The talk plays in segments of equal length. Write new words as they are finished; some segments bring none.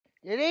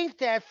It ain't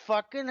that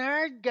fucking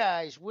hard,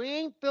 guys. We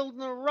ain't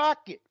building a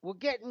rocket. We're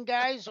getting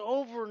guys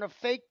over in a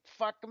fake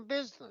fucking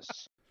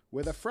business.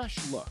 With a fresh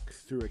look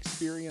through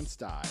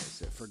experienced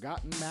eyes at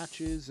forgotten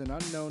matches and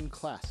unknown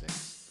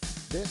classics,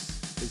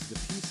 this is the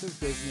Piece of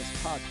Business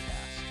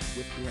podcast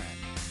with Glenn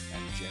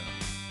and Jeremy.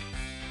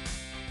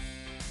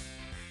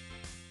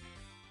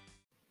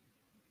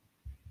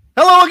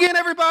 Hello again,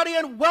 everybody,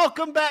 and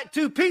welcome back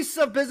to Piece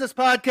of Business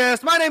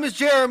Podcast. My name is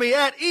Jeremy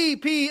at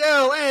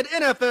EPL and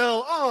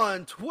NFL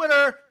on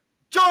Twitter.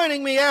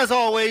 Joining me, as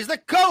always, the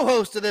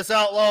co-host of this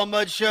Outlaw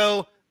Mud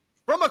Show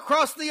from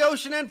across the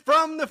ocean and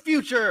from the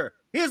future.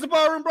 He is the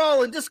barroom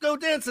brawling, disco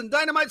dancing,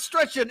 dynamite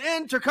stretching,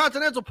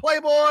 intercontinental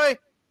playboy.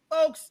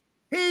 Folks,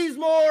 he's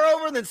more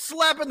over than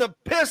slapping the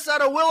piss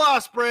out of Will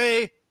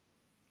Ospreay.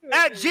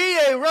 At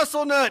G.A.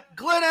 Russell Nutt,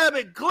 Glenn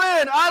Abbott.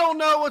 Glenn, I don't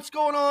know what's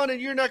going on in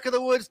your neck of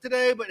the woods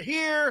today, but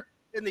here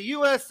in the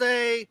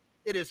USA,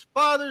 it is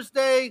Father's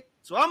Day,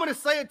 so I'm going to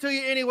say it to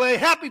you anyway.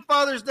 Happy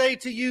Father's Day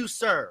to you,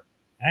 sir.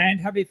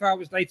 And happy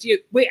Father's Day to you.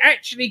 We're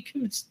actually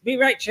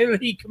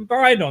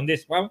combined on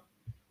this one.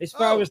 It's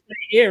Father's Day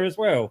here as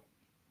well.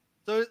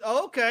 So,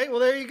 okay, well,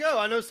 there you go.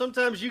 I know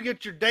sometimes you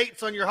get your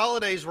dates on your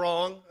holidays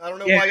wrong. I don't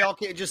know why y'all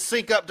can't just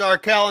sync up to our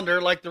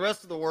calendar like the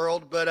rest of the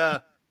world,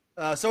 but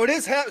so it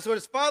is. So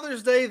it's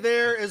Father's Day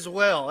there as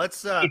well.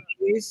 That's it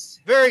is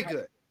very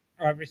good.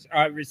 I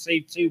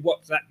received 2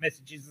 WhatsApp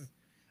messages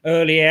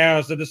early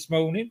hours of this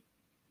morning.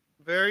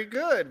 Very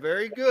good,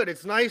 very good.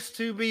 It's nice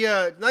to be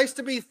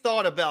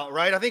thought about,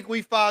 right? I think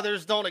we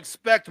fathers don't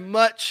expect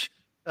much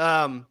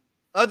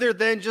other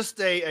than just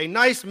a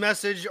nice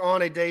message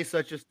on a day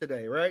such as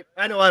today, right?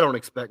 I know I don't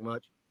expect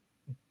much.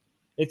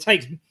 It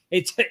takes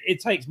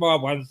my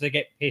ones to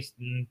get pissed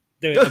and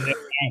do it on their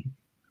own.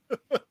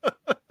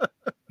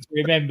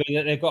 Remember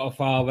that they've got a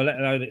father, let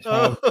alone it's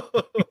father.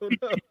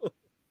 No.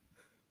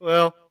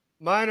 Well,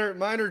 mine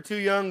are too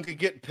young to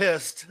get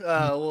pissed.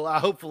 Well,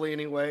 hopefully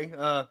anyway.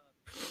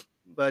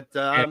 But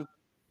I'll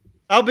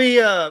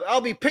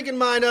be picking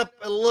mine up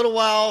a little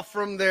while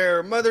from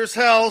their mother's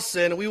house,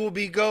 and we will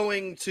be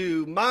going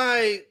to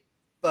my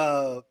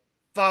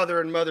father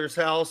and mother's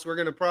house. We're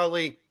gonna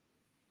probably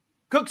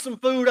cook some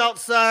food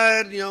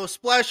outside,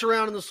 splash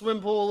around in the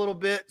swim pool a little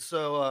bit.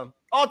 So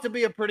ought to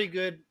be a pretty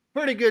good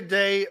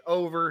day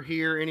over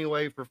here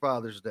anyway for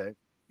Father's Day.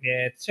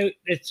 Yeah,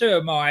 there's 2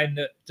 of mine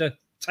that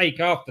take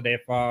after their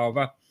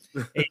father.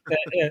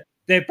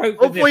 They're both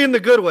hopefully in the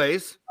good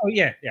ways. Oh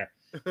yeah. They're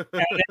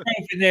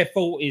both in their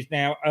 40s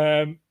now.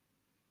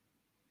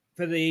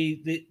 For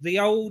the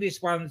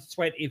oldest one's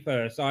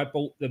 21st, I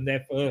bought them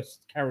their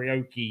first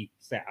karaoke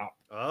setup.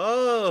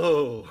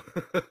 Oh,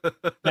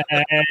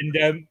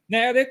 and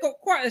now they've got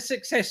quite a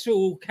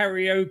successful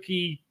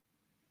karaoke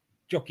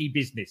jockey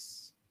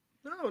business.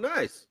 Oh,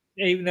 nice.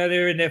 Even though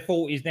they're in their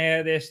 40s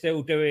now, they're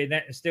still doing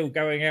that and still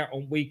going out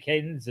on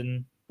weekends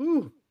and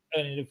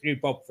earning a few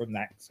bob from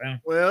that. So,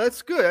 well,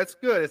 that's good. That's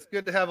good. It's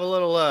good to have a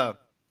little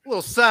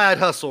side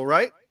hustle,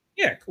 right?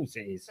 Yeah, of course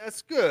it is.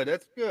 That's good.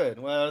 That's good.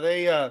 Well,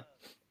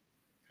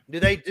 do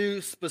they do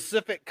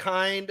specific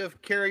kind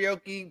of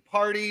karaoke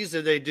parties?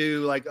 Do they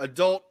do like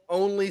adult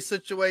only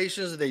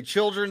situations? Do they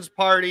children's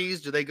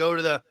parties? Do they go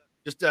to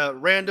just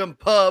random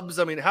pubs?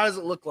 I mean, how does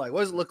it look like?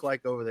 What does it look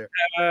like over there?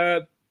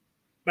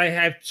 They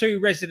have 2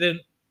 resident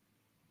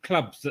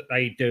clubs that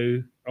they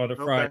do on a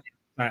Friday and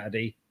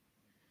Saturday.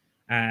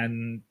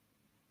 And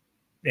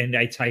then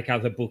they take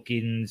other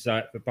bookings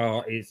for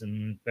parties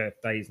and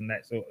birthdays and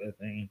that sort of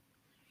thing.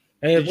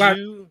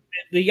 The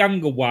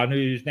younger one,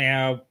 who's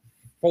now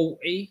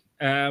 40,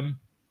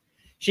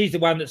 she's the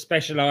one that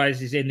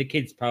specialises in the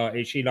kids'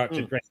 parties. She likes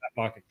to dress up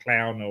like a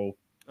clown or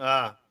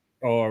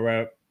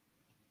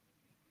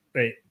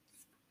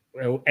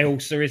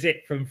Elsa, is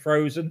it, from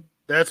Frozen?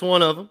 That's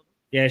one of them.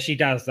 Yeah, she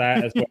does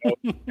that as well.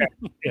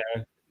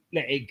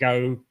 Let it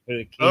go for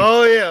the kids.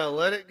 Oh yeah,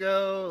 let it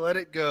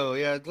go.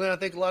 Yeah, Glenn, I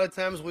think a lot of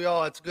times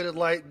it's good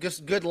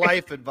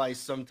life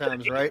advice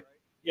sometimes, right?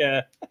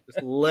 Yeah,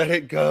 just let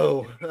it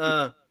go.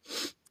 So,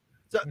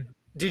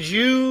 do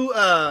you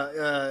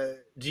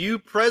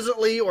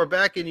presently or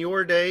back in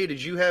your day,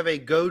 did you have a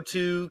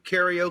go-to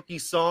karaoke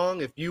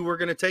song if you were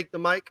going to take the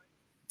mic?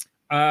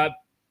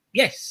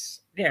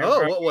 Yes. Yeah.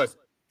 Oh, what was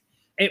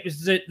it? It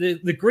was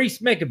the Grease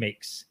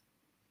Megamix.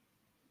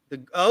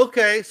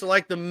 Okay, so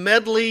like the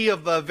medley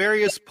of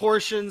various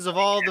portions of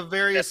all the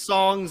various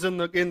songs in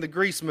the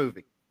Grease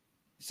movie.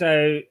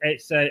 So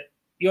it's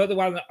You're the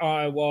One That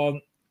I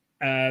Want,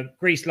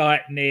 Grease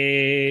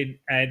Lightning,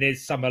 and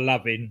there's Summer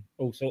Lovin',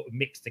 all sort of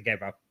mixed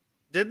together.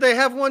 Did they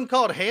have one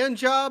called Hand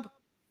Job?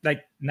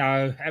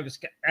 No, that was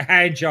a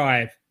Hand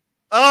Jive.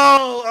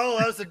 Oh,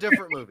 that was a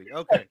different movie.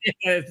 Okay,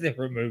 yeah, it's a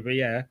different movie.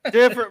 Yeah,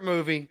 different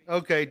movie.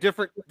 Okay,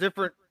 different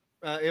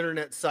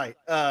internet site.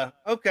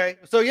 Okay,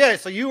 so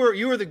you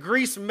were the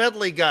Grease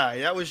medley guy.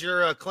 That was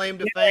your claim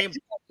to fame.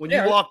 When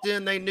you walked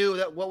in, they knew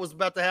that what was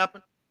about to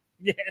happen.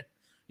 Yeah.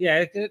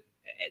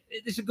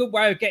 It's a good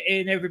way of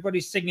getting everybody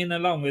singing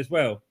along as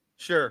well.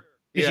 Sure.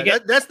 Yeah,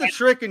 that's the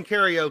trick in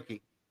karaoke.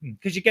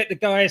 because you get the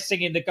guys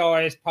singing the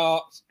guys'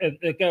 parts, and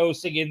the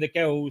girls singing the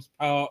girls'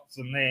 parts,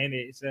 and then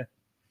it's a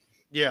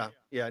Yeah.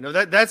 No,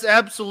 that's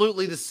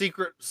absolutely the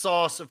secret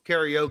sauce of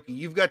karaoke.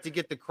 You've got to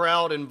get the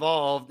crowd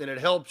involved, and it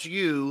helps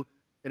you,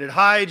 and it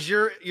hides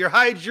your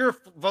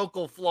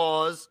vocal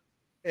flaws,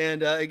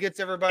 and it gets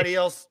everybody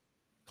else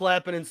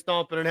clapping and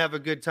stomping and have a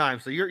good time.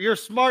 So you're a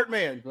smart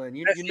man, Glenn.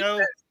 You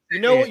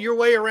know what your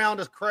way around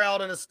a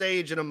crowd and a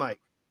stage and a mic.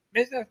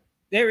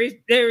 There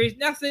is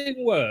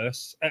nothing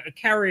worse at a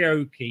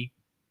karaoke.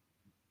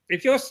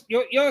 If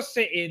you're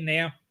sitting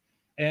there,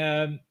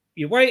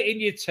 you're waiting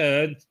your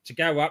turn to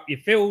go up, you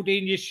filled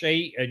in your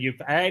sheet and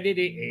you've added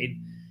it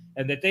in,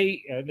 and the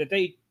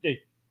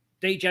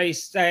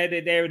DJ's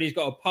standing there and he's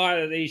got a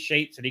pile of these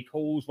sheets and he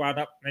calls one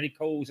up and then he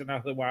calls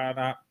another one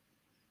up,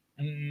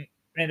 and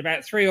then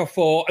about 3 or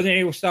 4, and then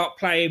he'll start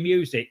playing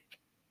music.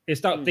 He'll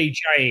start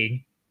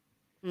DJing.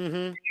 Mm-hmm.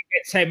 You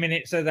get 10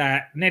 minutes of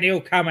that, and then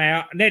he'll come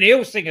out and then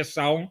he'll sing a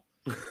song,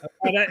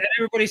 and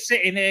everybody's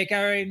sitting there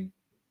going,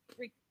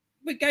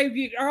 we gave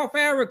you half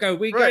hour ago.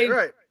 We gave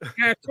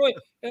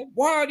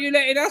why aren't you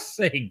letting us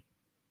sing?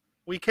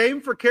 We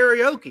came for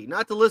karaoke,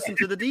 not to listen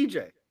to the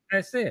DJ.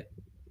 That's it.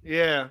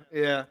 Yeah.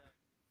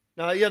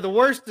 Now, the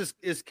worst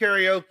is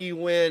karaoke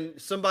when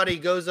somebody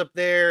goes up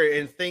there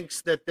and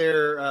thinks that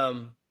they're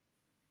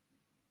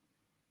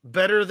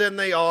better than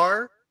they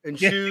are and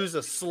choose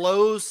a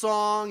slow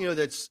song,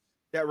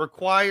 that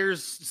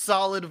requires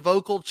solid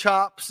vocal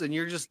chops, and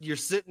you're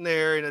sitting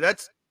there,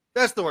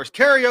 that's the worst.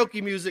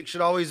 Karaoke music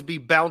should always be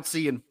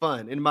bouncy and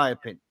fun, in my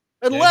opinion.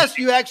 Unless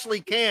you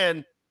actually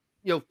can,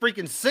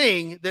 freaking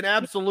sing, then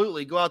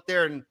absolutely go out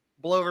there and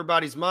blow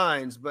everybody's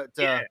minds. But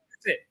that's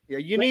it. Yeah,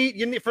 you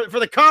need for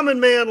the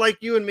common man like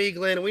you and me,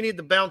 Glenn, we need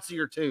the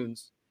bouncier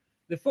tunes.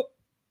 The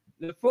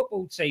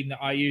football team that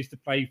I used to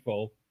play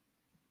for,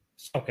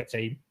 soccer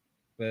team,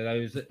 for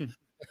those that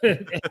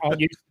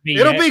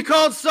It'll be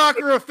called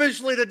soccer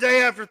officially the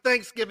day after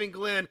Thanksgiving,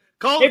 Glenn.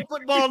 Call it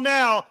football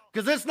now,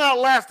 because it's not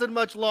lasting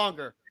much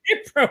longer.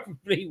 It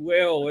probably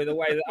will, with the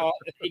way that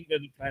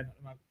England are playing at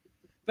the moment.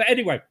 But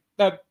anyway,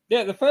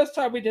 the first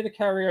time we did a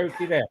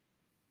karaoke there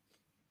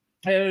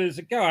was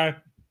a guy,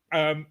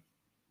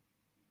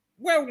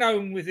 well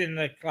known within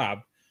the club.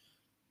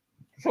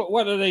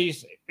 One of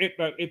these,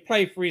 he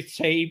played for his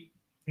team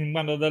in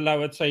one of the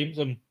lower teams,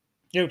 and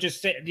he'll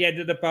just sit at the end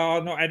of the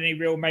bar, not any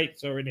real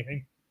mates or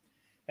anything.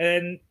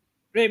 And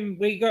then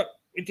we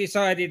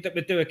decided that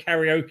we'd do a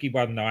karaoke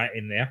one night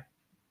in there.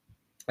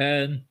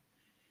 And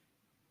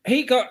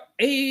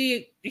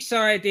he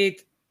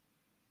decided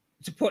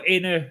to put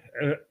in a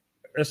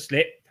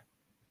slip,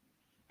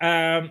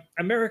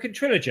 American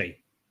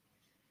Trilogy.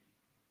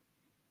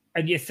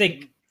 And you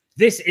think,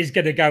 this is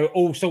going to go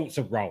all sorts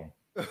of wrong.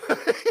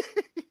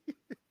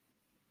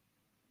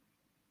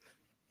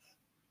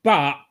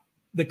 But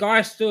the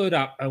guy stood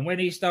up, and when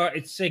he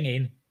started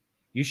singing,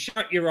 you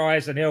shut your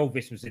eyes and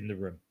Elvis was in the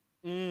room.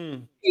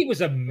 He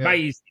was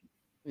amazing.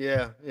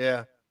 Yeah.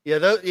 And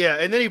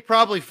then he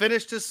probably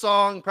finished his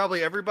song.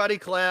 Probably everybody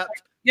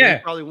clapped. Yeah.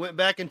 He probably went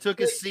back and took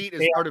his seat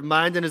and started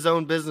minding his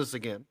own business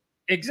again.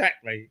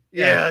 Exactly.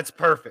 Yeah, that's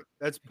perfect.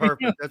 That's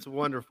perfect. That's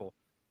wonderful.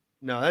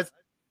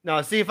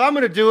 See, if I'm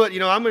going to do it,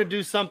 I'm going to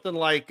do something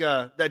like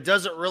that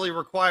doesn't really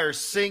require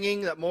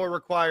singing, that more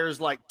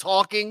requires like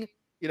talking,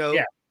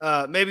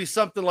 maybe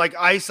something like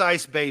Ice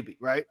Ice Baby,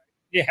 right?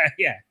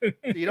 Yeah.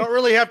 You don't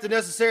really have to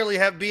necessarily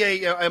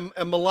be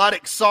a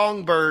melodic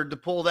songbird to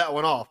pull that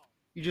one off.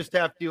 You just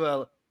have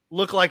to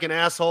look like an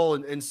asshole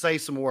and say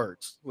some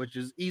words, which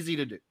is easy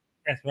to do.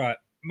 That's right.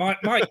 My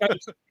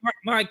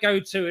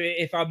go-to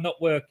if I'm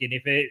not working,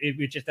 if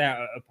we're just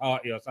out at a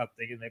party or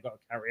something and they've got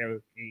a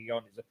karaoke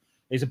on,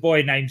 is a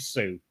boy named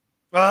Sue.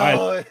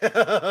 Oh,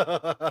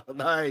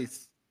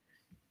 nice.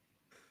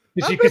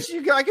 I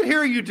can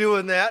hear you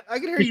doing that. I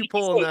can hear you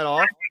pulling that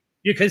off.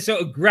 You can sort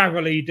of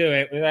gravelly do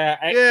it without.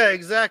 Yeah,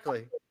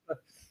 exactly.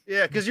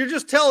 Yeah, because you're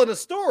just telling a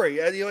story,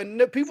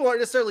 and people aren't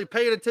necessarily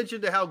paying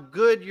attention to how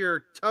good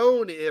your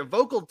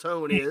vocal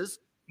tone is.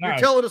 No. You're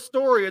telling a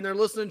story, and they're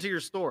listening to your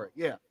story.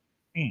 Yeah,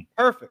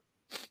 Perfect.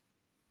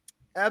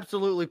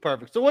 Absolutely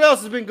perfect. So, what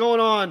else has been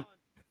going on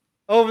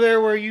over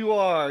there where you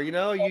are?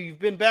 You've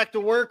been back to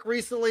work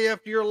recently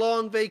after your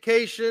long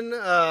vacation.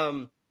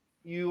 How's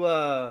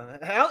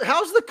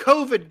the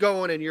COVID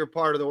going in your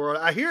part of the world?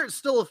 I hear it's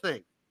still a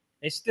thing.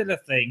 It's still a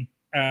thing.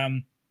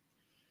 I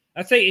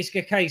think it's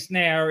the case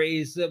now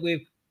is that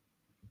we've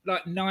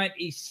like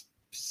 90%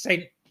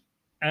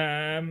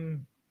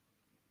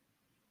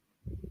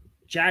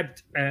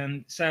 jabbed,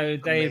 and so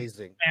they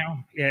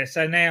now,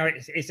 so now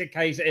it's a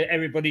case that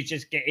everybody's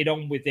just getting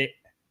on with it.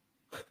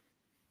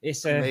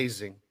 It's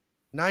amazing.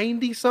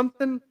 90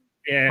 something.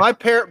 Yeah. My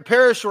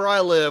parish where I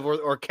live,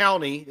 or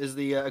county is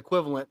the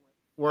equivalent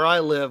where I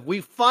live.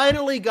 We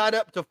finally got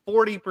up to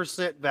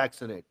 40%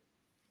 vaccinated.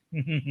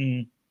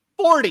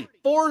 40.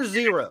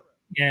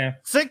 Yeah.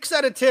 6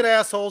 out of 10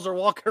 assholes are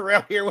walking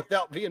around here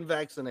without being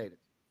vaccinated.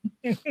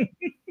 So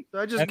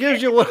it just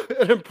gives you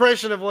an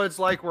impression of what it's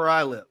like where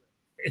I live.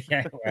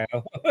 Yeah,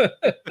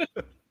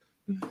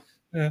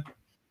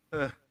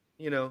 well.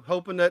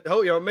 hoping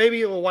that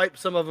maybe it will wipe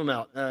some of them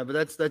out. But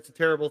that's a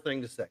terrible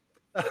thing to say.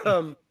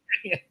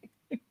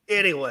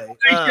 Anyway,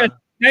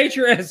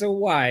 nature has a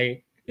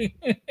way.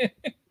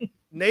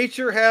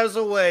 Nature has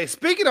a way.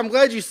 Speaking, I'm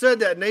glad you said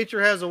that.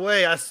 Nature has a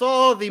way. I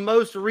saw the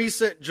most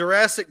recent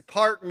Jurassic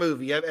Park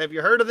movie. Have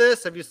you heard of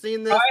this? Have you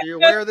seen this? Are you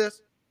aware of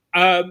this?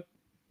 I'm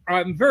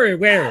very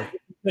aware of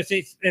it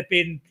because they've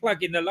been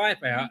plugging the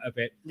life out of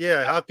it.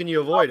 Yeah, how can you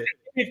avoid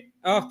it?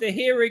 After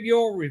hearing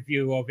your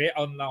review of it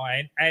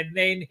online and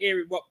then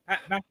hearing what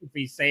Pat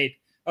McAfee said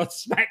on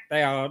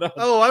SmackDown.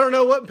 Oh, I don't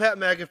know what Pat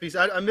McAfee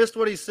said. I missed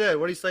what he said.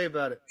 What did he say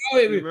about it? Oh,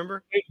 Do you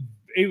remember?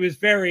 It was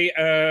very.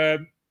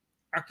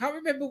 I can't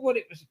remember what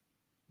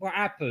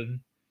happened,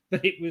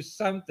 but it was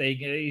something.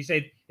 He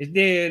said it's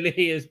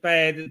nearly as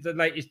bad as the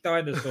latest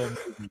dinosaur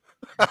movie.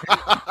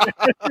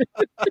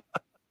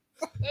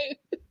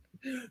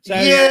 So,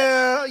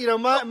 yeah,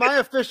 my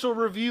official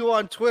review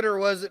on Twitter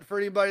was it, for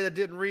anybody that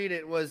didn't read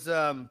it, was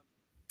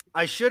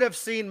I should have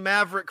seen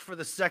Maverick for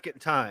the second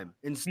time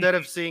instead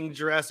of seeing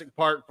Jurassic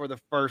Park for the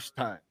first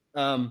time.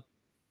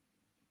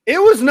 It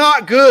was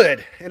not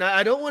good, and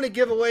I don't want to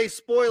give away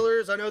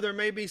spoilers. I know there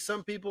may be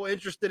some people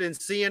interested in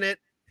seeing it.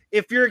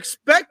 If you're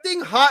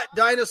expecting hot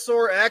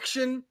dinosaur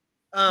action,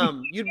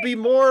 you'd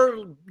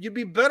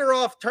be better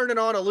off turning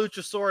on a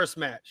Luchasaurus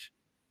match.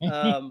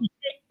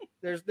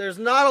 There's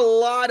not a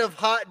lot of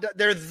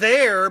they're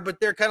there, but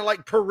they're kind of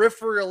like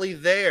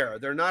peripherally there.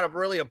 They're not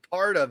really a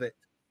part of it.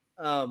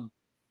 The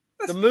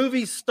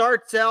movie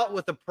starts out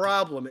with a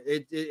problem.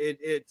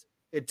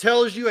 It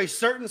tells you a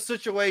certain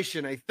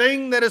situation, a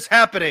thing that is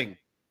happening,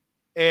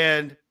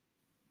 and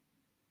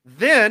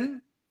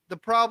then the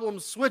problem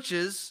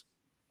switches,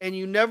 and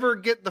you never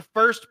get the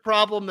first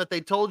problem that they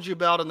told you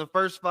about in the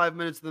first 5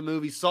 minutes of the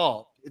movie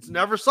solved. It's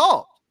never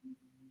solved.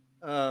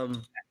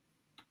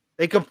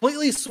 They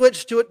completely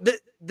switched to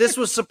it. This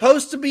was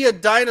supposed to be a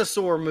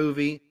dinosaur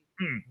movie,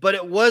 but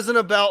it wasn't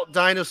about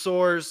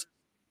dinosaurs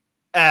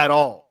at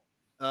all.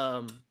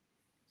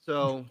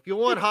 So if you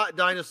want hot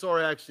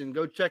dinosaur action,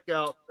 go check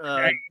out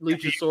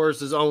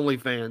Luchasaurus's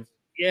OnlyFans.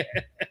 Yeah.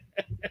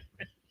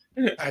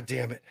 God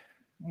damn it.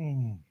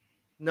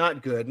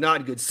 Not good.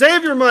 Not good.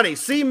 Save your money.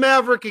 See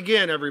Maverick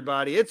again,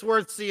 everybody. It's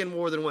worth seeing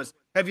more than once.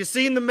 Have you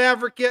seen the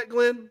Maverick yet,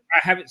 Glenn? I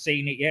haven't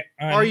seen it yet.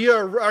 Are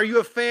you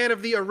a fan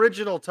of the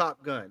original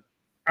Top Gun?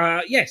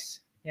 Yes.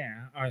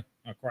 Yeah, I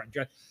quite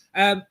enjoyed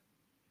it.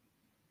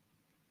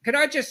 Can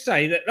I just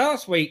say that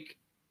last week,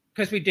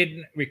 because we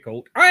didn't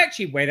record, I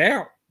actually went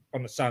out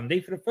on a Sunday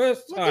for the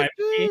first time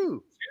in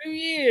 2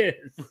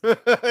 years.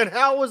 And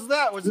how was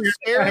that? Was it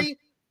scary?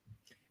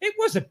 It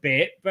was a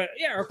bit, but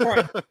yeah, I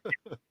quite.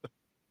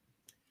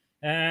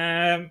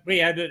 We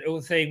had a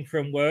little thing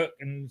from work,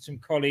 and some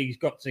colleagues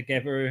got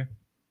together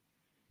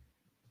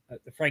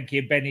at the Frankie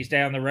and Benny's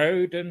down the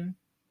road and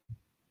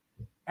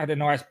had a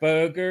nice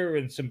burger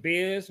and some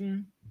beers,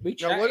 and we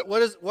chatted.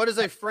 What is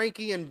a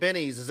Frankie and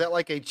Benny's? Is that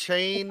like a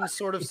chain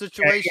sort of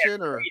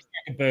situation, or it's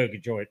like a burger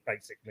joint,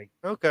 basically?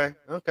 Okay.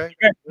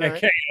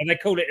 They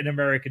call it an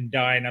American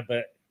diner,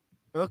 but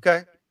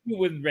okay, you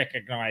wouldn't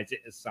recognize it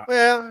as such.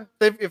 Well,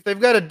 if they've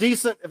got a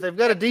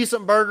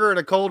decent burger and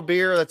a cold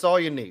beer, that's all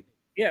you need.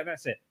 Yeah,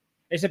 that's it.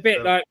 It's a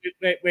bit like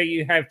where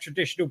you have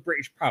traditional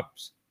British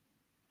pubs.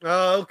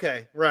 Oh,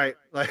 okay, right,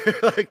 like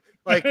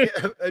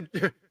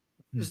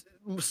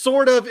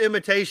sort of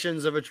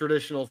imitations of a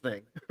traditional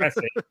thing. That's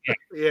it.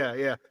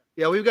 Yeah.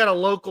 We've got a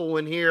local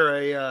one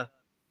here,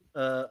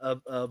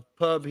 a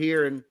pub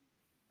here, and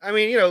I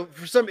mean,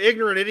 for some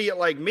ignorant idiot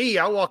like me,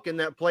 I walk in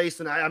that place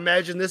and I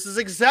imagine this is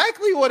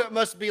exactly what it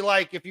must be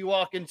like if you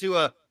walk into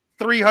a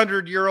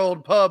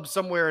 300-year-old pub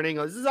somewhere in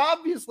England. This is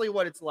obviously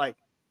what it's like.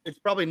 It's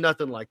probably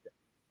nothing like that.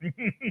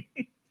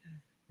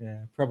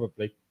 Yeah,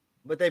 probably.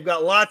 But they've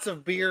got lots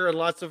of beer and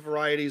lots of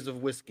varieties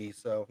of whiskey,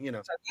 so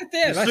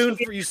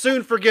you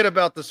soon forget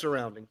about the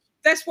surroundings.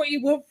 That's what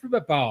you want from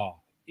a bar.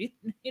 It's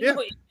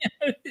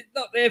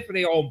not there for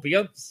the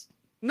ambience.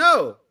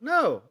 No,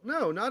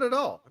 not at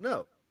all.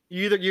 No,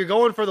 you're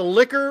going for the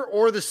liquor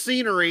or the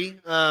scenery.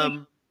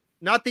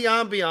 Not the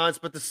ambiance,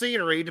 but the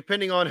scenery,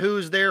 depending on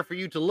who's there for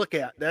you to look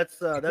at.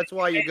 That's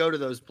why you go to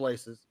those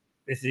places.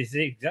 This is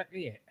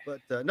exactly it.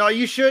 But no,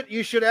 you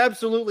should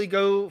absolutely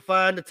go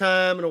find a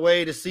time and a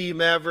way to see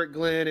Maverick,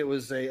 Glenn. It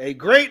was a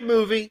great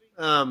movie.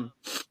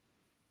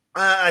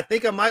 I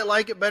think I might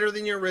like it better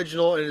than the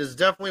original, and it is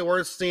definitely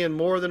worth seeing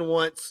more than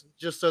once,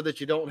 just so that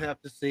you don't have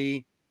to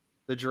see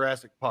the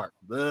Jurassic Park.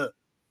 Blech.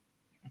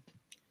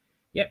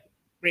 Yep.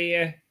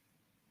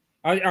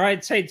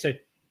 I'd say so.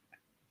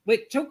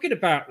 We're talking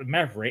about the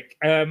Maverick.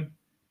 It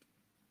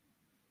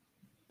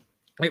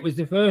was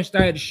the first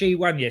day of the She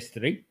Won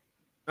yesterday.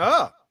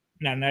 Oh.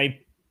 And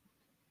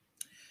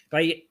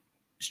they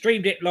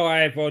streamed it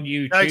live on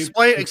YouTube. Now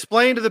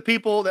explain to the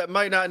people that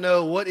might not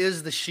know, what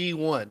is the She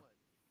Won?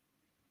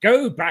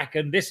 Go back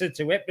and listen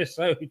to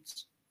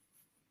episodes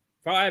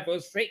 5 or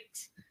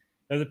 6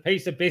 of the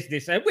Piece of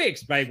Business, and we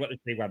explain what the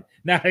She Won.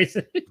 No,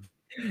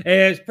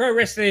 it's Pro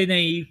Wrestling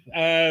Eve.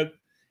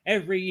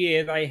 Every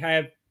year they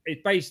have.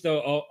 It's based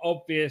on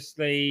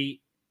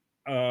obviously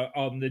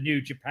on the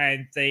New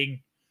Japan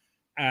thing.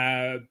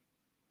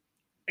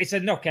 It's a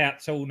knockout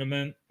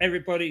tournament.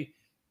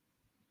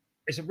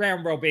 It's a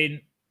round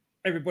robin.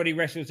 Everybody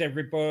wrestles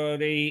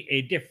everybody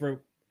in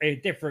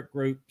different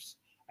groups.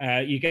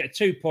 You get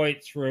 2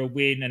 points for a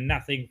win and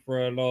nothing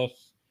for a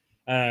loss.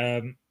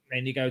 Then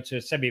you go to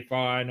a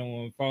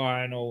semi-final and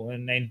final,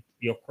 and then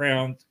you're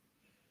crowned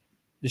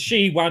the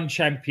She-1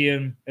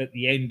 champion at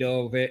the end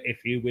of it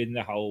if you win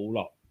the whole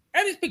lot.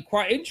 And it's been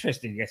quite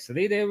interesting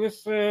yesterday. There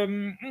was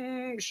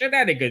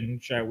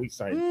shenanigans, shall we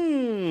say.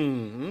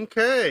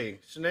 Okay.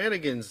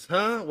 Shenanigans,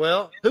 huh?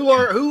 Well,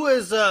 who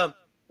is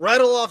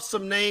rattle off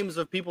some names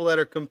of people that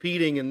are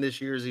competing in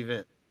this year's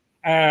event.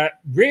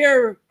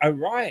 Rhea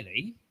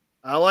O'Reilly.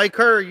 I like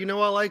her. You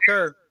know I like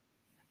her.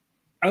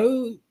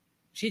 Oh,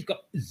 she's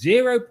got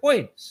 0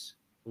 points.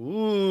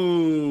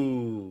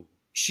 Ooh.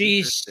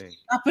 She's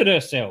up at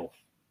herself.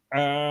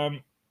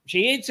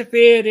 She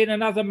interfered in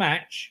another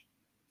match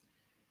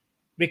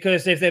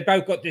because if they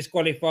both got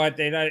disqualified,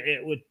 then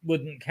it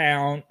wouldn't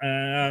count.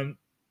 Then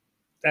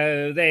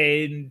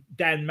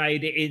Dan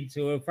made it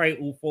into a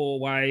fatal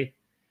 4-way,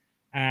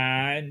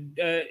 and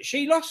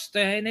she lost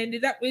and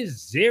ended up with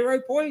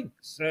 0 points.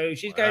 So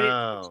she's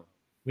going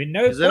with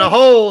no. She's in a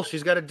hole.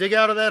 She's got to dig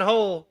out of that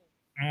hole.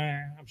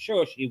 I'm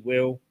sure she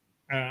will.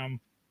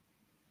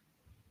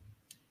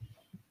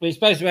 We're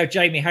supposed to have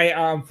Jamie Hayter.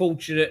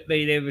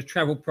 Unfortunately, there were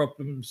travel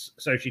problems,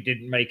 so she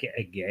didn't make it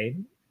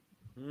again.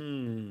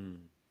 Do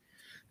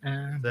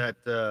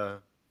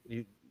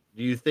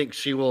you think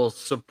she will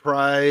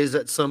surprise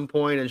at some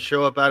point and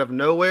show up out of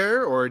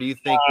nowhere, or do you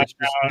think it's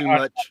just too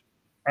much?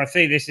 I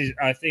think this is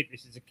a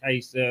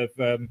case of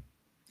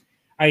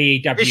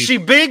AEW. Is she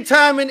big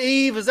timing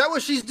Eve? Is that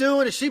what she's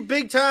doing? Is she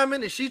big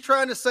timing? Is she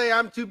trying to say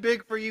I'm too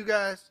big for you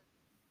guys?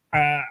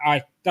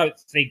 I don't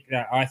think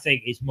that. I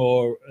think it's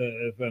more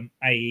of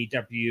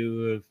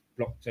AEW have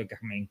blocked her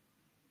coming.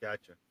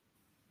 Gotcha.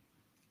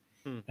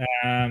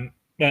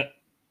 But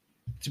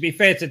to be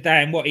fair to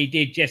Dan, what he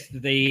did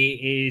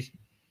yesterday is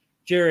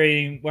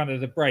during one of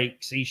the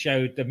breaks, he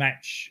showed a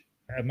match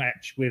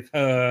with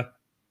her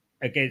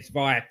against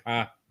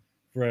Viper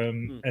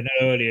from an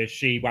earlier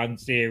She-1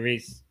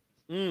 series.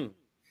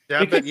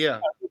 Because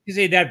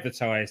he'd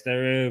advertised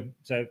her.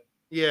 So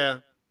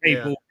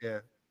people.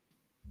 Yeah.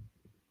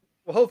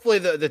 Well, hopefully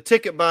the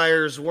ticket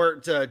buyers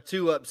weren't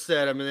too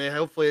upset. I mean,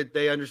 hopefully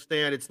they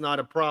understand it's not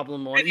a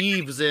problem on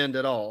Eve's end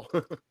at all.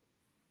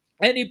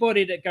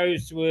 Anybody that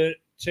goes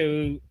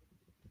to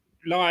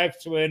live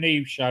to an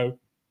Eve show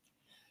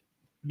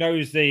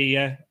knows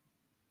the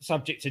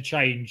subject to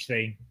change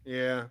thing.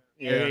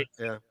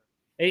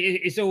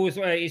 It's always,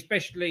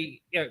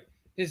 especially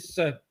it's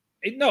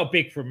not a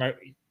big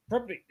promotion.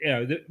 Probably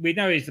we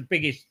know it's the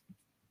biggest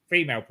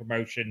female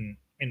promotion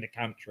in the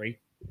country.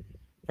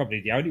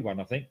 Probably the only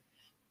one, I think.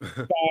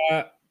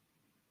 But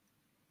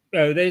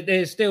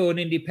there's still an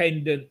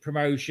independent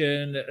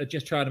promotion that are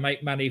just trying to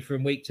make money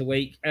from week to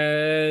week.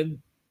 And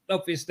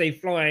obviously,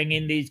 flying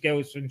in these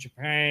girls from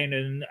Japan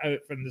and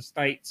from the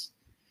States,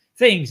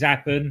 things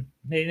happen.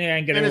 Things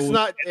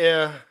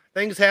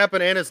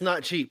happen, and it's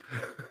not cheap.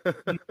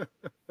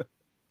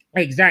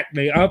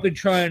 Exactly. I've been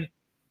trying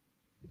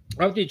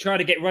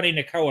to get Ronnie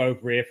Nicole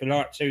over here for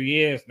like 2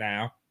 years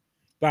now,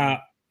 but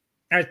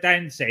as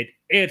Dan said,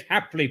 he'd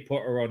happily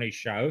put her on his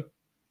show,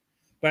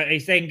 but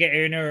he's then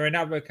getting her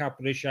another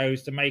couple of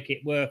shows to make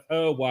it worth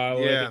her while.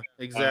 Yeah,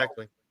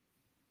 exactly.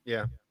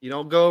 Yeah, you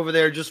don't go over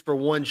there just for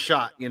one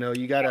shot. You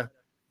got to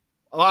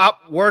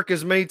work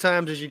as many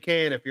times as you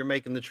can if you're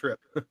making the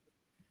trip.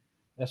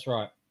 That's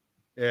right.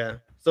 Yeah.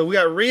 So we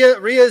got Rhea.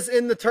 Rhea's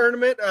in the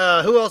tournament.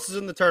 Who else is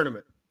in the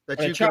tournament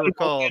that you can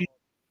recall?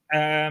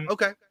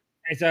 Okay.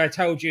 As I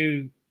told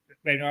you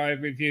when I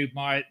reviewed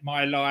my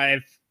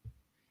live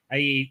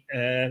Eve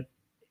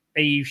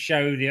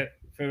show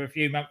for a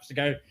few months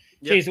ago,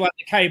 she's the one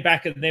that came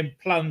back and then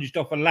plunged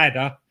off a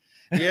ladder.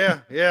 Yeah.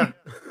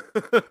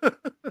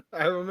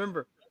 I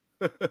remember.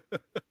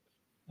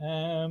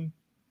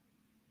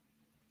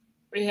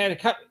 We had a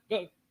couple.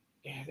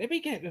 Let me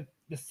get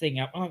the thing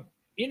up.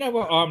 You know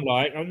what I'm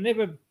like.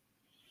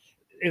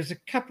 There's a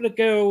couple of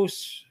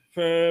girls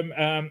from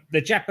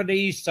the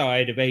Japanese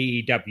side of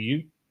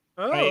AEW.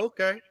 Oh,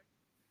 okay.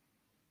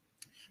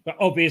 But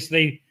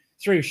obviously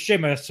through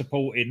Shimmer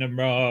supporting them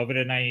rather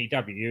than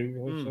AEW. Here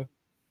we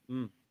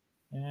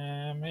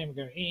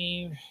go.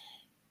 Eve.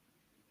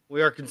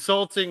 We are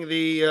consulting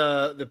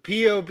the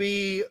POB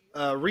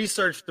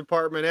research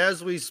department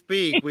as we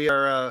speak. We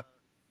are,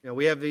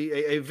 we have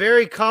a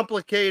very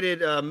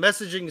complicated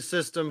messaging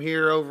system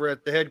here over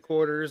at the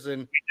headquarters,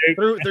 and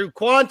through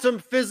quantum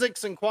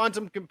physics and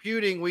quantum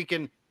computing, we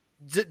can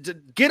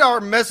get our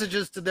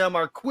messages to them,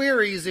 our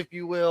queries, if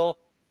you will,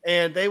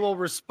 and they will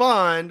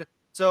respond.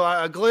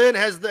 So, Glenn,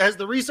 has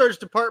the research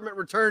department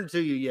returned to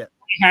you yet?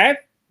 We have.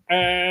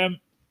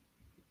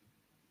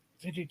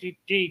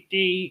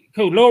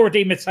 Cool. Laura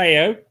Di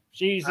Matteo.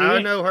 She's in it.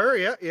 I know her.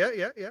 Yeah.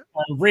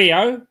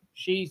 Rio.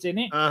 She's in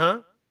it.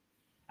 Uh-huh.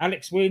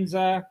 Alex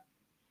Windsor.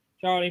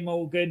 Charlie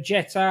Morgan.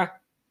 Jetta.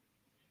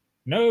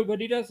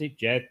 Nobody does it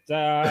yet.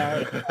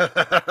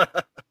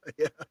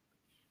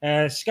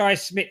 Yeah. Sky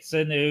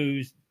Smithson,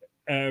 who's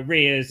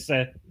Rhea's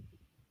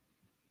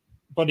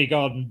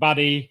bodyguard and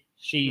buddy,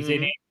 she's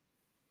in it.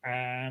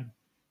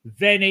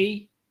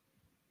 Venny,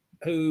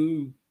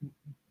 who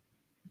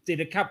did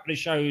a couple of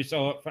shows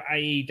for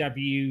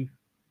AEW,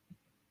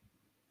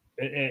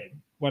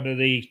 one of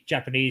the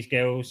Japanese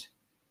girls.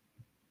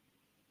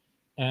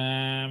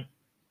 And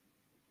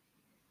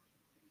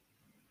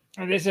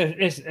there's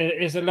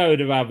a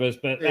load of others,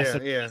 but that's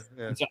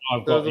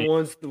I've got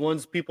the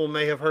ones people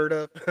may have heard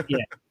of.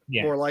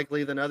 Yeah. More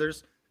likely than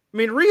others. I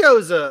mean,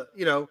 Rio's a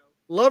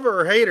lover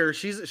or hater.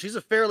 She's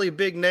a fairly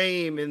big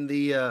name in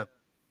the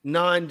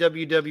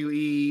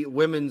non-WWE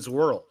women's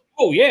world.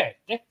 Oh yeah,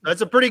 definitely.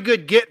 That's a pretty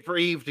good get for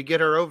Eve to get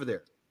her over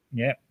there.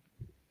 Yeah.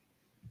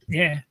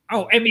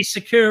 Oh, Emi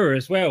Sakura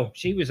as well.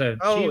 She was a.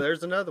 Oh,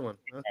 there's another one.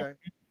 Okay.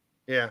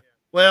 Yeah.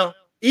 Well,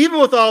 even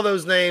with all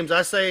those names,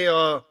 I say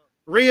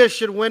Rhea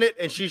should win it,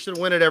 and she should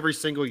win it every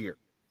single year.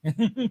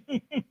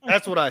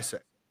 That's what I say.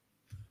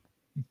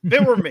 If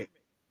it were me,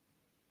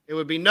 it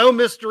would be no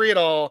mystery at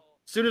all.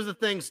 As soon as the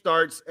thing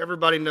starts,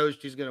 everybody knows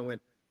she's going to win.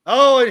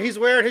 Oh, and he's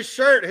wearing his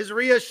shirt, his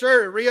Rhea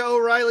shirt, Rhea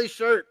O'Reilly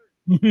shirt.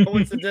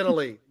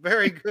 Coincidentally,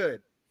 very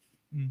good.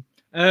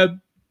 Yeah,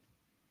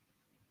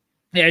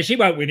 she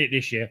won't win it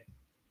this year.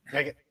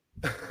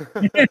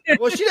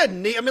 Well, she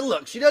doesn't need. I mean,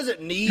 look, she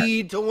doesn't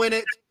need to win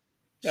it.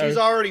 She's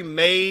already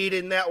made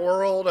in that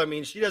world. I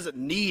mean, she doesn't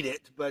need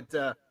it, but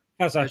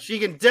she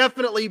can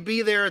definitely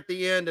be there at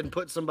the end and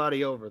put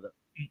somebody over them.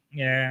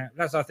 Yeah,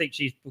 I think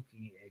she's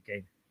booking it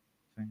again.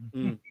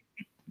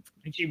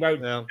 And she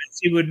won't. Well,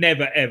 she would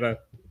never ever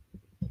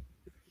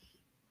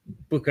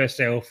book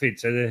herself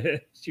into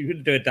the. She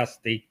wouldn't do a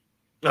Dusty.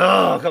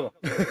 Oh, come on.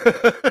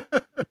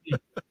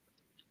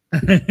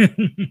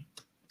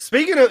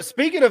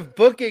 Speaking of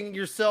booking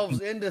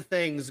yourselves into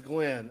things,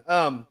 Glenn.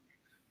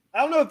 I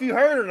don't know if you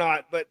heard or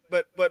not, but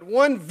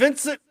one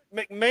Vincent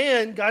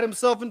McMahon got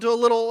himself into a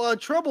little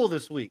trouble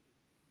this week.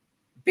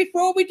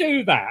 Before we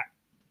do that,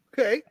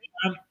 okay,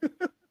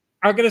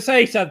 I'm going to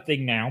say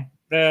something now.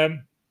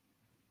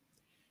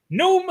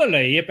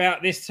 Normally,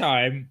 about this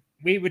time,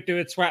 we would do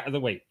a twat of the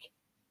week,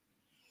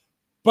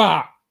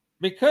 but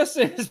because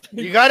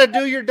you got to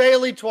do your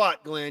daily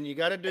twat, Glenn. You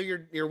got to do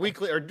your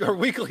weekly or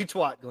weekly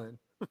twat, Glenn.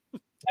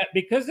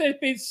 Because there's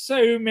been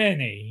so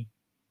many.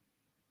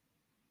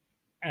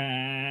 So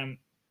I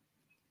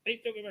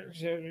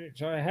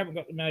haven't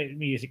got the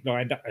music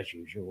lined up as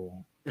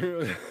usual.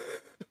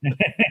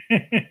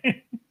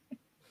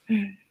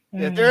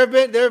 Yeah, there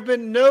have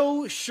been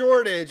no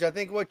shortage. I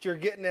think what you're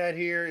getting at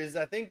here is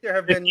I think there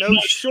have been no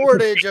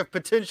shortage of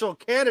potential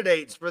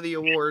candidates for the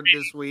award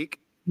this week.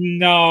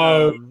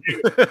 No,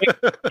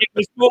 it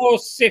was more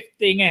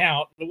sifting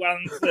out the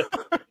ones that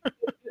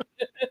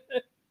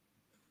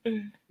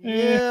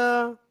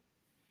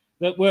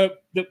that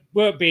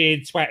were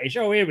being twattish.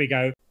 Oh, here we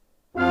go.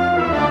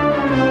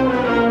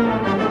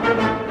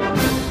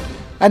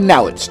 And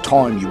now it's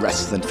time, you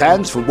wrestling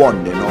fans, for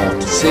one and all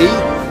to see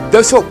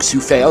those folks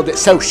who failed at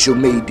social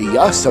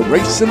media so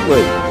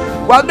recently.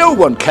 While no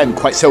one can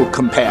quite so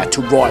compare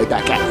to Roy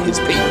back at his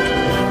peak,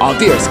 our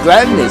dearest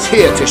Glenn is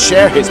here to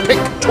share his pick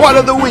twat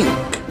of the week.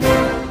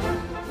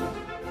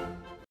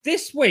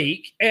 This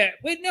week,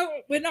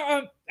 we're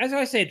not. As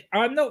I said,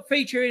 I'm not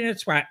featuring a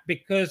twat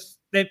because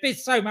there's been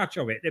so much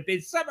of it. There's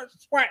been so much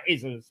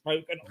twattism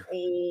spoken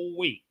all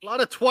week. A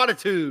lot of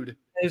twatitude.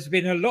 There's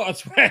been a lot of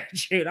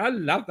twatitude. I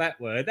love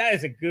that word. That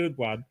is a good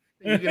one.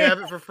 You can have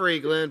it for free,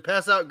 Glenn.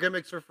 Pass out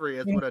gimmicks for free.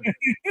 That's what I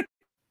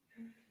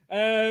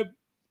do.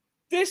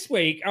 This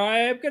week, I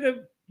am going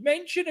to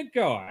mention a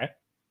guy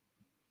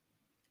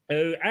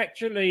who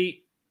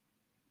actually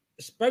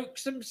spoke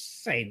some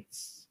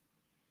sense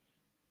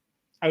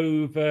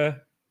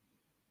over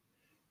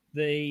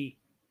the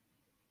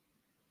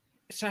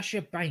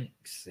Sasha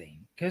Banks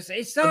thing, because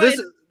it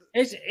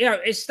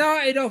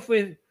started off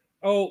with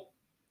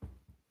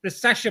the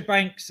Sasha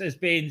Banks has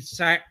been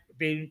sacked,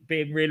 been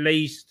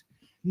released.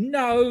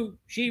 No,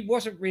 she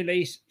wasn't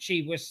released.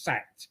 She was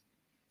sacked.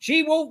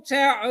 She walked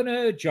out on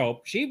her job.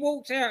 She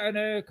walked out on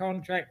her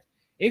contract.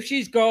 If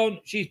she's gone,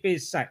 she's been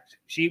sacked.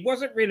 She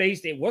wasn't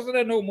released. It wasn't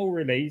a normal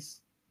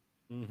release.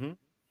 Mm-hmm.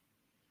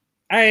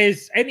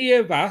 As any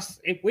of us,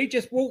 if we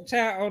just walked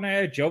out on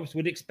our jobs,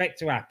 would expect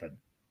to happen.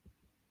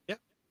 Yep.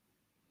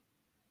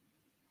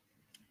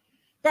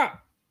 But,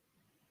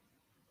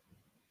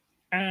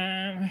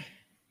 I've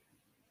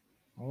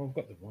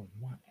got the wrong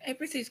one.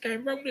 Everything's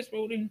going wrong this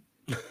morning.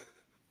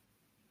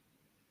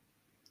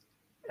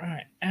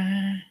 Right.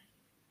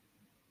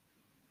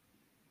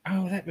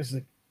 That was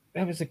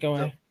the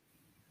guy.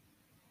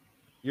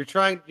 You're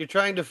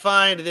trying to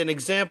find an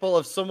example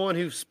of someone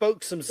who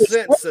spoke some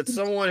sense. That's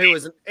someone who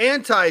is an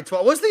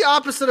anti-twat. What's the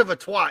opposite of a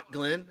twat,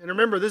 Glenn? And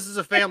remember, this is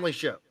a family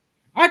show.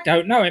 I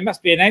don't know. It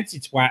must be an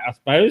anti-twat, I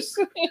suppose.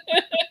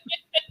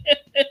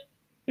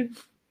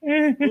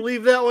 We'll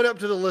leave that one up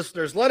to the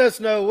listeners. Let us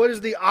know, what is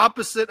the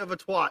opposite of a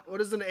twat?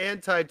 What is an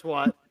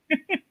anti-twat?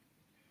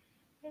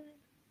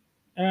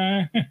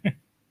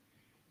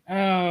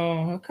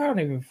 Oh, I can't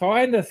even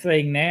find the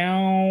thing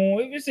now.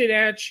 It was in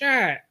our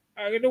chat.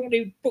 I can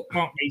only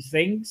bookmark these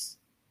things.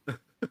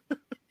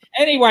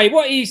 Anyway,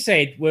 what he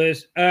said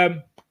was,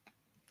 to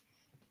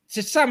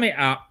sum it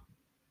up,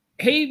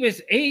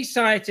 he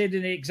cited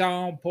an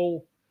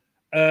example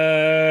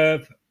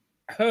of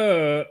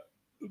her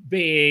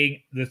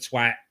being the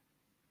twat.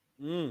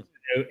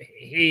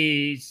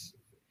 His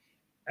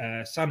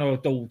son or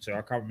daughter,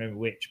 I can't remember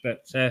which,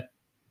 but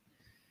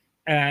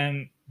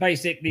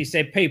basically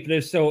said people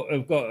have sort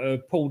of got to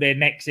pull their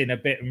necks in a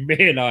bit and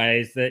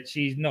realise that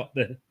she's not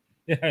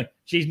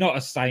she's not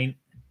a saint.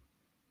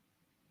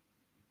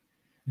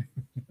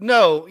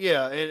 No,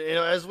 yeah, and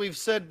as we've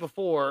said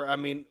before, I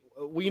mean,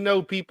 we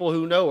know people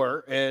who know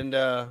her, and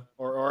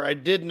or I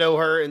did know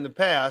her in the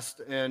past,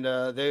 and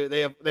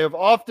they have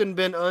often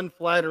been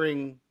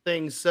unflattering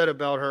things said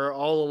about her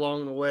all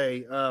along the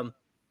way.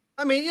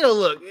 I mean,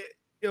 look,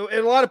 and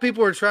a lot of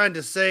people are trying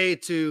to say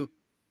to,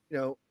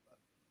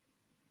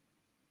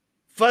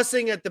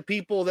 fussing at the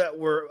people that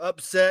were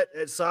upset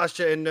at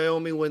Sasha and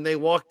Naomi when they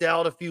walked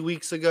out a few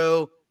weeks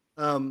ago.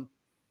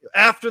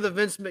 After the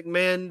Vince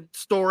McMahon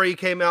story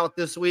came out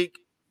this week,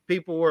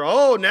 people were,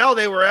 now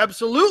they were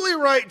absolutely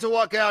right to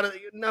walk out of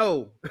it.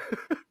 No,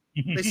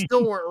 they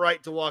still weren't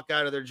right to walk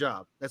out of their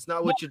job. That's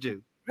not what you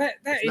do.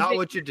 That's not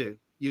what you do.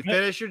 You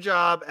finish your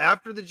job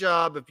after the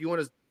job. If you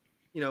want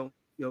to,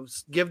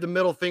 give the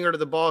middle finger to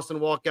the boss and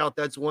walk out,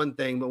 that's one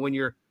thing. But when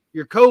your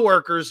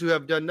coworkers who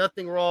have done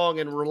nothing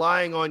wrong and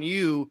relying on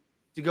you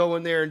to go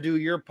in there and do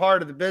your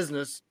part of the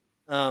business,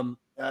 to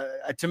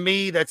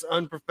me, that's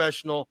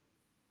unprofessional.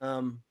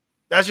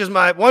 That's just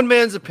my one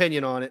man's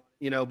opinion on it,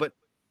 but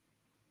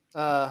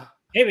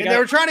they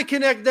were trying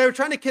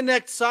to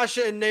connect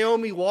Sasha and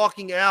Naomi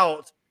walking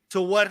out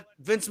to what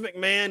Vince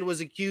McMahon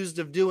was accused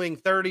of doing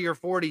 30 or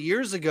 40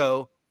 years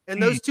ago.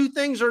 And those two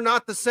things are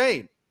not the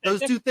same. Those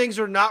two things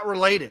are not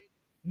related.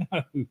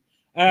 No.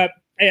 Yeah,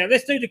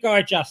 let's do the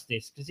guy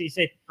justice, because he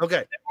said, okay,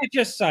 let me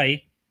just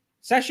say,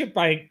 Sasha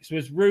Banks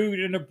was rude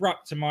and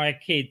abrupt to my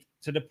kid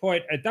to the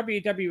point a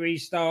WWE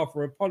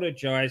staffer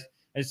apologized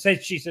and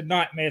said she's a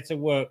nightmare to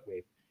work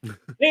with.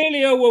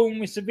 Clearly a woman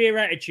with severe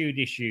attitude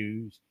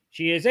issues.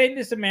 She has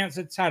endless amounts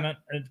of talent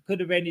and could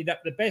have ended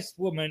up the best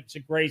woman to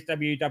grace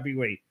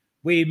WWE.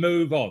 We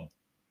move on.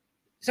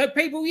 So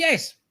people,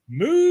 yes,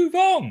 move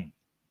on.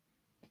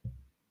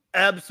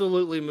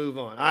 Absolutely move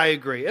on. I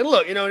agree. And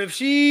look, and if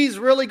she's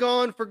really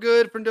gone for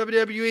good from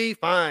WWE,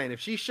 fine. If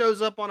she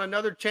shows up on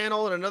another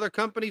channel and another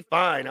company,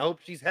 fine. I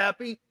hope she's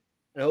happy.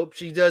 I hope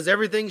she does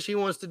everything she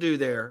wants to do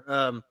there.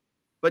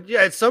 But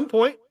yeah, at some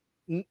point,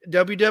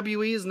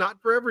 WWE is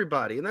not for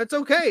everybody, and that's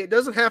okay. It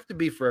doesn't have to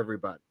be for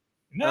everybody.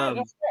 No,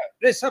 that's right.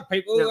 There's some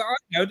people that I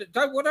know that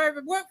don't want to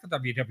ever work for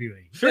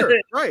WWE. Sure,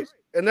 right.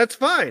 And that's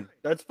fine.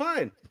 That's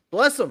fine.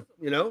 Bless them,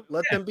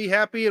 let them be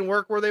happy and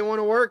work where they want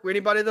to work.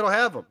 Anybody that'll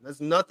have them. There's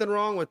nothing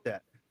wrong with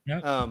that.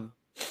 Yeah.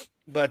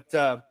 But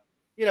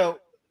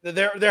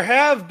there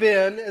have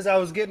been, as I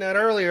was getting at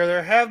earlier,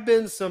 there have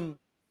been some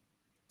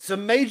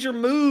major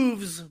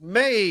moves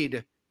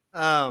made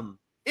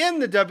in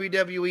the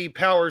WWE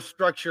power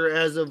structure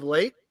as of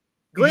late.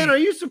 Glenn, are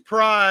you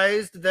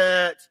surprised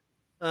that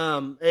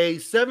a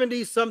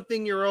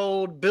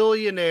 70-something-year-old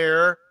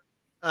billionaire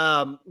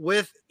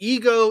with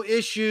ego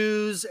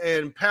issues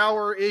and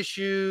power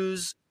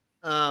issues,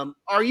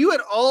 are you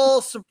at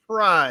all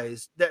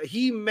surprised that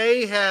he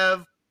may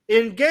have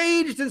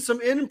engaged in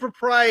some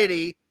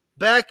impropriety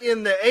back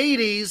in the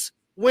 80s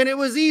when it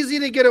was easy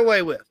to get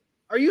away with?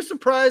 Are you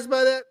surprised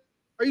by that?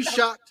 Are you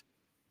shocked?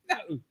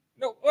 No.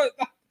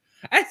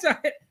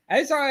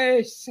 As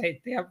I said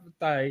the other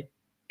day,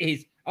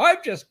 I'm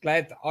just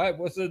glad that I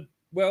wasn't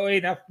well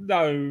enough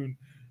known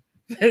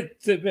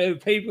to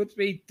people to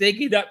be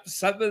digging up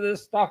some of the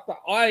stuff that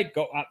I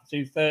got up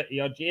to 30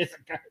 odd years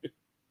ago.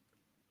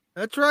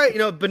 That's right.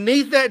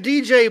 Beneath that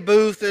DJ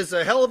booth is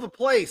a hell of a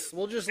place.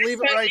 We'll just leave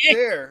it right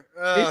there.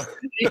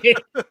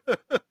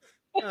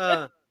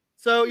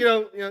 So,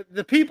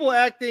 the people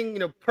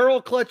acting, pearl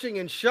clutching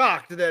and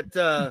shocked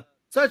that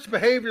such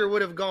behavior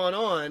would have gone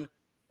on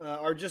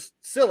are just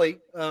silly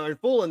and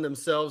fooling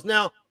themselves.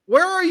 Now,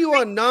 where are you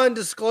on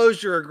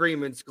non-disclosure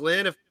agreements,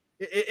 Glenn?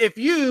 If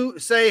you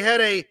say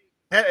had a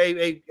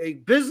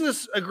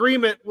business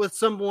agreement with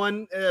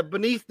someone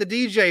beneath the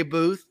DJ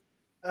booth,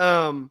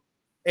 and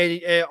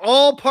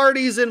all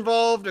parties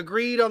involved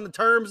agreed on the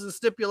terms and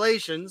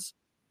stipulations,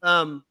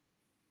 doesn't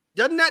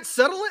that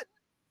settle it?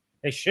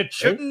 They should.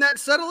 Shouldn't that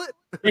settle it?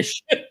 They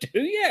should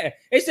do, yeah.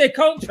 It's a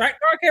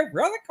contract like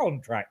every other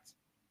contract.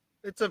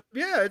 It's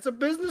a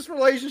business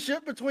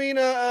relationship between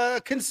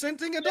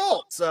consenting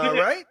adults,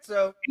 right?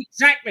 So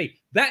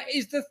exactly, that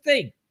is the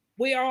thing.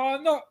 We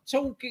are not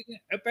talking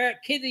about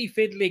kiddie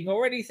fiddling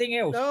or anything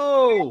else.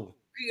 No,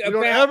 we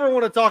don't ever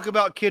want to talk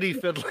about kiddie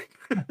fiddling.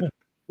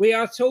 We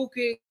are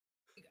talking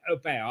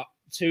about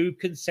two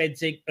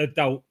consenting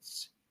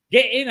adults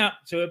getting up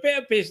to a bit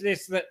of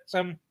business that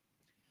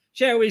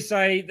shall we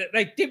say, that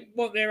they didn't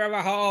want their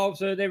other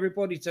halves and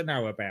everybody to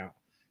know about.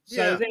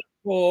 So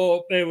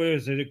therefore, there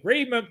was an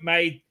agreement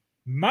made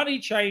money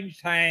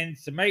changed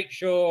hands to make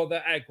sure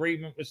that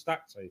agreement was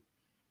stuck to.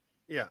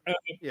 Yeah.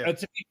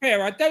 To be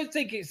fair, I don't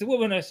think it's the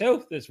woman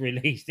herself that's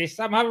released. There's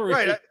some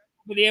other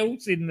somebody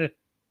else in the.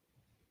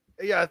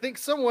 Yeah, I think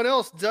someone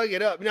else dug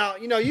it up. Now,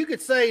 you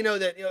could say,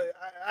 that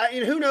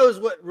who knows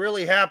what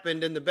really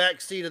happened in the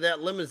back seat of that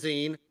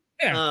limousine.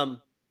 Yeah.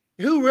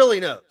 Who really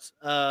knows?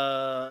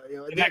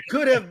 There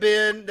could have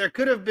been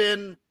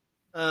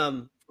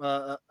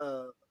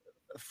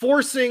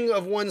forcing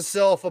of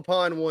oneself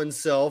upon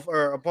oneself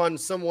or upon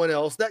someone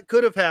else. That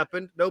could have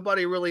happened.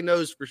 Nobody really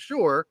knows for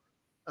sure.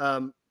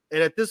 And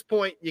at this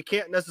point, you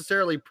can't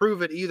necessarily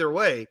prove it either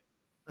way.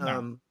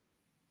 No.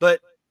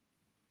 But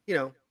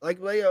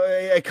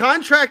a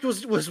contract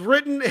was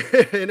written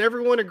and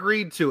everyone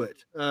agreed to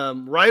it.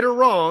 Right or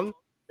wrong,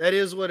 that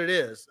is what it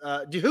is.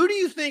 Who do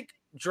you think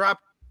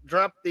dropped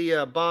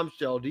the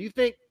bombshell? Do you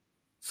think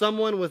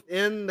someone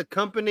within the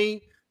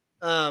company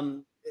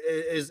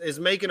is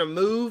making a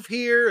move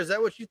here? Is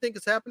that what you think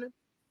is happening?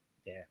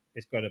 Yeah,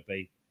 it's got to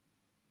be.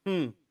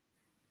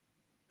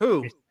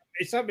 Who?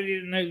 It's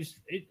somebody that knows.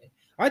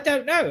 I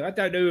don't know. I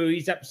don't know who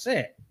he's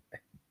upset.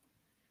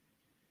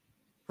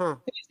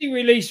 He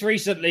released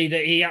recently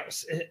that he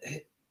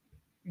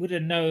would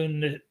have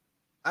known that.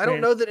 I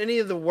don't know that any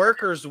of the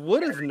workers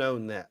would have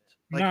known that.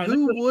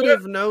 Who would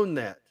have known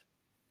that?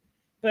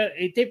 But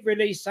he did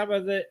release some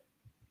of the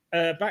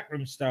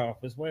backroom staff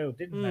as well,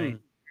 didn't they?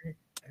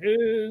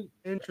 Who?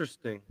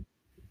 Interesting.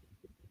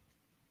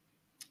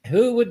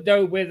 Who would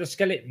know where the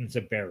skeletons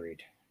are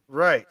buried?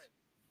 Right.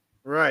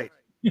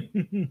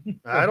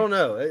 I don't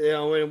know.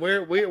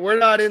 We're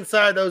not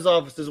inside those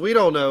offices. We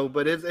don't know,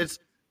 but it's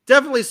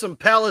definitely some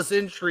palace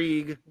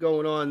intrigue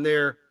going on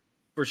there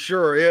for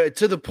sure. Yeah,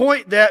 to the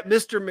point that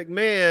Mr.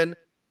 McMahon,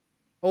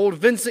 old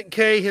Vincent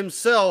K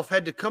himself,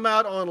 had to come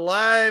out on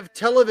live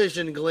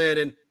television, Glenn.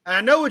 And I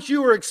know what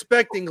you were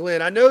expecting,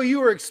 Glenn. I know you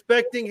were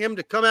expecting him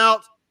to come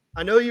out.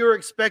 I know you were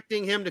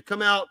expecting him to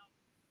come out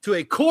to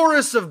a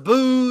chorus of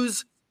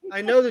boos.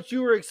 I know that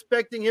you were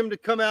expecting him to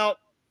come out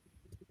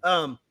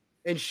and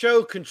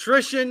show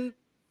contrition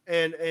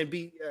and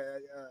be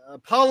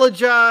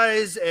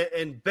apologize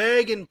and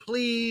beg and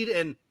plead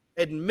and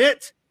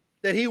admit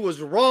that he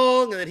was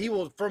wrong and that he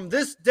will, from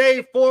this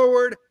day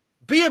forward,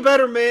 be a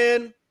better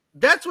man.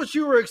 That's what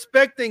you were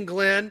expecting,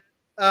 Glenn.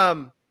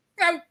 No.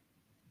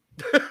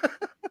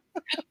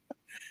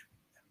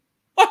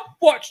 I've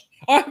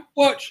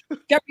watched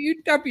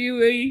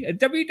WWE and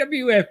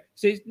WWF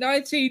since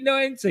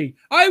 1990.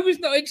 I was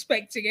not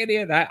expecting any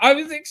of that. I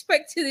was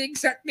expecting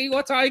exactly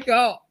what I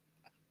got.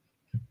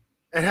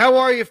 And how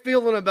are you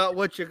feeling about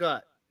what you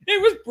got?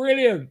 It was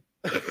brilliant.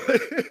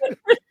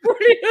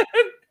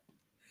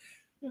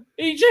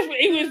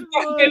 It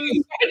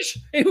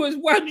was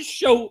one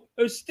short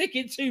of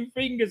sticking two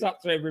fingers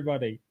up to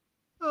everybody.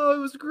 Oh, it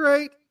was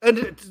great.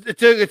 And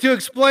to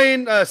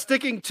explain,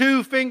 sticking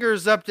two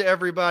fingers up to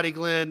everybody,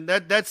 Glenn,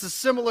 that's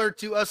similar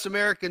to us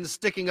Americans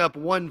sticking up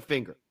one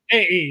finger.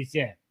 It is,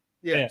 yeah.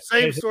 Yeah,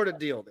 same sort of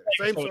deal there.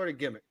 Same sort of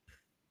gimmick.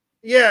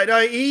 Yeah,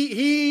 no,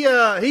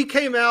 he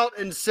came out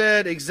and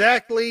said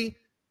exactly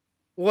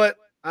what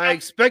I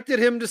expected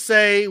him to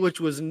say,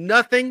 which was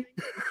nothing.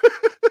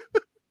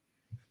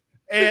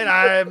 And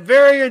I'm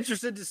very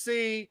interested to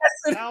see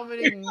how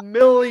many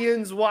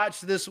millions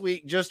watched this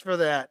week just for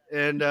that.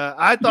 And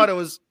I thought it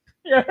was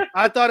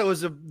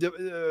a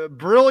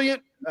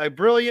brilliant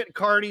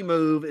Cardi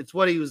move. It's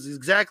what he was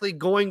exactly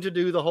going to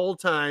do the whole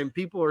time.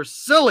 People are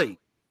silly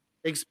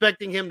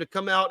expecting him to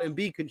come out and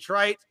be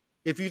contrite.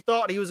 If you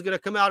thought he was going to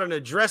come out and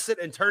address it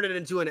and turn it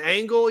into an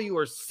angle, you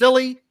were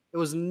silly. It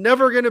was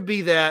never going to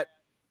be that.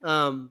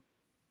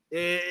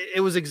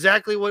 It was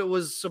exactly what it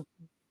was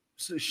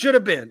should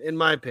have been, in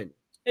my opinion.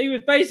 He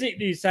was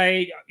basically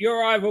saying,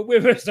 you're either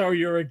with us or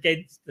you're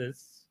against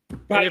us.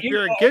 But if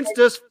you're against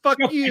us, fuck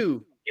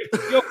you.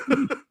 You're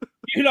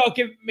not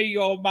giving me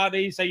your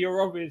money, so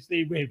you're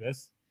obviously with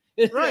us.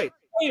 Right.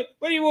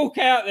 When you walk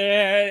out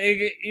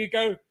there, you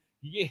go,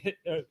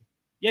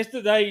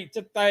 yesterday,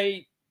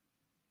 today,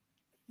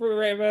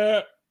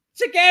 forever,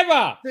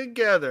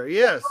 together,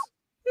 yes.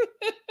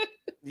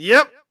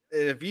 Yep.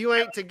 And if you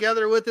ain't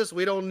together with us,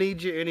 we don't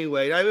need you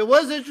anyway. It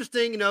was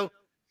interesting,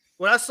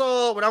 when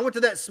I went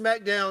to that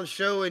SmackDown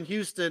show in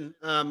Houston,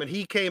 and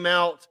he came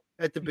out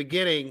at the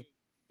beginning,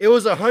 it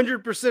was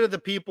 100% of the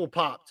people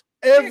popped.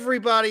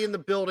 Everybody in the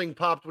building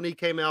popped when he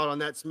came out on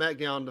that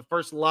SmackDown, the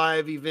first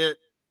live event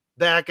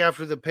back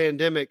after the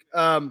pandemic.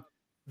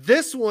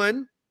 This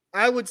one,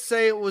 I would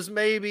say it was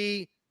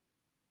maybe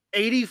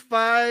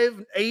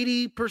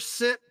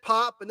 80%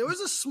 pop, and there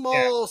was a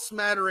small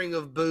smattering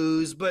of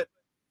boos, but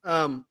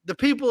the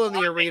people in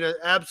the arena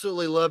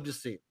absolutely loved to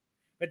see it.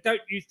 But don't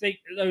you think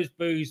that those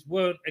boos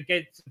weren't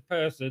against the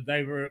person?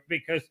 They were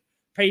because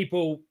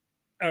people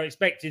are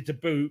expected to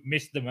boo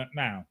Mr.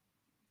 McMahon.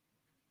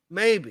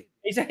 Maybe.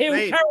 He's a heel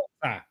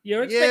character.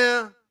 You're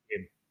expecting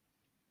him.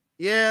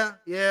 Yeah.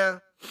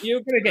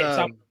 You're going to get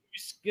some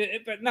boos,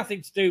 but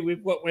nothing to do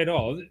with what went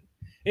on.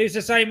 It's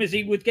the same as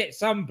he would get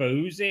some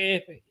boos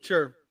if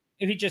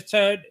he just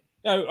turned.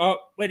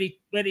 when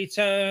he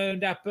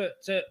turned up at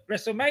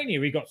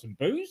WrestleMania, he got some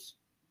booze.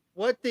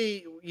 What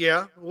the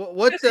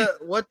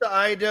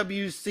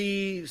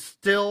IWC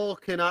still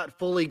cannot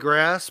fully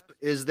grasp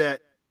is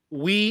that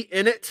we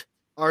in it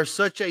are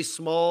such a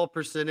small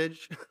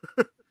percentage.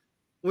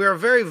 We are a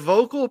very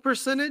vocal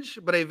percentage,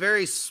 but a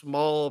very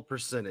small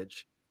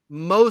percentage.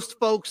 Most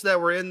folks that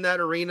were in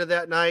that arena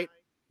that night,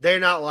 they're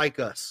not like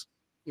us,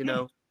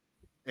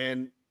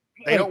 and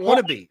they don't want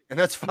to be, and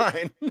that's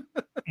fine.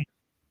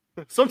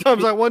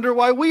 Sometimes I wonder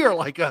why we are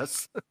like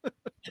us.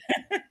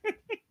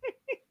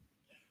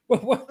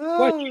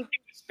 Why do you think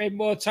we spend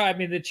more time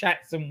in the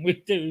chats than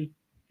we do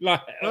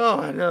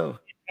I know.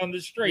 On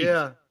the street?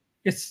 Yeah.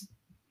 Because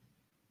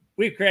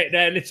we've created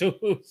our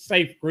little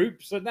safe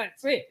groups and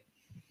that's it.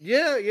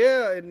 Yeah.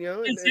 And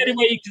it's the only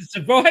way you can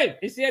survive.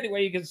 It's the only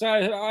way you can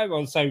survive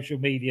on social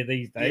media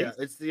these days. Yeah,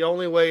 it's the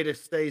only way to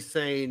stay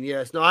sane.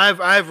 Yes. No,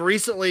 I've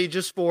recently,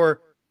 just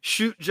for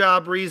shoot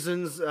job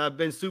reasons,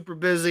 been super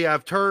busy.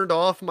 I've turned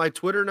off my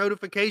Twitter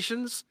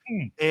notifications.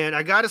 And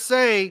I gotta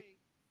say,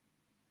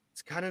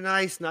 it's kind of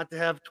nice not to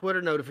have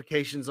Twitter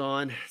notifications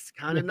on. It's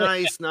kind of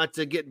nice not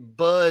to get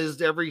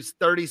buzzed every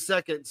 30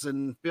 seconds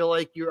and feel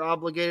like you're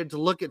obligated to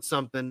look at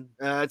something.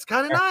 It's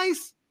kind of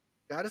nice,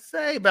 gotta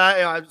say.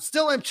 But I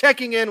still am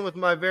checking in with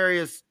my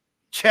various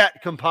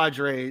chat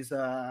compadres.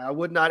 I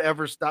would not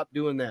ever stop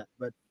doing that.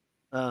 But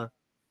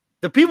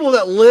the people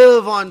that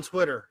live on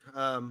Twitter,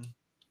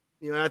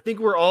 I think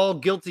we're all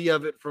guilty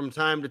of it from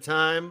time to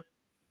time.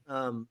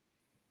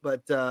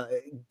 But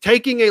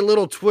taking a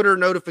little Twitter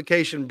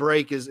notification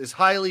break is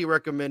highly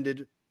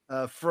recommended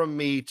from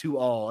me to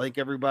all. I think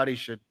everybody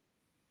should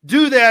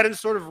do that and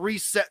sort of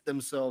reset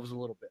themselves a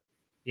little bit.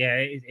 Yeah,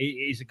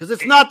 it's because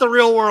it's not the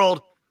real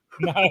world.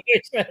 No,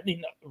 it's certainly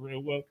not the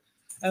real world.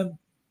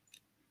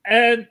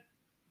 And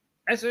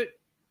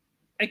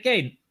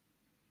again,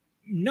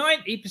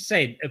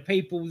 90% of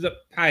people that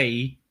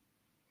pay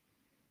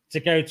to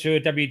go to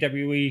a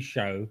WWE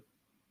show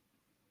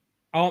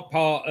aren't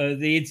part of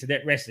the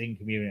internet wrestling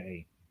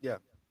community. Yeah.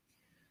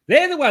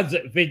 They're the ones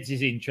that Vince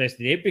is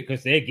interested in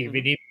because they're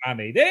giving him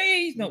money.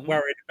 He's not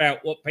worried about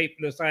what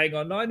people are saying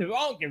online who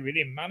aren't giving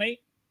him money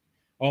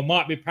or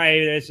might be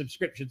paying their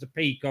subscription to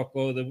Peacock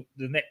or the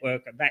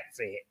network, and that's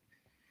it.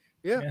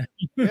 Yeah.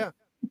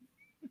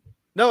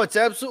 No, it's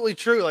absolutely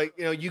true. Like,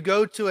 you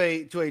go to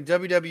a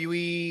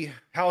WWE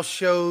house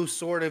show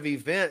sort of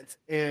event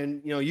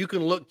and, you can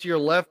look to your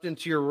left and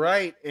to your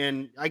right.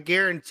 And I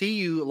guarantee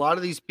you a lot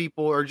of these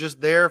people are just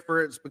there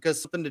for it's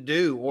because something to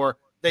do, or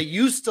they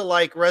used to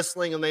like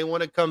wrestling and they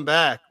want to come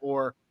back,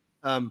 or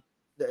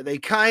they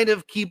kind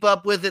of keep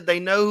up with it. They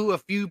know who a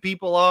few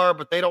people are,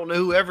 but they don't know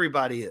who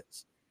everybody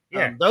is.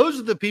 Yeah. Those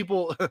are the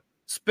people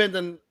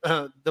spending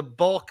the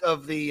bulk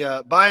of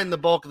buying the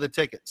bulk of the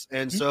tickets.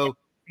 And so,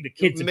 the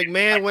kids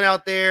McMahon went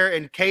out there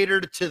and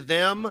catered to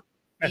them.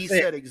 He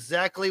said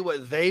exactly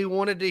what they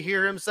wanted to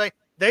hear him say.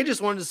 They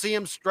just wanted to see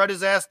him strut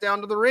his ass down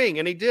to the ring,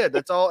 and he did.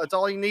 That's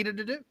all he needed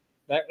to do.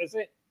 That was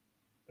it.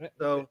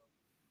 So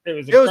it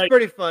was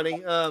pretty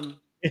funny.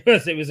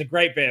 It was a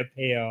great bit of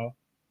PR.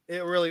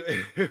 It really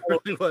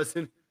was.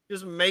 And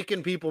just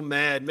making people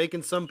mad,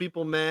 making some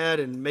people mad,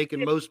 and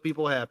making most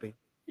people happy.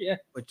 Yeah.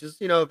 Which is,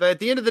 if at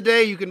the end of the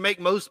day you can make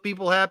most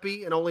people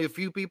happy and only a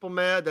few people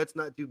mad, that's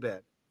not too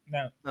bad.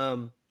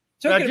 No.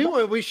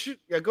 We should.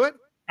 Yeah, go ahead.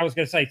 I was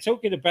going to say,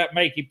 talking about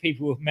making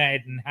people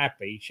mad and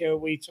happy, shall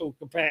we talk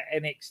about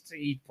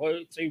NXT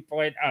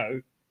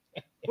 2.0?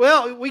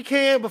 Well, we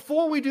can.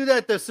 Before we do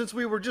that, though, since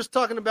we were just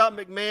talking about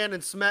McMahon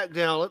and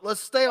SmackDown,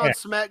 let's stay on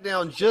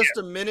SmackDown just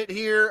a minute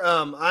here.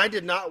 I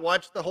did not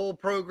watch the whole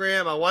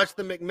program. I watched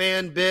the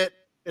McMahon bit,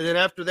 and then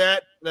after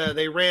that,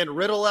 they ran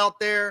Riddle out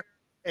there.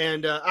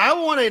 And I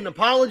want an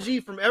apology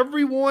from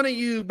every one of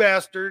you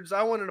bastards.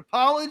 I want an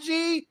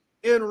apology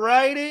in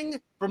writing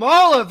from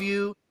all of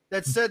you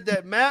that said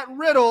that Matt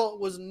Riddle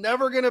was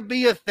never going to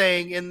be a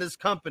thing in this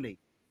company.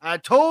 I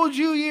told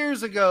you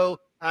years ago,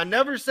 I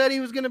never said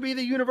he was going to be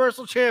the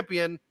Universal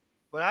Champion,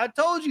 but I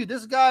told you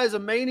this guy is a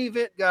main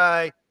event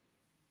guy.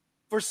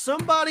 For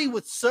somebody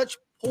with such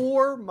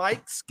poor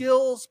mic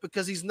skills,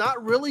 because he's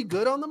not really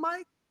good on the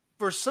mic,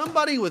 for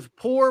somebody with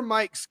poor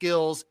mic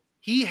skills,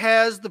 he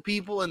has the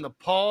people in the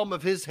palm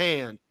of his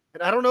hand.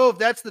 And I don't know if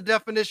that's the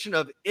definition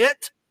of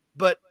it,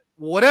 but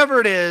whatever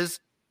it is,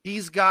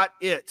 he's got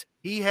it.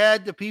 He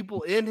had the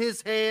people in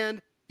his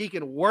hand. He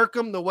can work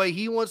them the way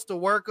he wants to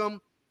work them.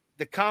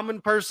 The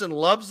common person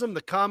loves him.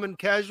 The common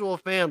casual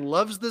fan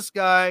loves this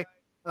guy.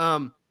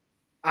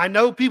 I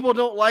know people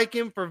don't like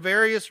him for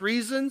various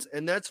reasons,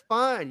 and that's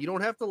fine. You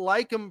don't have to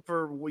like him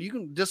you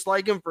can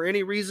dislike him for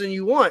any reason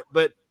you want,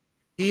 but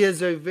he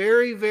is a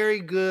very, very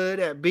good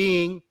at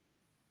being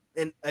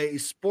a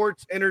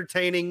sports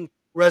entertaining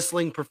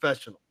wrestling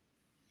professional.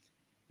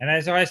 And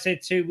as I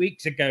said 2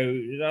 weeks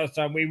ago, last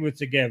time we were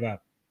together,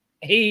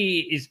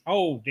 he is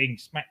holding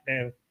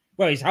SmackDown.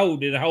 Well,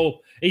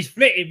 he's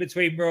flitting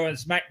between Raw and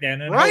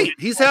SmackDown. And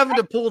he's having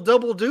to pull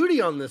double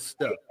duty on this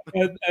stuff.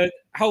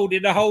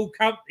 Holding the whole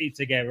company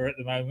together at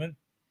the moment.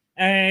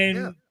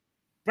 And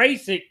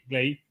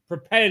basically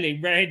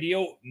propelling Randy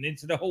Orton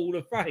into the Hall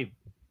of Fame.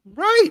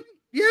 Right.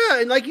 Yeah.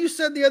 And like you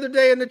said the other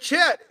day in the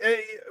chat,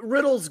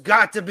 Riddle's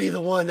got to be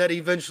the one that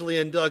eventually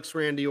inducts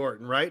Randy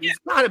Orton, right? It's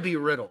got to be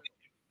Riddle.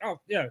 Oh,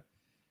 yeah.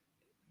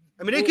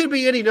 I mean, it could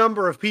be any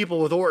number of people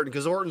with Orton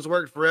because Orton's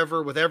worked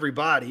forever with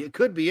everybody. It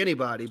could be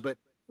anybody, but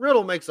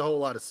Riddle makes a whole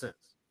lot of sense.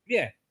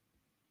 Yeah.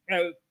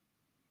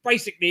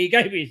 Basically, he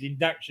gave his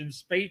induction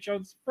speech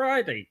on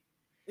Friday.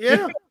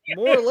 Yeah,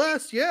 more or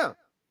less, yeah.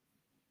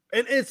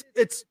 And it's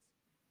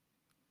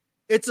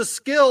a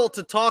skill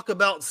to talk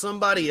about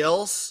somebody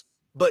else,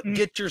 but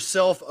get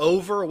yourself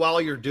over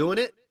while you're doing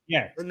it.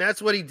 Yeah. And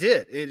that's what he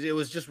did. It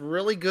was just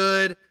really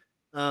good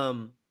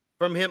from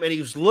him. And he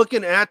was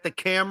looking at the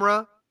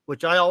camera,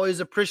 which I always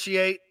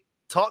appreciate.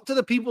 Talk to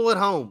the people at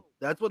home.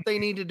 That's what they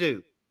need to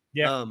do.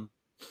 Yeah.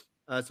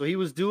 So he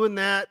was doing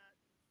that.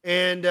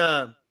 And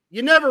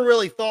you never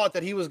really thought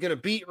that he was going to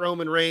beat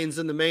Roman Reigns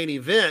in the main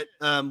event.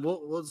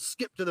 We'll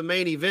skip to the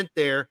main event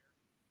there.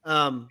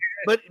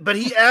 But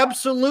he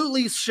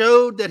absolutely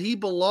showed that he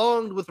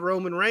belonged with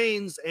Roman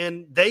Reigns,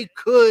 and they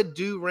could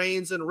do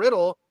Reigns and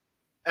Riddle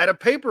at a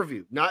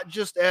pay-per-view, not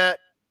just on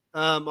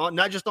a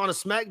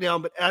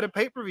SmackDown, but at a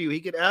pay-per-view.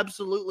 He could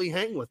absolutely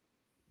hang with them.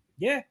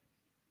 Yeah.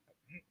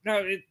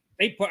 No,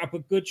 they put up a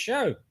good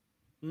show.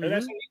 Mm-hmm. And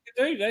that's all you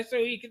can do. That's all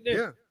you can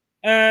do.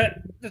 Yeah.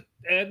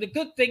 The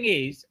good thing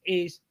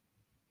is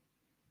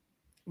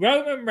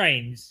Roman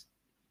Reigns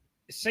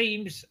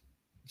seems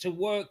to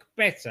work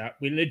better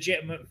with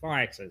legitimate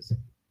fighters.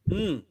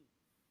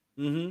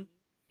 Mm-hmm.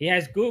 He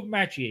has good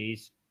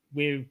matches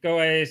with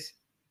guys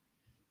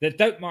that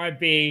don't mind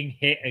being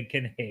hit and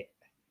can hit.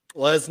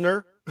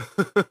 Lesnar,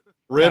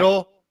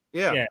 Riddle.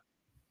 Yeah.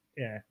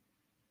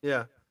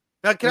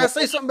 Now, can I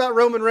say something about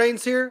Roman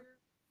Reigns here?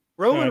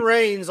 Roman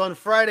Reigns on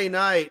Friday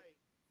night,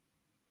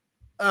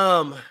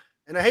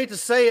 and I hate to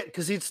say it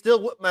because he'd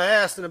still whip my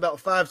ass in about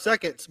 5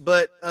 seconds,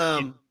 but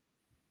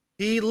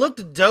he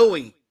looked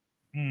doughy.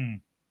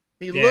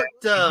 He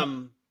looked,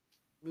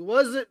 he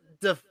wasn't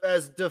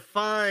as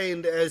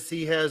defined as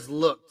he has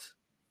looked.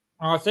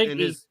 I think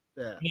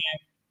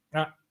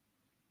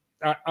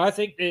I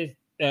think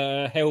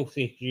there's health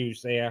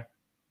issues there.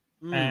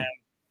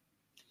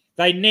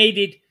 They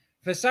needed,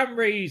 for some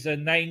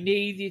reason, they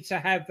needed to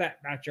have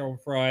that match on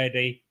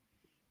Friday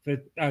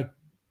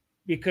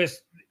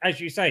because, as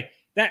you say,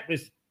 that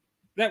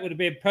would have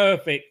been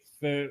perfect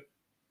for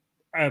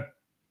the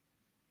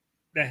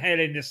Hell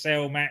in the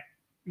Cell match.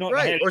 Not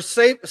right, or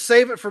save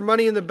it for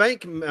Money in the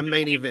Bank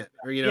main event,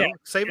 or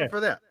save it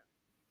for that.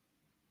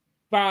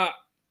 But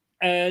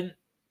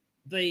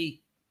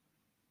the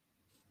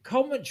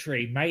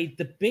commentary made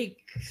the big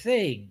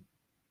thing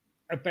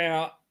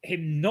about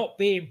him not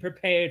being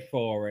prepared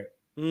for it.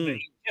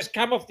 He just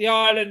come off the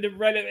island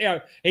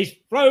and he's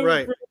flown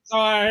through this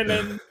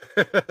island.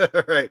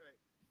 Right.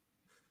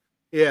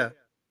 Yeah.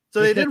 So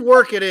they did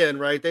work it in,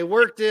 right? They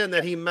worked in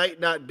that he might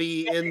not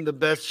be in the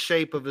best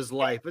shape of his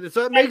life. But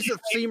so it makes it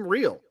seem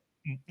real.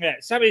 Yeah.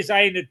 Somebody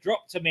saying it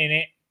dropped a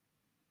minute.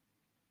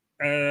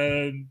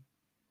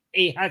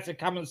 He had to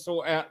come and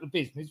sort out the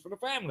business for the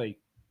family.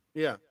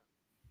 Yeah.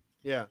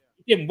 Yeah.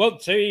 He didn't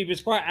want to. He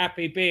was quite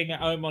happy being at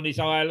home on his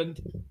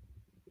island.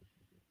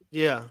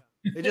 Yeah.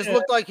 It just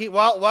looked like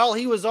while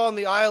he was on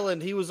the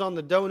island, he was on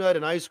the donut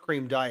and ice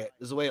cream diet,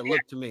 is the way it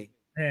looked to me.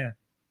 Yeah.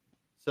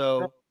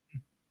 So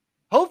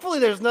hopefully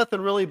there's nothing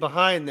really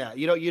behind that.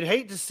 You'd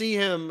hate to see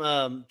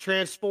him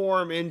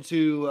transform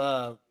into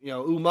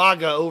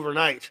Umaga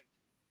overnight.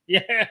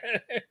 Yeah.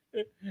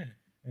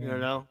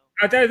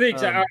 I don't think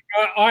so.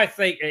 I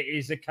think it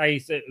is a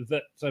case that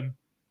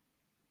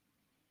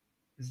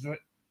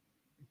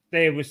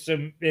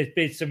there's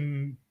been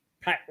some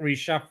pack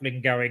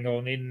reshuffling going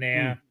on in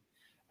there.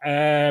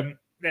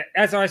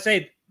 As I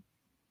said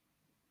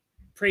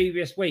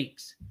previous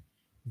weeks,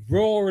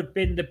 Raw had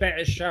been the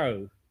better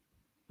show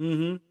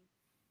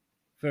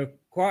for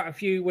quite a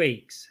few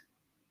weeks,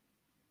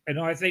 and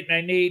I think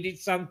they needed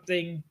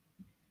something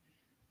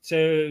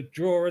to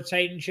draw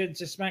attention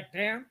to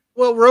SmackDown.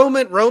 Well,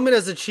 Roman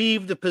has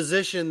achieved the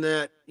position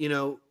that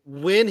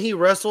when he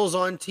wrestles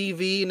on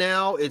TV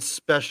now, it's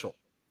special.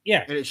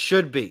 Yeah, and it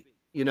should be.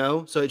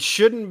 So it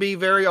shouldn't be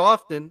very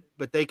often,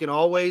 but they can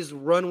always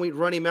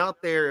run him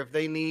out there if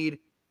they need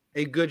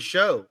a good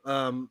show.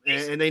 And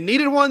they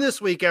needed one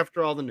this week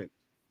after all the news.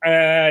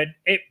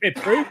 It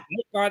proved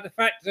it by the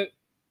fact that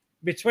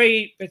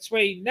between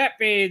that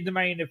being the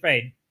main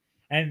event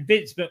and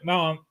Vince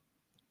McMahon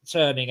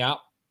turning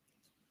up.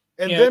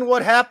 And then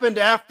what happened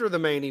after the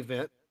main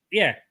event?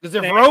 Yeah. Because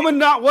if Roman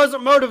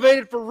wasn't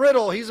motivated for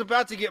Riddle, he's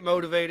about to get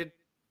motivated.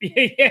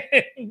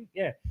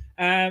 Yeah.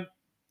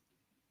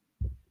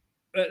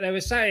 But they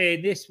were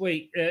saying this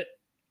week that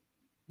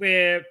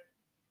we're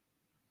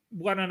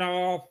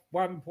 1.5,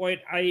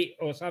 1.8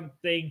 or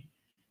something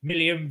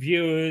million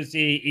viewers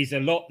is a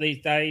lot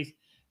these days.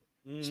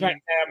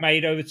 SmackDown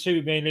made over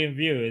 2 million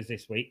viewers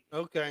this week.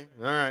 Okay.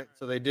 All right.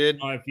 So they did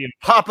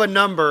pop a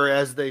number,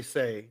 as they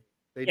say.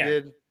 They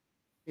did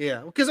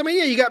Yeah, because I mean,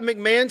 yeah, you got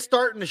McMahon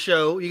starting the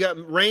show. You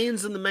got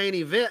Reigns in the main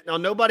event. Now,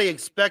 nobody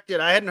expected.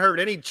 I hadn't heard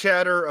any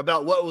chatter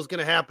about what was going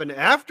to happen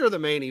after the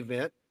main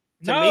event.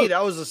 To me,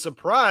 that was a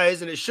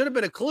surprise, and it should have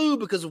been a clue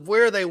because of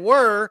where they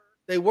were.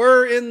 They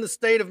were in the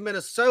state of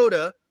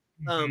Minnesota,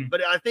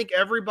 but I think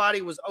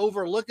everybody was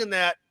overlooking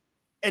that,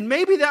 and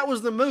maybe that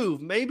was the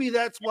move. Maybe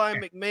that's why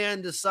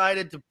McMahon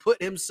decided to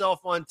put himself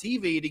on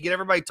TV to get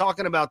everybody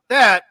talking about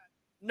that.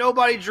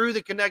 Nobody drew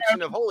the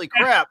connection of holy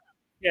crap.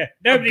 Yeah,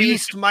 a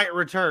beast might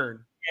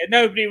return. Yeah,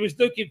 nobody was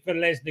looking for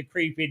Lesnar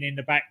creeping in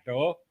the back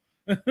door.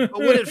 But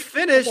when it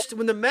finished,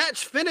 when the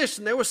match finished,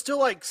 and there was still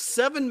like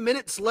 7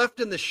 minutes left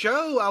in the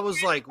show, I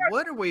was like,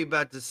 "What are we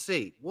about to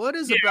see? What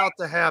is about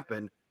to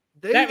happen?"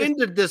 They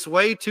ended this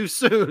way too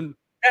soon.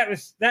 That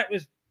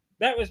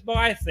was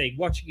my thing.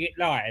 Watching it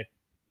live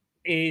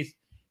is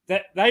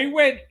that they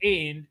went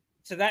in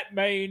to that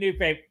main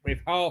event with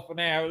half an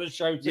hour of the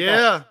show to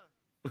go.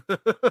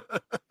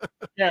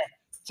 Yeah.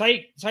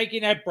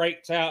 Taking our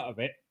breaks out of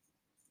it.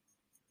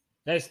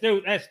 There's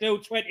still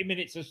 20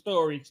 minutes of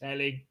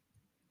storytelling.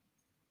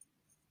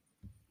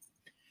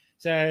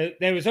 So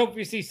there was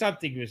obviously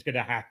something was going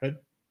to happen.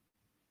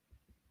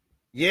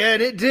 Yeah,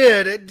 and it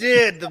did. It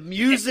did. The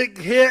music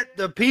hit,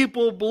 the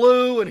people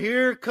blew, and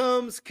here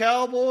comes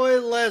Cowboy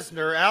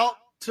Lesnar out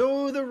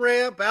to the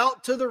ramp,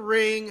 out to the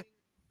ring.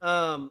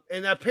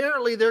 And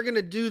apparently they're going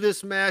to do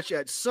this match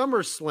at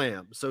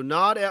SummerSlam. So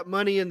not at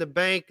Money in the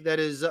Bank that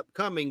is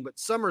upcoming, but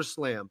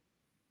SummerSlam,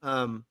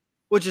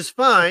 which is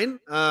fine.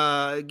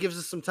 It gives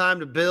us some time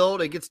to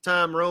build. It gets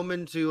time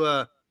Roman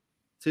to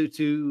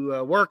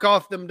work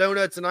off them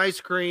donuts and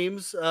ice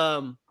creams.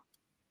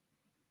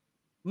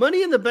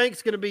 Money in the Bank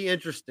is going to be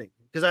interesting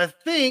because I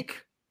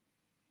think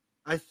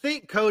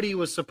Cody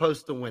was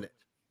supposed to win it.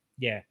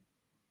 Yeah.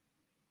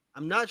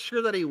 I'm not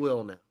sure that he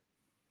will now.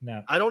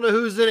 No, I don't know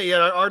who's in it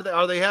yet.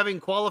 Are they having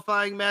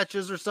qualifying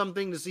matches or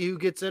something to see who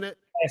gets in it?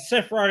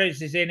 Seth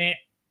Rollins is in it.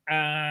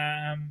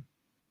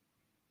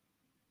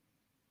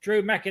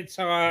 Drew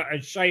McIntyre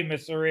and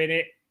Sheamus are in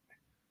it.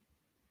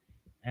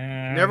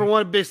 Never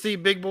want to see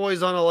big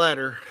boys on a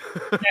ladder.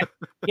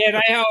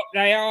 Yeah,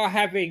 they are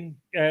having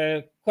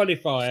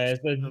qualifiers,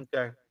 and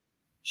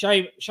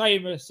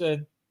Sheamus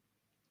and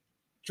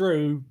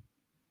Drew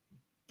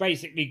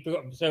basically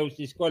got themselves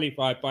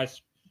disqualified by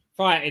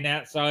fighting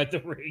outside the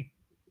ring.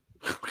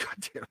 Oh,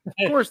 God damn.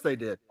 Of course they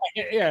did.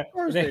 Yeah, of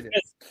course they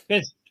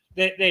did.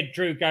 Then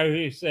Drew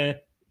goes to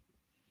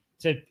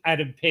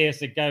Adam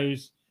Pearce and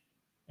goes,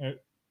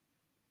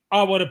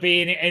 I want to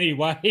be in it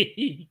anyway.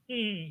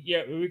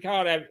 Yeah, we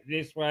can't have it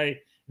this way. And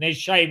then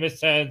Sheamus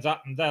turns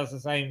up and does the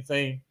same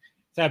thing.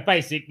 So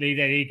basically,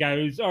 then he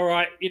goes, all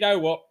right, you know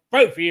what?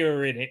 Both of you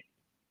are in it.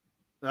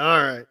 All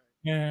right.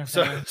 Yeah.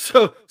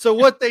 So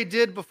what they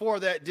did before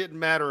that didn't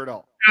matter at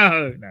all.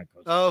 No.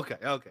 Okay.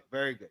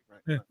 Very good.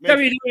 Right.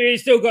 WWE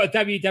still got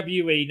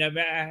WWE, no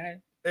matter how.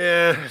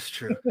 Yeah, that's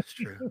true.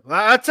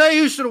 Well, I tell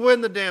you, who should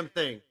win the damn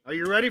thing. Are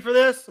you ready for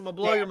this? I'm gonna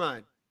blow your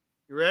mind.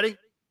 You ready?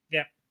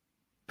 Yeah.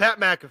 Pat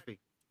McAfee.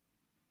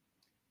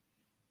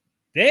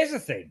 There's a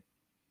thing.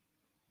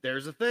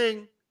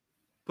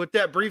 Put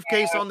that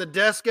briefcase on the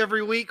desk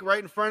every week,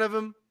 right in front of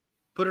him.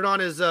 Put it on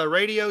his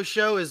radio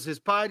show, his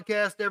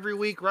podcast every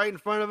week, right in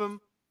front of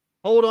him.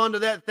 Hold on to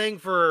that thing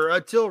for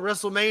until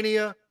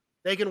WrestleMania.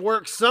 They can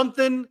work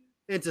something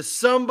into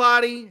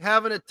somebody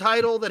having a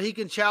title that he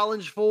can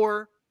challenge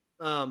for.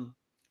 Pat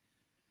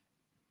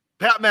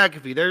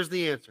McAfee, there's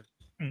the answer.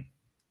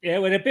 Yeah,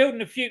 well, they're building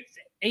a few.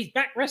 He's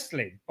back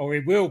wrestling, or he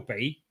will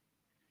be,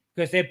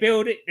 because they're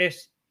building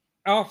this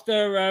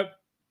after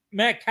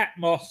Madcap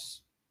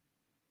Moss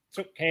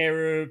took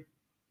care of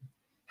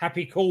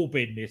Happy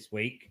Corbin this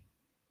week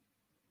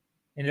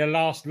in the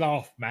last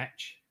laugh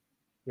match,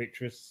 which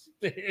was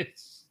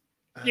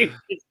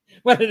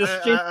one of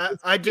the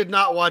I did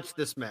not watch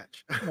this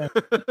match.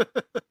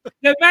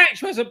 The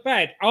match wasn't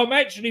bad. I'm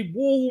actually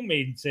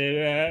warming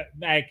to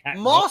Madcap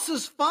Moss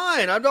is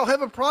fine. I don't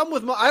have a problem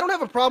with I don't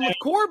have a problem with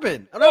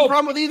Corbin. I don't have a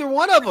problem with either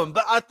one of them.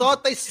 But I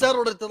thought they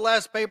settled at the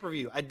last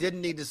pay-per-view. I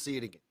didn't need to see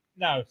it again.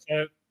 No,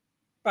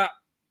 but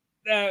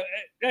they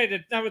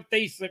had another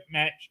decent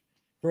match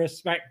for a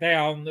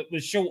SmackDown that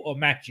was shorter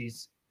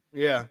matches.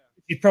 Yeah,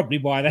 which is probably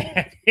why they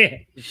had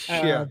it.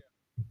 Yeah.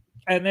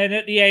 And then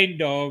at the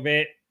end of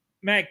it,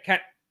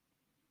 Madcap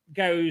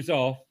goes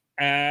off.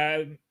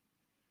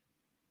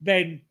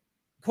 Then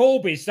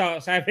Corbin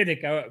starts having a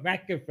go at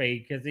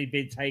McAfee because he'd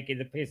been taking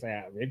the piss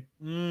out of him.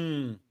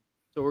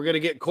 So we're going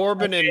to get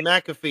Corbin and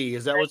McAfee.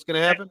 Is that what's going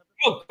to happen?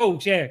 Oh, of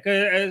course, yeah.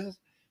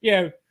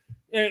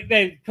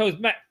 Because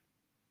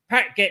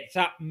Pat gets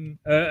up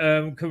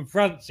and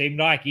confronts him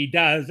like he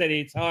does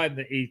any time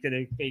that he's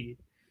going to be.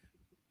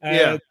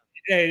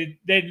 Then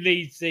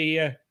leads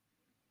the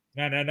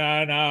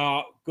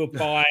no,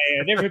 goodbye,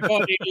 and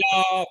everybody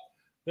laughed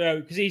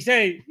because he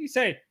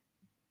said.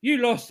 You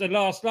lost the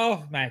last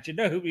laugh match, and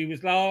nobody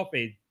was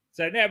laughing.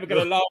 So now we're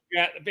going to laugh you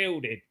out the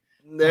building.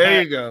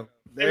 There you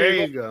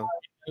go.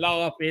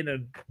 Laughing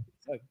and.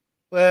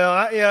 Well,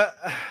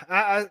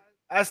 I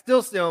I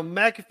still,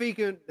 McAfee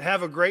can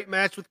have a great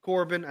match with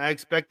Corbin. I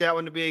expect that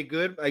one to be a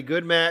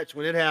good match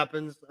when it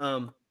happens.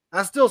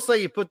 I still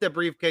say you put that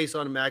briefcase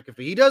on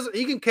McAfee.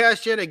 He can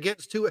cash in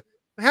against two.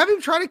 Have him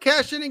try to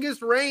cash in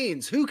against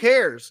Reigns. Who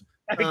cares?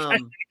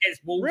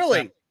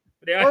 Really?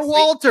 Or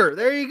Walter.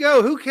 There you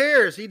go. Who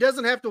cares? He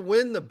doesn't have to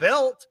win the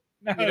belt.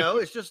 No.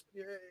 It's just,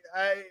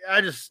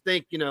 I just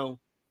think, on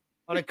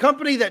a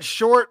company that's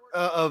short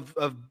of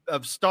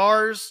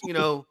stars,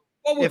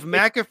 if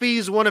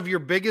McAfee's one of your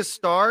biggest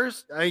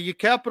stars, you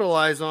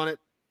capitalize on it.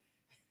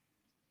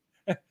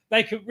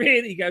 They could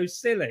really go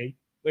silly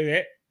with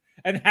it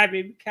and have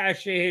him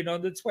cash in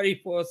on the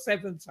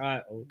 24/7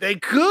 title. They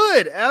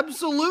could,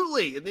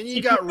 absolutely. And then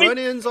you got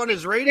run-ins on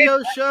his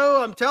radio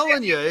show. I'm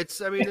telling you,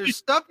 there's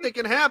stuff that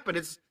can happen.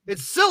 It's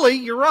silly,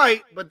 you're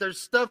right, but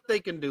there's stuff they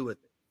can do with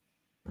it.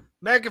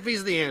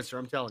 McAfee's the answer,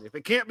 I'm telling you. If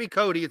it can't be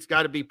Cody, it's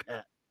got to be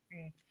Pat.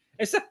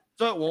 So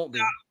it won't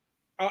be.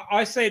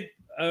 I said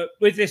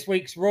with this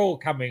week's Raw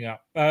coming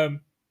up, I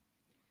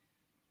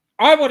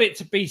want it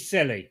to be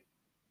silly.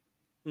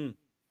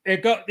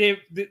 It got the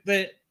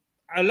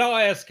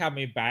Elias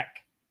coming back,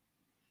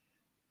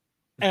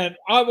 and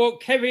I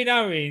want Kevin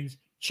Owens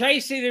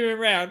chasing him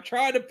around,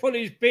 trying to pull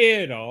his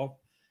beard off,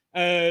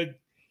 get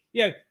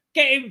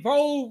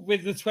involved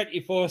with the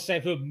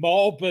 24/7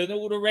 mob and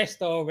all the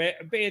rest of it,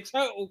 and be a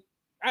total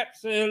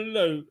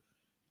absolute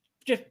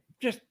just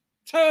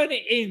turn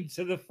it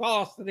into the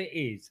farce that it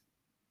is.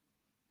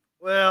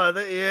 Well,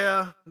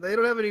 they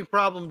don't have any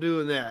problem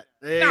doing that.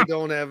 They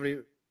don't have any.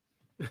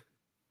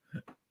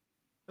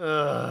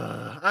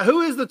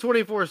 Who is the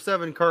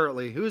 24/7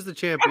 currently? Who is the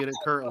champion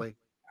currently?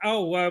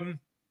 No,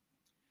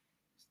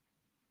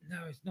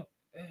 it's not.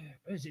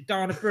 Is it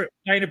Dana Brooke?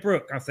 Dana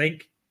Brooke, I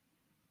think.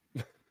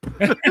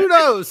 Who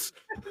knows?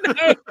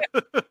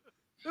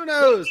 Who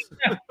knows?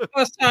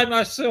 Last time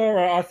I saw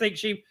her, I think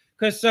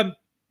because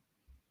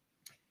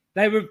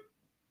they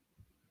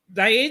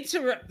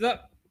interrupted.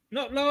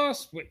 Not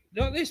last week,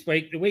 not this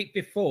week, the week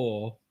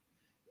before.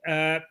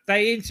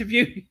 They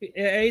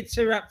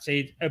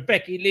interrupted a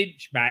Becky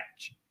Lynch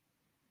match,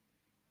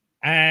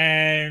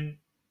 and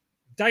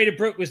Dana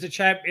Brooke was the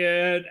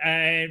champion,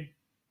 and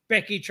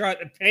Becky tried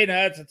to pin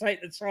her to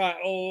take the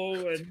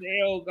title, and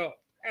they all got.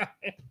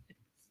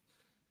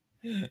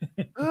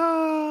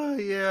 Oh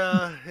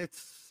yeah,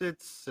 it's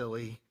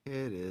silly.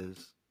 It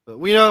is, but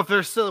we know if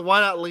they're silly,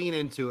 why not lean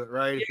into it,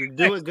 right? If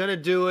you're gonna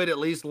do it, at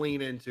least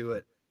lean into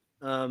it.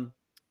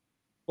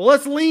 Well,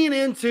 let's lean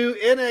into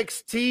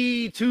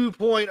NXT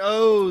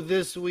 2.0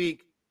 this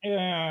week,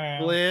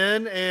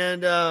 Glenn.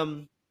 And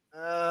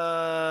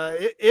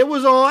it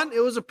was on. It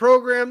was a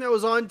program that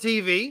was on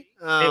TV.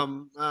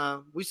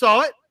 We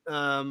saw it.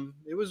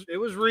 It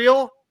was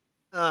real.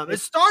 It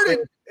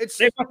started.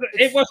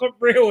 It wasn't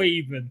real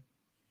even.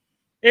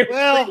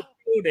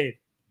 Recorded.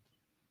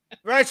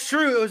 That's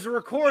true. It was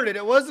recorded.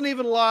 It wasn't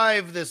even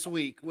live this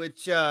week,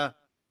 which I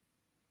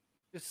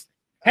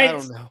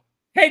don't know.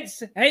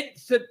 Hence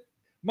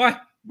my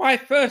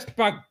first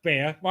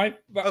bugbear.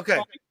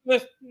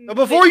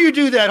 Before you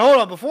do that,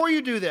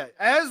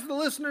 as the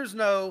listeners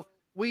know,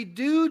 we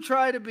do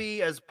try to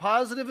be as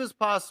positive as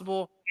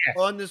possible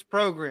on this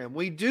program.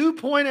 We do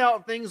point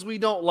out things we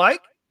don't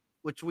like,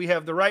 which we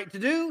have the right to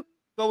do,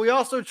 but we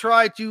also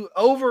try to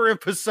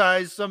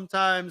overemphasize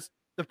sometimes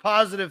the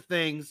positive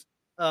things.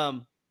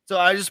 So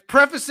I just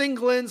prefacing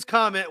Glenn's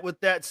comment with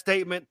that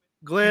statement.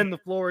 Glenn, the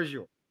floor is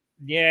yours.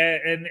 Yeah,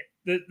 and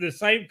the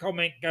same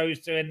comment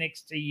goes to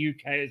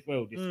NXTUK as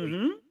well this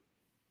week.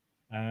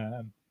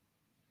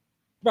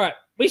 Right,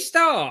 we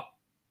start.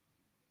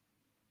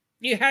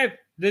 You have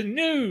the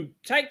new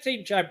tag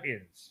team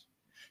champions.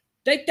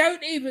 They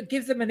don't even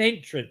give them an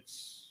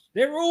entrance.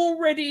 They're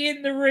already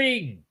in the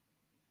ring.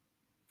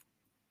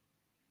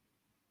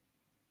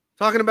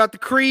 Talking about the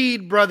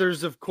Creed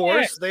brothers, of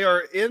course. They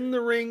are in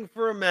the ring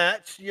for a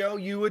match.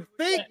 You would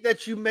think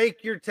that you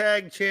make your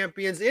tag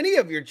champions, any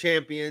of your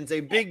champions, a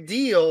big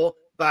deal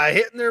by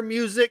hitting their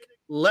music,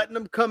 letting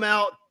them come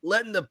out,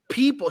 letting the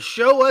people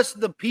show us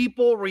the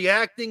people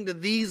reacting to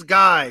these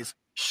guys.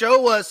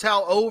 Show us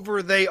how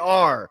over they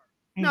are.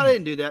 No, they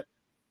didn't do that.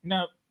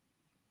 No.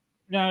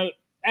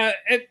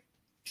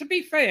 To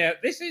be fair,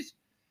 this is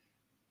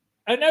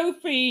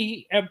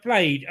Anofi and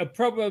Blade are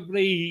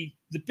probably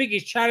the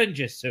biggest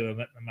challengers to him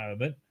at the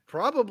moment.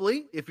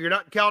 Probably, if you're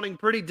not counting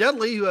Pretty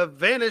Deadly, who have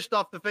vanished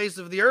off the face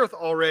of the earth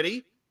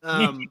already.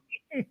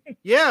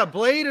 Yeah,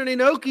 Blade and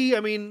Inoki,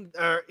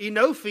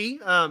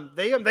 Inofi,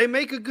 they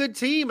make a good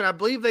team, and I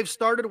believe they've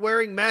started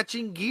wearing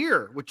matching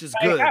gear, which is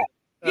good.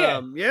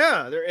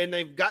 And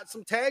they've got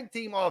some tag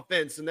team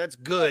offense, and that's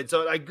good.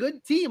 So a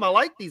good team. I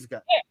like these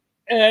guys.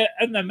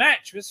 And the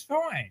match was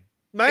fine.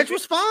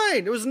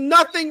 There was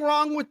nothing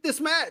wrong with this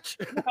match.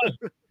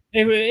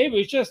 It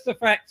was just the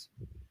fact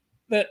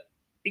that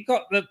it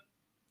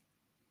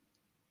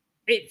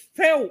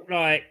felt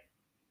like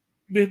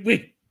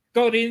we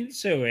got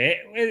into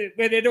it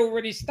when it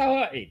already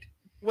started.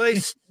 They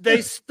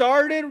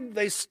started,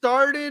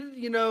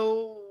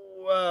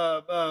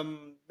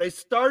 They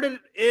started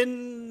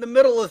in the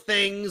middle of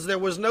things. There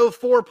was no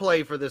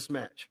foreplay for this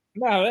match.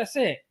 No, that's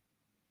it.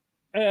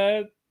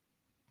 Well,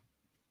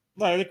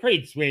 the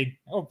Creeds win,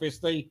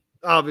 obviously.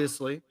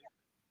 Obviously.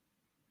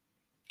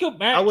 Good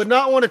match. I would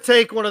not want to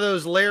take one of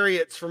those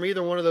lariats from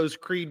either one of those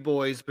Creed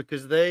boys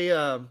because they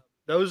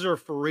those are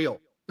for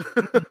real.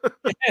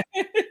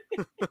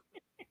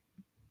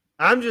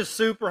 I'm just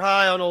super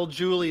high on old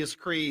Julius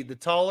Creed, the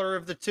taller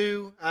of the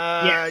two.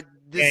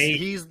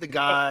 He's the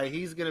guy.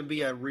 He's going to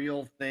be a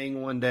real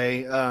thing one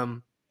day.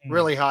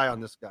 Really high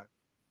on this guy.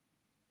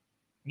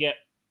 Yep.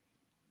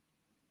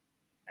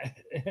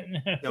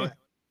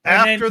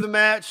 After the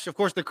match, of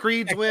course, the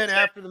Creeds win.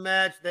 After the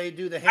match, they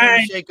do the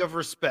handshake of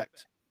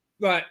respect.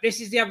 Right, this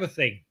is the other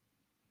thing.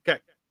 Okay.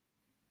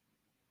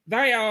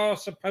 They are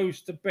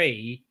supposed to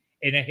be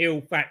in a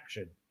heel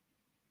faction.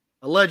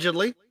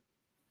 Allegedly.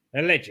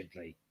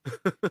 Allegedly.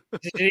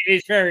 It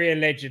is very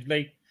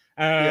allegedly.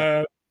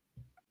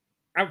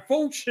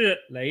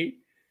 Unfortunately,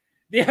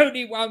 the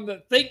only one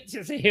that thinks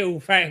it's a heel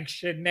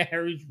faction now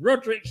is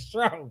Roderick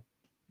Strong.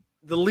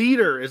 The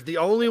leader is the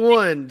only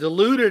one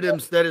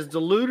that has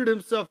deluded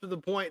himself to the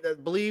point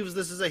that believes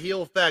this is a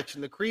heel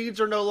faction. The Creeds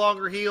are no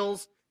longer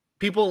heels.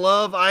 People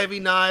love Ivy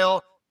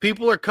Nile.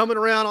 People are coming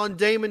around on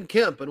Damon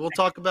Kemp, and we'll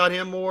talk about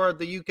him more at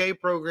the UK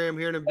program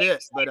here in a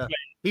bit. But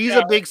he's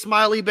a big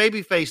smiley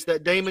babyface,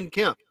 that Damon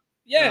Kemp.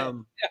 Yeah.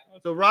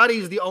 So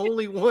Roddy's the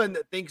only one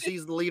that thinks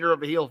he's the leader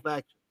of a heel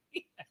faction.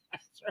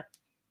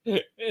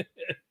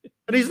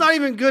 And he's not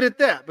even good at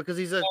that because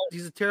he's a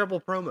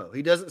terrible promo.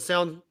 He doesn't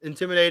sound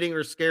intimidating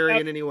or scary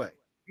in any way.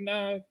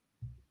 No.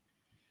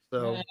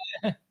 So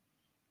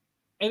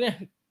and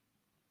then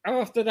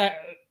after that,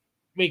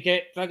 we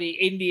get bloody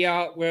Indy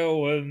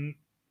Hartwell and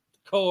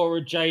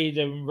Cora Jade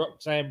and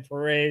Roxanne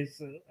Perez.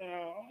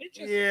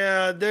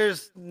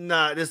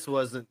 This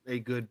wasn't a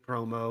good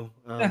promo.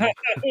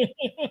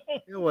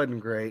 It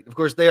wasn't great. Of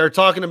course, they are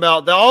talking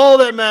about all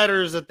that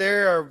matters that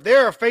they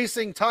are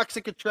facing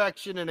Toxic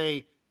Attraction in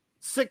a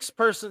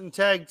 6-person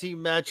tag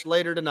team match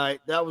later tonight.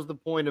 That was the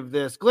point of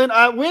this. Glenn,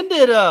 when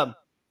did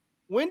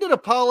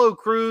Apollo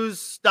Crews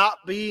stop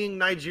being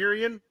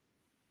Nigerian?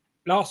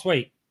 Last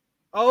week.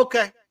 Oh,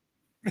 okay.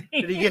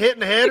 Did he get hit in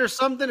the head or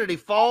something? Did he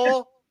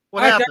fall?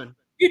 What happened?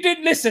 You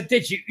didn't listen,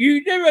 did you?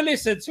 You never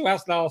listened to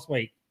us last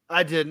week.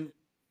 I didn't.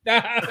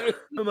 No.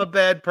 I'm a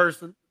bad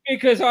person.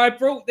 Because I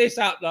brought this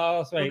up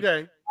last week.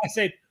 Okay. I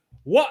said,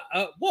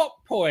 at what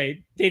point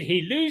did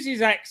he lose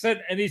his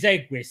accent and his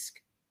egg whisk?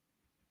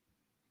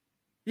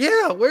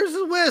 Yeah, where's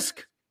the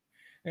whisk?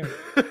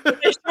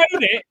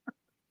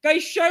 They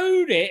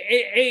showed it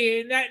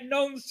in that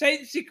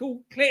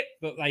nonsensical clip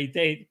that they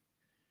did.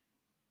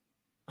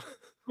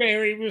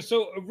 Where he was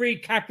sort of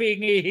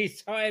recapping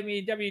his time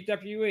in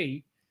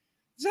WWE.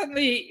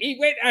 Suddenly he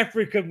went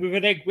African with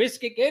an egg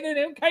whisk again and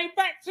then came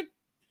back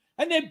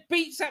and then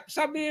beats up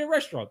somebody in a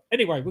restaurant.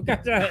 Anyway, we'll go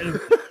to that.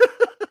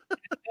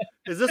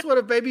 Is this what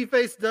a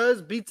babyface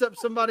does? Beats up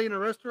somebody in a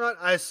restaurant?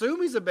 I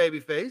assume he's a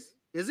babyface.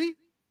 Is he?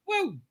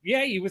 Well,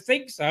 yeah, you would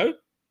think so.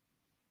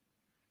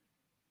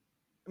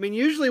 I mean,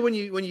 usually when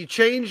you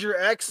change your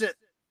accent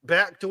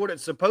back to what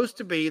it's supposed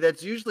to be,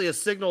 that's usually a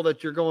signal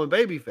that you're going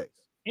babyface.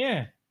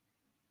 Yeah.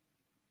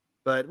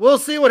 But we'll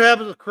see what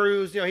happens with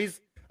Cruz.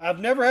 I've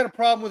never had a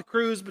problem with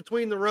Cruz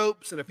between the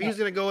ropes, and if he's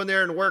going to go in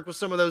there and work with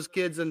some of those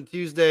kids on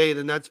Tuesday,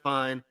 then that's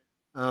fine.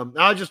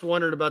 I just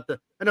wondered about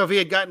I know if he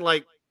had gotten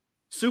like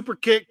super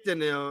kicked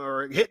and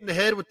or hit in the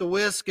head with the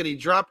whisk and he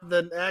dropped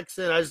the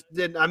accent,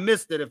 I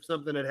missed it if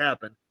something had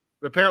happened.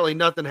 But apparently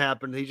nothing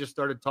happened. He just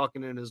started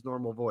talking in his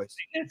normal voice.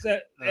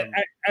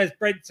 As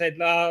Brent said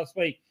last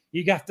week,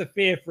 you have to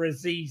fear for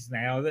Aziz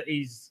now that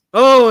he's.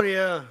 Oh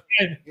yeah,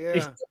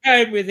 his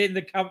time within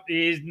the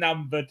company is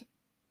numbered.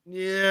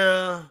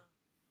 Yeah,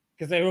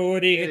 because they've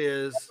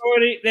already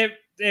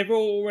they've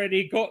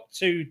already got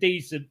 2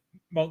 decent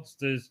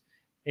monsters.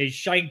 Is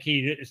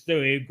Shanky that's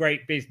doing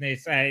great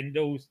business and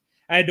also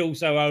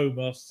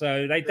Omos.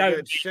 So they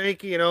don't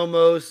Shanky and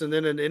Omos, and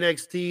then in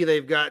NXT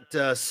they've got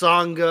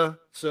Sangha.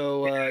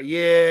 So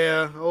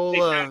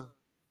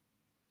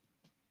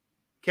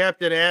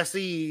Captain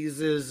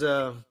Assis is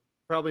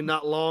probably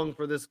not long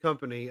for this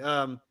company.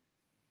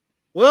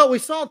 Well, we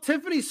saw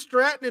Tiffany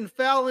Stratton and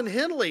Fallon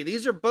Henley.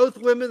 These are both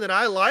women that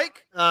I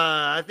like.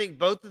 I think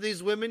both of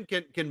these women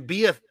can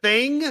be a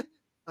thing in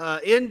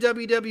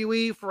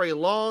WWE for a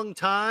long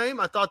time.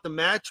 I thought the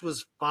match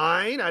was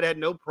fine. I had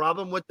no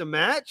problem with the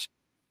match.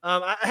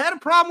 I had a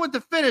problem with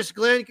the finish,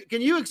 Glenn.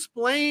 Can you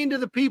explain to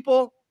the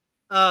people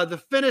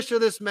the finish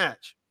of this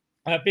match?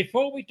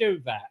 Before we do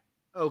that,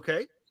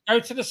 okay. Go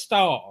to the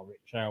start of it,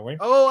 shall we?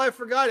 Oh, I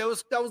forgot. That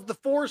was the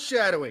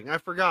foreshadowing. I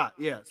forgot.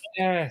 Yes.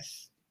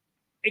 Yes.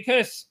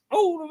 Because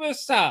all of a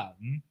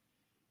sudden,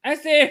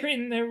 as they're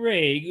in the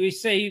ring, we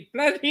see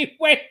bloody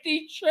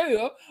Wendy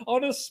Chu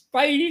on a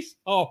space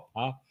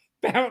hopper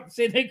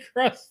bouncing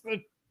across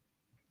the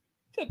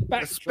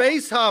back. A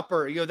space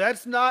hopper.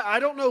 That's not, I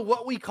don't know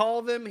what we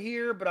call them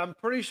here, but I'm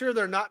pretty sure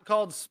they're not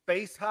called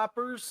space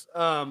hoppers.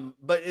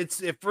 But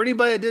it's, if for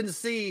anybody that didn't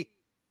see,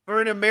 for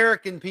an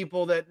American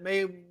people that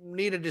may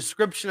need a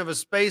description of a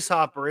space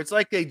hopper, it's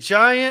like a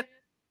giant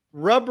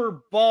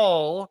rubber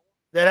ball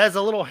that has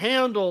a little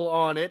handle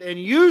on it. And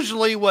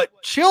usually what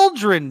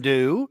children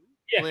do,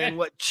 Glenn,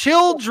 what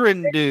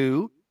children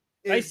do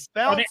is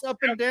bounce up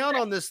and down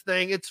on this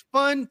thing. It's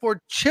fun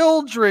for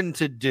children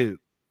to do.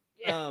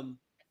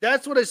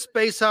 That's what a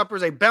space hopper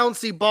is, a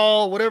bouncy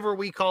ball, whatever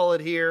we call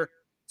it here.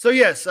 So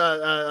yes,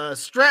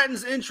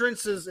 Stratton's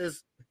entrance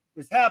is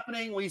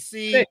happening. We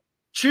see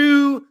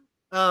Chu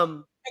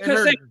and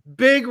her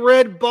big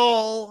red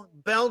ball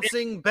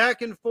bouncing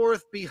back and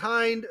forth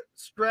behind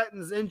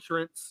Stratton's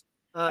entrance.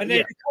 And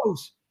then, of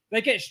course,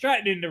 they get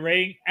Stratton in the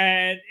ring,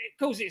 and of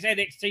course it's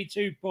NXT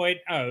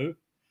 2.0.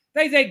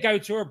 They then go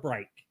to a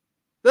break.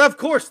 Of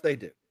course they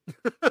do.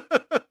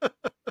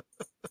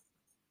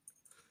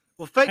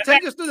 Well,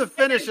 take us to the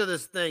finish of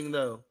this thing,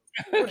 though.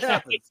 What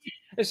happens?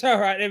 It's all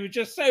right. There was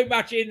just so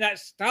much in that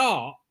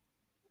start.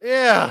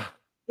 Yeah.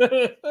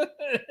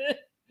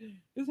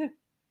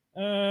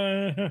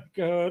 Oh,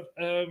 God.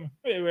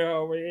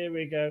 Here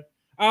we go.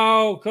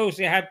 Oh, of course,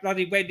 they had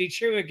bloody Wendy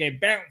Chu again,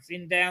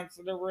 bouncing down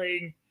to the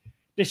ring,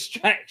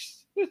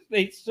 distracts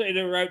these to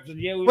the ropes and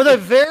yells. With a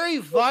very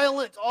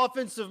violent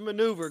offensive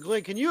maneuver.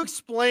 Glenn, can you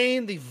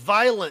explain the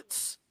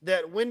violence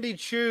that Wendy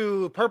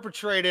Chu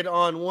perpetrated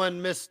on one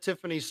Miss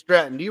Tiffany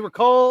Stratton? Do you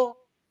recall?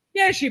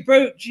 Yeah, she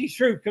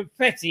threw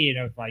confetti in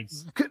her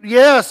face.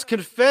 Yes,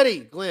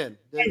 confetti, Glenn.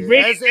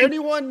 As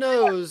anyone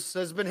knows,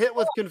 has been hit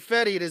with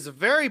confetti. It is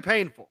very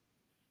painful.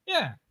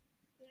 Yeah.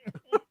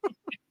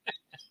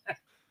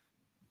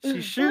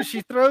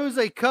 She throws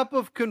a cup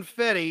of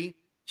confetti.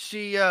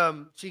 She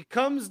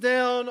comes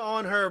down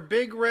on her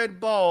big red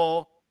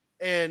ball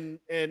and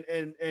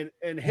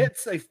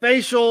hits a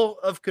facial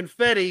of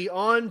confetti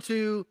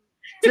onto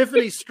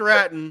Tiffany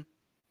Stratton.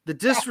 The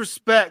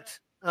disrespect,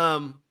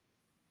 of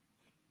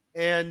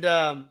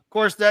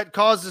course, that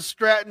causes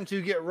Stratton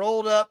to get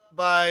rolled up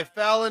by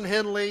Fallon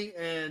Henley,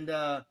 and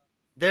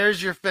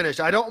there's your finish.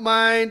 I don't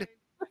mind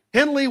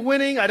Henley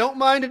winning. I don't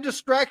mind a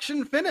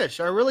distraction finish.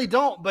 I really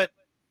don't, but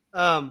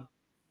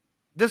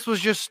this was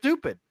just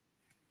stupid.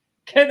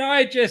 Can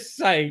I just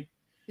say,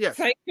 yes,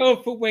 thank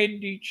God for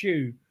Wendy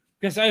Chu,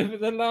 because over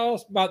the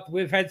last month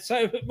we've had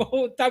so much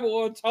more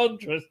double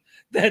entendres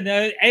than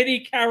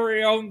any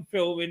carry-on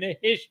film in the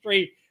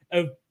history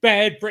of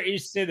bad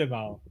British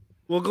cinema.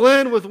 Well,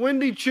 Glenn, with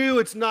Wendy Chu,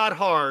 it's not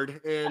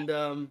hard,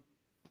 and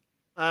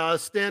I'll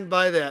stand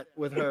by that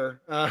with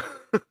her.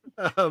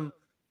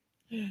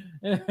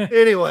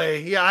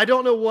 Anyway, yeah, I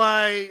don't know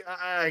why.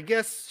 I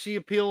guess she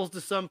appeals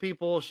to some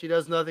people. She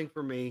does nothing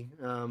for me.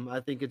 I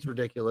think it's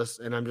ridiculous,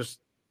 and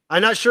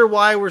I'm not sure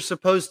why we're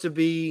supposed to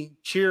be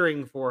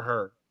cheering for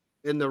her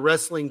in the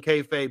wrestling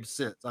kayfabe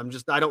sense.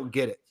 I don't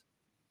get it,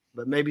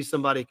 but maybe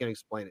somebody can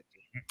explain it to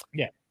me.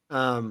 Yeah.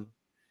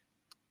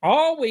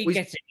 Are we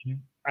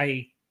getting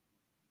a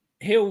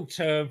heel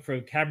turn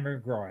from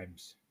Cameron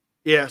Grimes?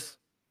 Yes.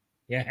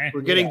 Yeah.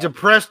 We're getting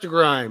depressed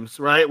Grimes,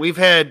 right? We've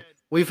had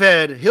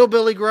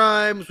hillbilly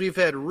Grimes, we've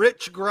had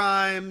rich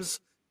Grimes,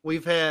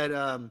 we've had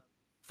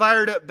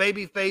fired up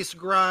babyface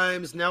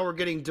Grimes. Now we're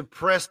getting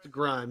depressed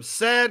Grimes,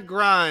 sad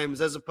Grimes,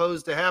 as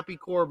opposed to happy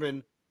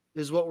Corbin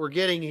is what we're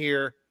getting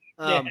here.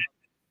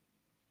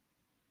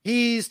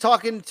 He's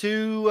talking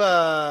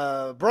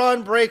to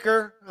Braun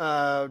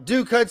Breaker.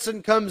 Duke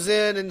Hudson comes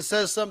in and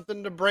says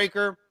something to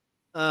Breaker.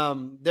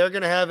 They're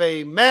going to have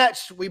a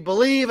match, we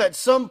believe, at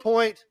some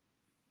point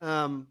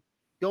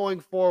going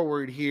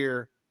forward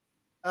here.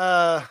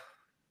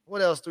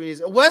 What else do we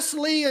need?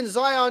 Wesley and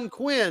Zion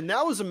Quinn.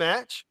 That was a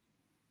match.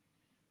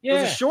 Yeah.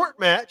 It was a short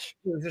match.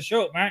 It was a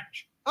short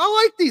match.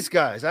 I like these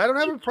guys. I don't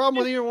have a problem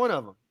with either one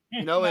of them.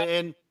 You know,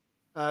 and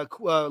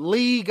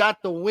Lee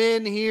got the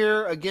win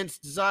here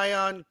against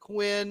Zion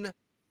Quinn,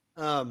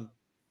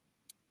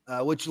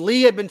 which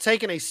Lee had been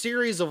taking a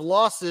series of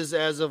losses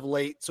as of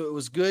late. So it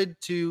was good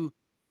to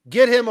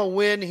get him a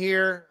win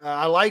here.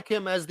 I like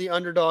him as the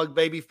underdog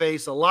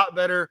babyface a lot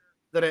better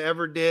than I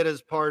ever did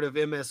as part of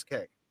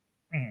MSK.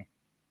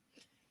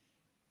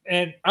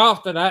 And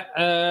after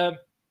that,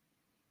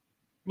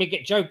 we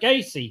get Joe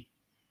Gacy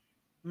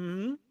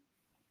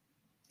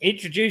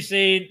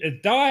introducing the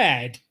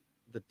Dyad.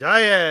 The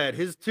Dyad,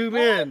 his two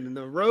men, and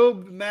the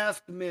robed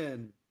masked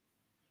men.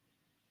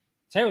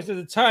 Tells us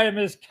the time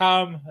has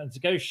come and to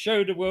go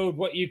show the world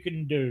what you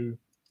can do.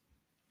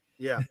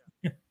 Yeah.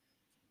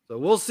 So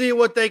we'll see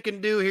what they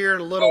can do here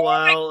in a little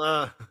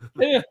while.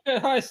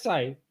 I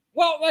say,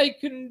 what they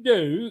can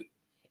do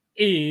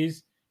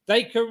is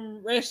they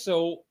can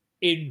wrestle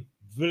in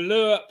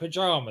velour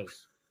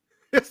pajamas.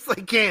 Yes,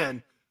 they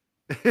can.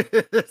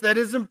 That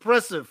is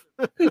impressive.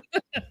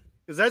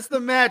 Because that's the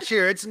match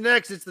here. It's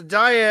next. It's the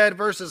Dyad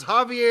versus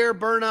Javier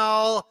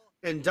Bernal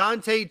and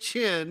Dante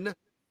Chin.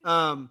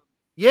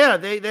 Yeah,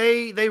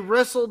 they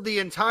wrestled the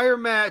entire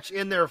match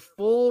in their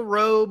full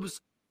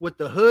robes with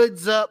the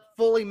hoods up,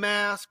 fully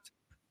masked.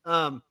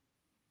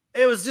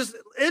 It was just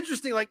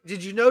interesting. Like,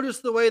 did you notice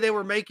the way they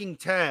were making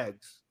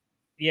tags?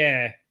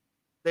 Yeah.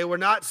 They were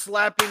not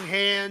slapping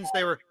hands.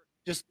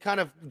 just kind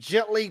of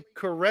gently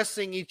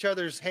caressing each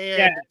other's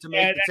hand to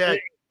make the tag.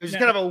 It was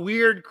kind of a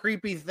weird,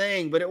 creepy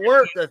thing, but it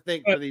worked, I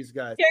think, for these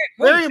guys. Yeah,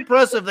 very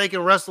impressive they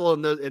can wrestle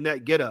in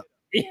that getup.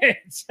 Yeah, it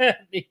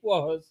certainly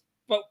was.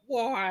 But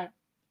why?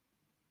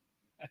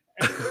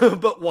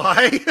 But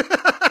why?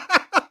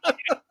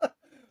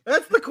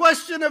 That's the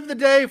question of the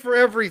day for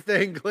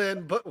everything,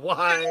 Glenn. But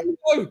why?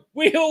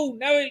 We all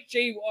know it,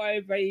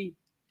 GYV.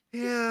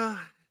 Yeah.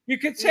 You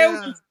could tell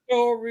the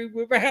story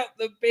without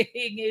them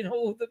being in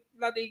all the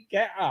bloody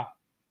get-up.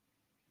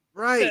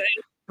 Right.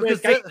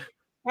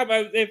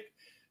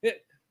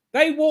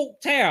 They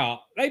walked out.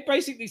 They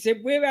basically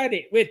said, we're at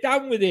it. We're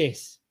done with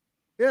this.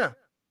 Yeah.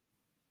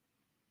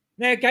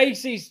 Now,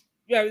 Gacy's,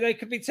 they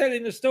could be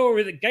telling the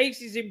story that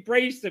Gacy's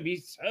embraced them.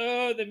 He's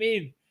turned them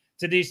in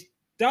to this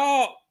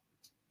dark,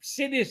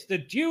 sinister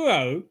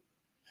duo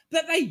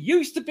that they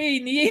used to be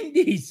in the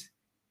Indies.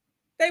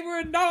 They were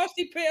a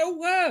nasty bit of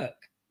work.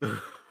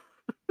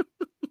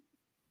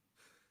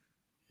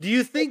 Do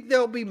you think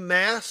they'll be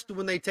masked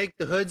when they take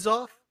the hoods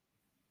off?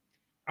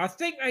 I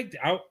think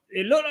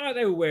it looked like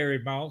they were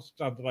wearing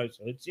masks under those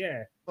hoods,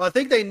 yeah. Well, I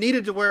think they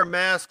needed to wear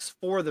masks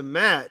for the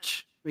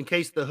match in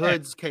case the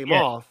hoods came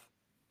off.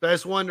 But I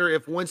just wonder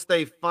if once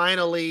they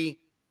finally,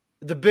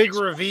 the big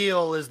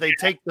reveal is they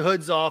take the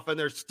hoods off and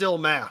they're still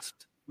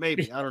masked.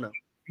 Maybe. I don't know.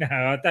 No,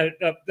 I don't.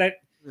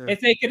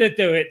 If they're going to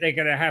do it, they're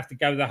going to have to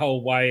go the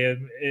whole way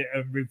and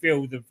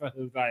reveal them for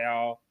who they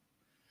are.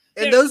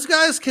 And those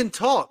guys can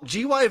talk.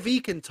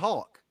 GYV can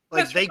talk.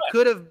 Like they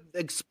could have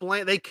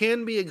explained. They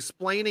can be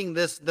explaining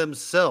this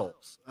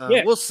themselves.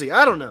 We'll see.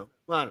 I don't know.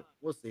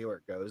 We'll see where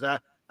it goes. I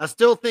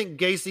still think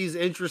Gacy's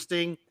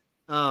interesting.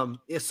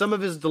 Some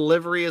of his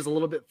delivery is a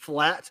little bit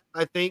flat.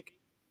 I think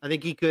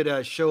he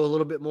could show a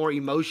little bit more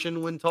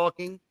emotion when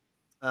talking,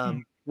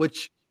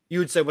 which you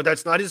would say, well,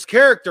 that's not his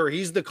character.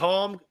 He's the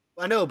calm.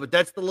 I know, but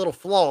that's the little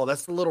flaw.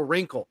 That's the little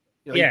wrinkle.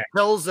 He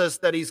tells us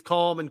that he's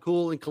calm and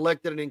cool and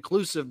collected and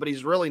inclusive, but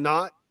he's really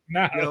not.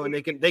 No. And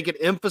they can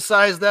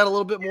emphasize that a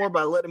little bit more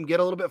by letting him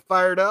get a little bit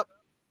fired up.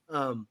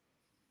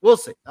 We'll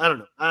see. I don't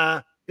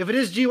know. If it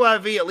is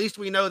GYV, at least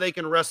we know they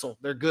can wrestle.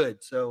 They're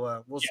good.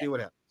 So we'll see what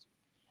happens.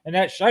 And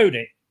that showed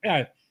it.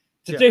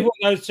 To do what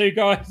those two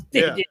guys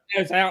did in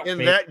those outfits.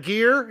 In that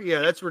gear,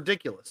 that's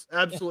ridiculous.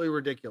 Absolutely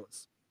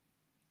ridiculous.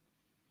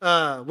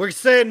 We're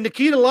saying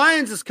Nikita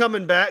Lyons is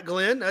coming back,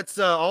 Glenn. That's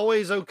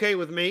always okay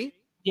with me.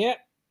 Yeah,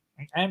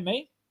 and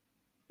me.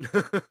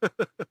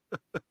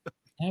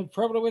 No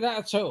problem with that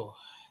at all.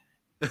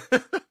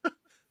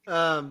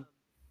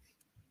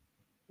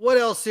 What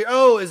else here?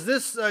 Oh, is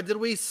this? Did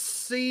we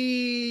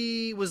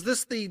see? Was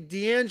this the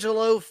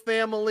D'Angelo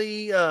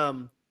family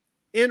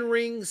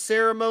in-ring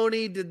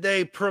ceremony? Did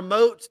they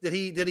promote? Did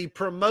he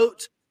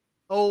promote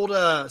old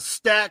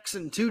Stacks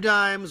and Two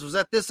Dimes? Was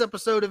that this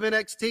episode of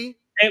NXT?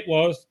 It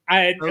was.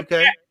 And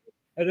okay.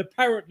 And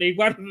apparently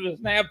one of them has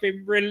now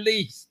been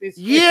released.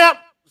 Yep.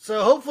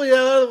 So hopefully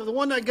the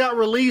one that got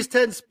released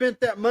hadn't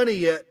spent that money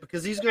yet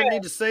because he's going to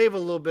need to save a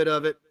little bit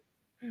of it.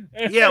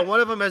 Yeah,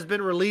 one of them has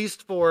been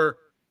released for,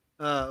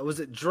 was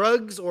it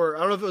drugs or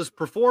I don't know if it was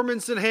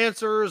performance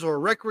enhancers or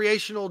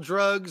recreational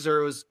drugs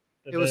or it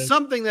was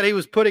something that he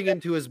was putting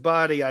into his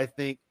body, I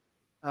think,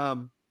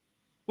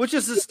 which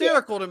is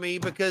hysterical to me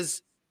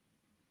because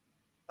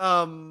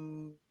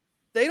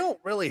they don't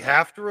really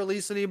have to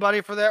release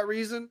anybody for that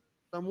reason.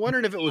 I'm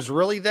wondering if it was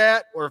really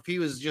that or if he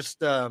was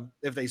just,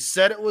 if they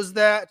said it was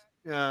that.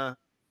 I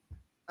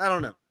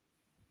don't know.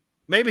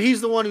 Maybe he's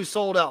the one who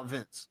sold out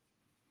Vince.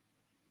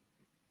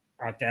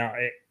 I doubt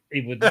it.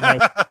 He would know.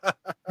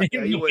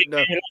 He wouldn't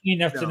know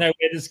enough to know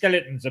where the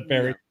skeletons are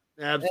buried.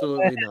 No,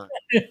 absolutely not.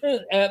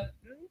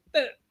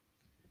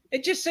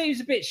 It just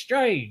seems a bit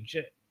strange.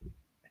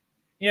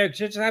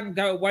 Just have them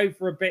go away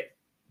for a bit.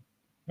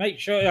 Make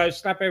sure,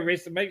 slap their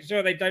wrist and make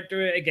sure they don't do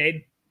it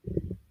again.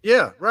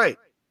 Yeah, right.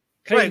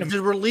 Right,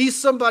 to release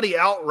somebody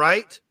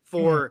outright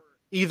for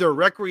either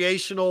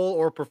recreational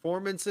or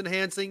performance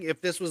enhancing.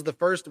 If this was the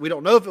first, we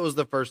don't know if it was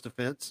the first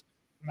offense.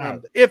 No.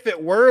 If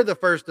it were the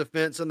first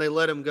offense and they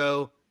let him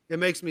go, it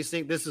makes me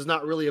think this is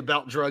not really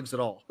about drugs at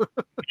all. No,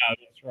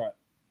 that's right.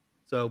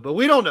 So, but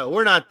we don't know.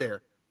 We're not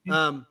there.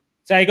 So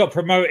he got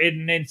promoted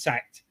and then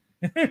sacked.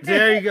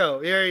 There you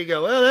go. There you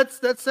go. Well,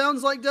 that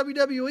sounds like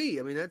WWE.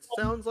 I mean, that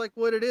sounds like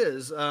what it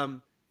is.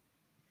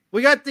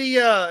 We got the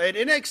an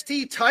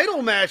NXT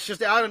title match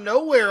just out of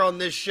nowhere on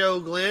this show,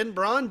 Glenn.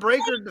 Braun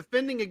Breaker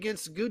defending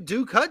against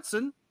Duke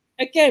Hudson.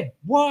 Again,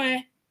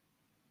 why?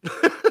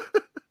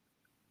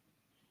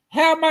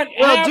 How much?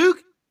 Well,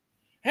 Duke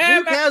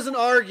has an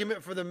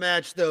argument for the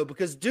match, though,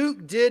 because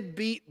Duke did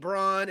beat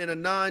Braun in a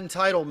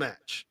non-title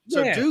match.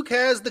 So Duke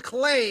has the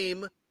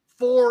claim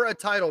for a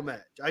title match.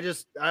 It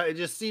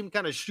just seemed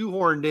kind of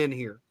shoehorned in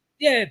here.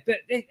 Yeah, but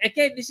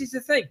again, this is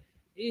the thing.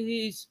 It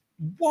is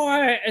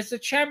why, as a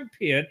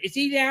champion, is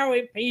he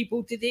allowing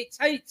people to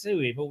dictate to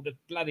him all the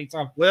bloody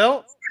time?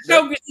 Well,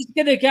 so it's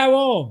going to go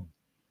on.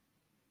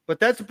 But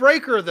that's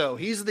Breaker, though.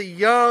 He's the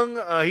young.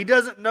 He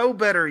doesn't know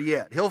better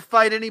yet. He'll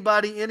fight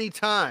anybody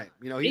anytime.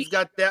 He's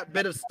got that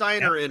bit of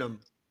Steiner in him.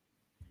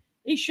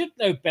 He should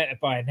know better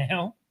by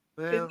now.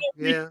 Well,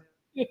 yeah.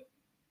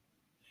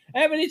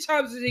 How many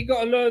times has he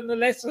got to learn the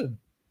lesson?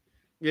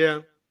 Yeah.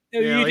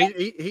 You know, Yeah,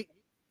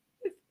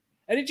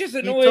 and it just he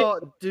annoyed.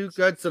 taught Duke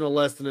Hudson a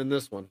lesson in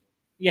this one.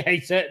 Yeah,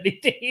 he certainly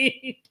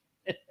did.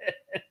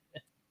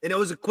 And it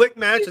was a quick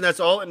match, and that's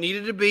all it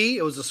needed to be.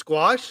 It was a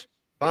squash.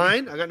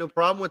 Fine. I got no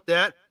problem with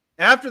that.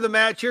 After the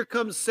match, here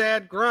comes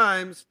Sad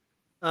Grimes.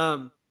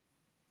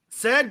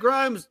 Sad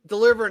Grimes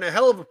delivering a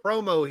hell of a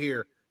promo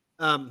here.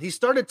 He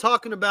started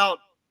talking about,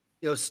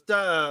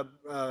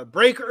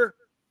 Breaker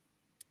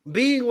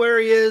being where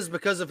he is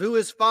because of who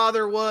his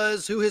father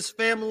was, who his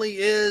family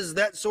is,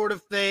 that sort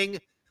of thing.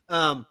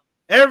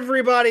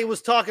 Everybody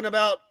was talking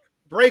about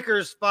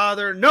Breaker's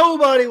father.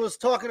 Nobody was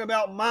talking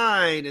about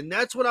mine. And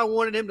that's what I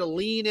wanted him to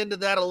lean into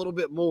that a little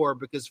bit more,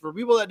 because for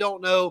people that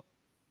don't know,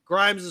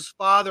 Grimes'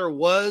 father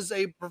was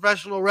a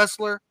professional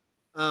wrestler.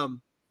 And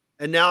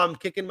now I'm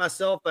kicking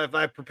myself. If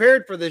I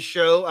prepared for this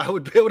show, I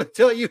would be able to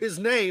tell you his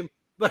name,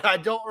 but I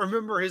don't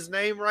remember his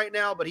name right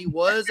now. But he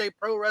was a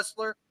pro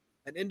wrestler,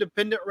 an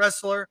independent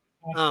wrestler.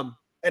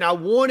 And I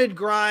wanted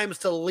Grimes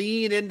to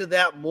lean into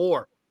that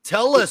more.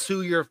 Tell us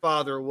who your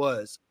father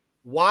was.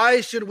 Why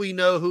should we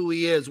know who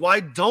he is? Why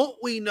don't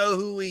we know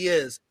who he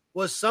is?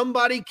 Was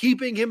somebody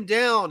keeping him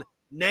down?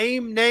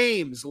 Name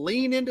names.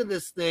 Lean into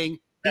this thing.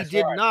 He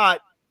did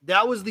not.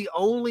 That was the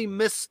only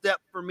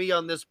misstep for me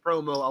on this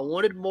promo. I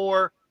wanted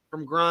more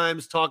from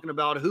Grimes talking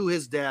about who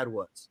his dad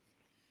was.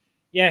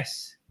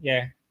 Yes.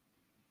 Yeah.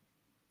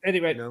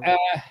 Anyway,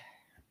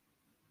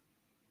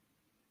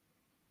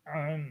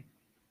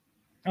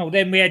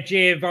 then we had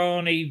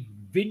Giovanni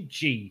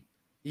Vinci.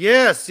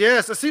 Yes.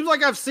 It seems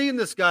like I've seen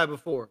this guy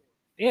before.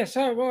 Yes,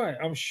 so right.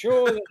 I'm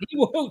sure that he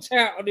walked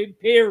out on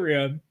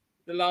Imperium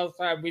the last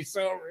time we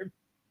saw him.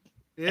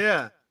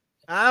 Yeah.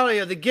 I don't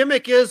know. The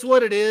gimmick is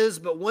what it is,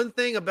 but one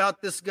thing about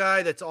this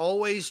guy that's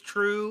always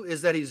true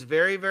is that he's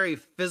very, very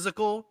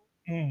physical,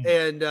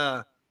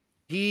 and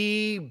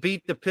he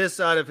beat the piss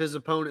out of his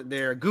opponent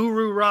there.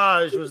 Guru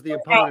Raj was the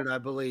opponent, I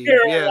believe.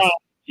 Yes.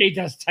 He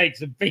does take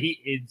some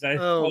beatings.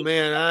 Oh,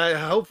 man.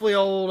 Hopefully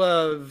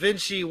old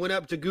Vinci went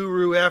up to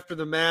Guru after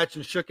the match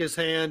and shook his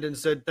hand and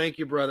said, "Thank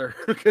you, brother,"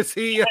 because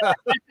he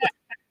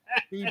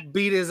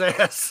beat his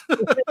ass.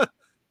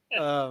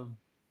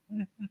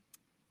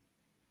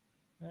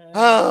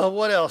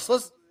 What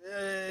else?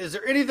 Is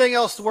there anything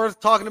else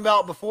worth talking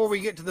about before we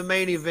get to the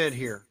main event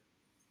here?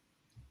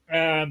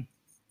 No,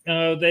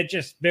 they're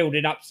just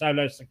building up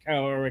Solo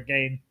Sikoa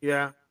again.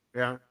 Yeah.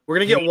 We're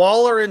gonna get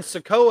Waller and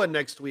Sikoa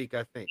next week,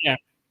 I think. Yeah,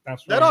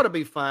 that's right. That ought to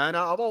be fine.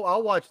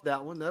 I'll watch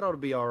that one. That ought to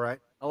be all right.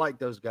 I like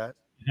those guys.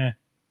 Yeah.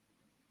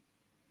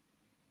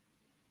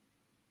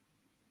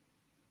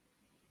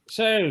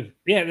 So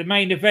yeah, the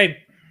main event,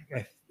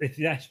 if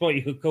that's what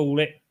you could call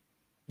it.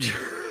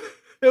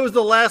 It was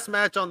the last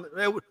match on.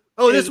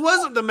 This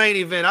wasn't the main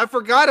event. I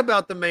forgot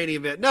about the main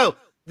event. No,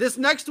 this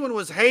next one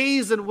was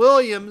Hayes and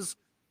Williams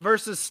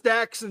versus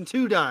Stacks and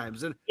Two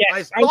Dimes. And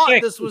yes, I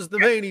thought this was the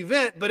main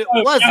event, but it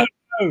wasn't.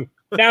 No,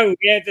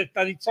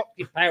 the top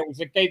pals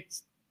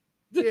against.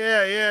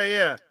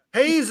 Yeah.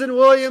 Hayes and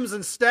Williams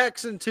and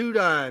Stacks and Two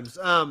Dimes.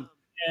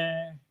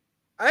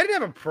 I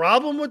didn't have a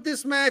problem with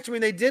this match. I mean,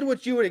 they did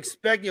what you would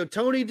expect.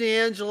 Tony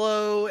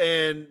D'Angelo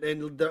and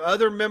the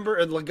other member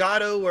and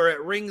Legato were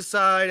at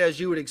ringside, as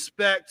you would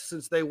expect,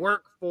 since they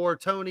work for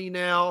Tony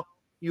now.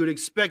 You would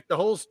expect the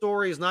whole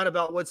story is not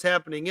about what's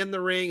happening in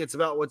the ring. It's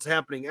about what's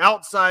happening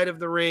outside of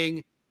the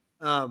ring.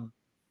 So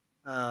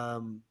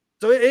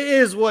it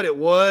is what it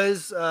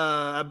was.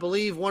 I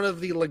believe one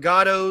of the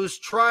Legatos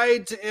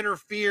tried to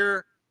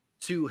interfere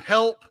to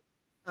help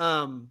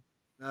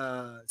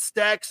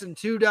Stacks and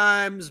Two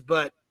Dimes,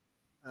 but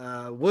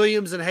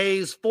Williams and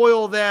Hayes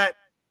foil that.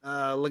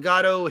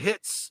 Legato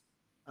hits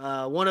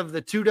one of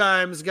the Two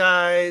Dimes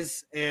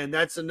guys, and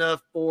that's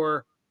enough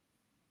for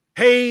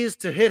Hayes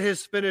to hit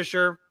his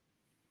finisher.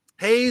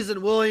 Hayes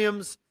and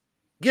Williams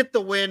get the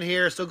win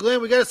here. So,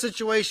 Glenn, we got a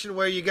situation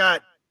where you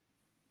got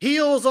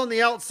heels on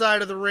the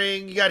outside of the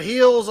ring. You got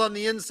heels on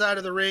the inside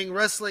of the ring,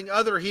 wrestling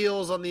other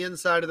heels on the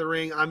inside of the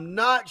ring. I'm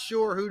not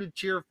sure who to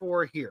cheer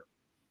for here.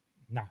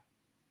 No.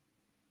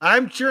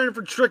 I'm cheering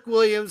for Trick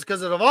Williams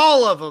because of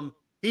all of them,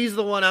 he's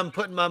the one I'm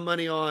putting my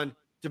money on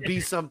to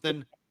be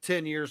something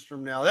 10 years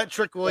from now. That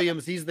Trick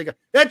Williams, he's the guy.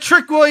 That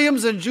Trick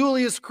Williams and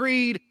Julius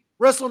Creed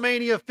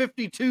WrestleMania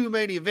 52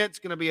 main event's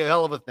going to be a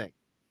hell of a thing.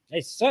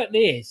 It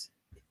certainly is.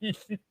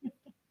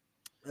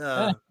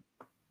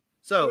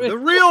 So the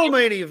real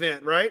main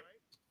event, right?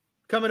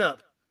 Coming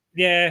up.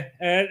 Yeah.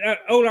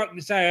 All I can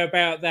say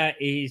about that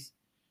is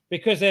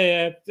because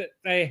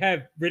they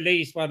have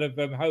released one of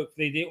them,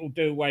 hopefully it will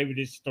do away with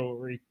this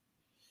story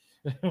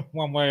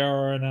one way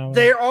or another.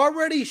 They're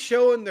already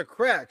showing the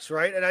cracks,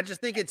 right? And I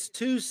just think it's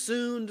too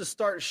soon to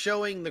start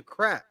showing the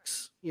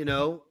cracks,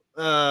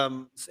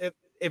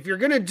 If you're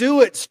going to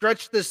do it,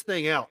 stretch this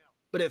thing out.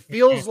 But it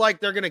feels like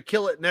they're going to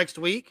kill it next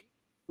week,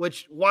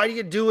 which why do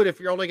you do it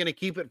if you're only going to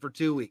keep it for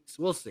 2 weeks?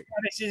 We'll see.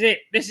 Well, this is it.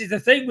 This is the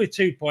thing with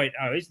 2.0,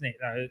 isn't it,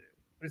 though?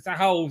 It's the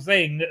whole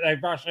thing that they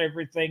rush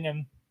everything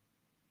and...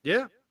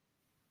 Yeah.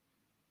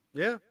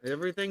 Yeah,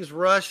 everything's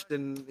rushed,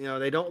 and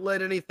they don't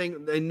let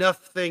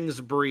enough things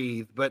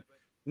breathe. But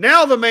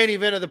now the main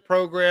event of the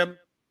program,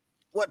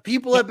 what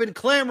people have been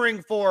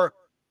clamoring for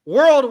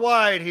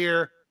worldwide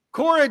here: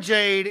 Cora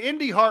Jade,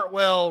 Indy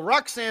Hartwell,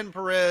 Roxanne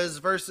Perez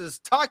versus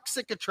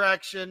Toxic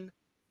Attraction.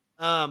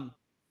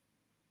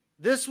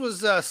 This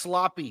was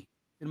sloppy,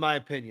 in my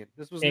opinion.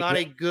 This was not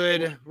a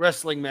good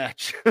wrestling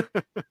match. It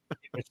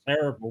was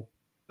terrible.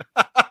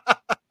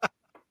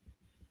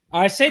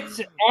 I said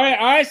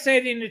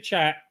in the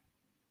chat,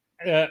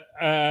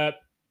 I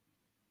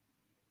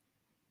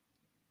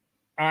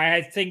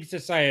had things to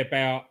say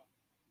about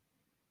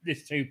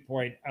this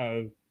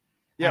 2.0.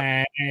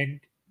 Yep. And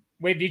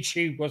Wendy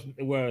Chu wasn't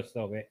the worst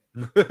of it.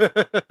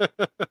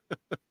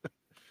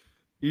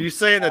 You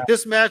saying that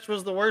this match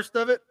was the worst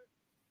of it?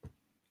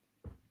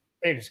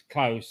 It was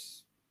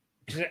close.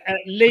 At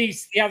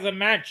least the other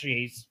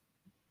matches,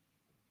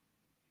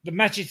 the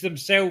matches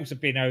themselves have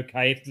been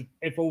okay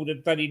if all the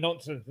bloody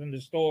nonsense and the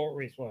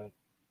stories weren't.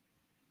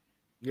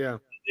 Yeah.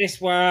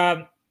 This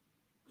one,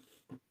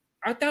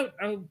 I don't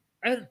know.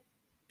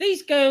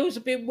 These girls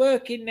have been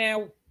working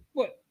now,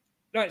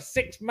 like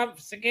 6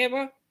 months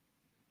together?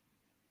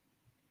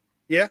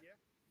 Yeah.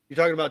 You're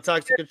talking about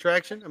Toxic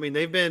Attraction? I mean,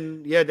 they've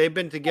been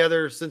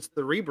together since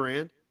the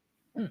rebrand.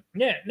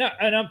 Yeah, no,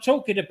 and I'm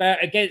talking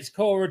about against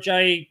Cora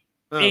Jade,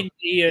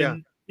 Indy,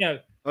 and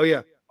Oh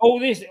yeah.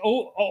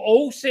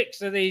 All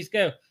 6 of these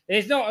girls.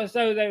 It's not as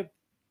though they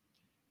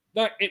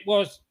like it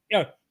was.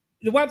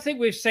 The one thing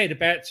we've said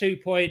about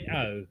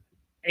 2.0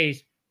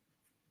 is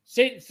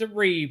since the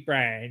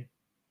rebrand,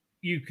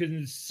 you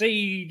can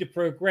see the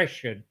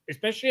progression,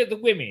 especially of the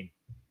women.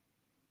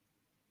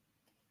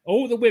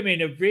 All the women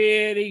have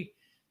really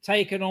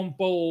taken on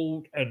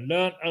board and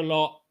learnt a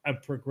lot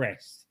and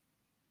progressed.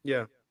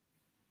 Yeah.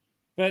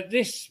 But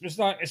this was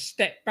like a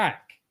step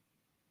back.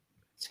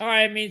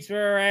 Timings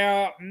were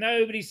out.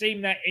 Nobody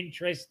seemed that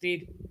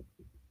interested.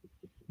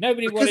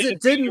 Because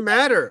it didn't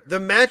matter. The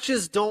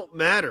matches don't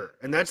matter,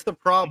 and that's the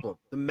problem.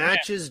 The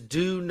matches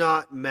do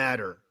not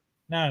matter.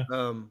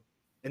 No.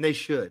 And they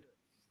should.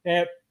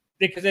 Yeah,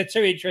 because they're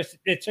too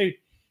interested. They're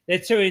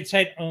too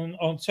intent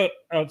on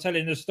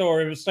telling the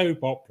story of a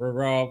soap opera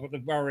rather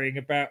than worrying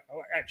about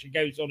what actually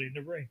goes on in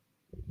the ring.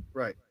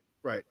 Right.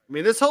 I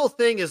mean, this whole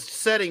thing is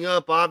setting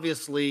up,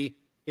 obviously,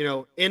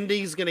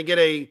 Indy's going to get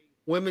a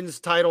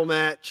women's title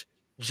match.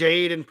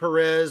 Jade and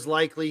Perez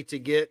likely to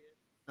get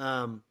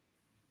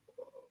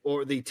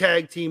or the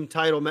tag team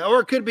title match, or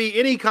it could be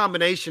any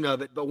combination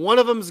of it. But one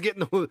of them's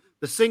getting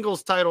the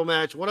singles title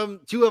match.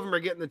 Two of them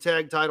are getting the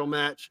tag title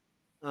match.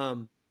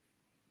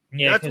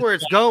 That's where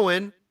it's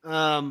going.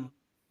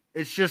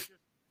 It's just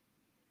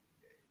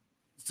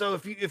so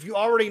if you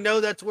already know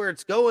that's where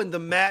it's going, the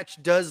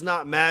match does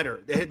not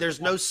matter.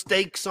 There's no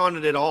stakes on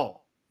it at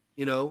all.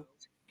 Because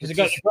it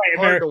got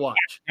hard to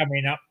watch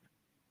coming up.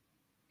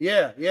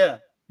 Yeah.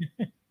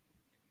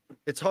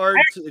 It's hard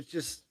to. It's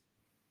just.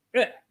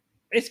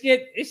 This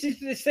is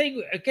the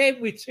thing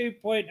again with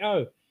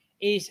 2.0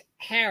 is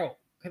how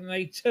can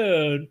they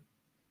turn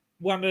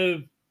one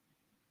of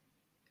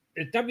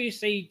the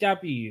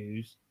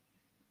WCW's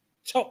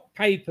top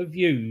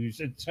pay-per-views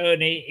and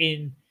turn it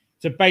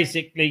into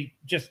basically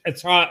just a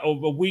title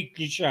of a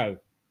weekly show?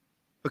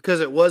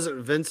 Because it wasn't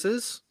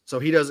Vince's, so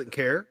he doesn't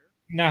care.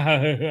 No,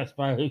 I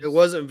suppose. It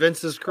wasn't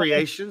Vince's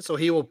creation, so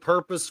he will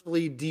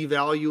purposefully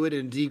devalue it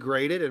and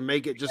degrade it and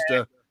make it just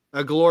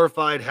a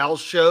glorified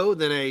house show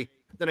than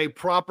a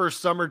proper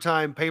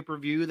summertime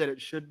pay-per-view that it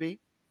should be.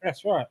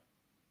 That's right.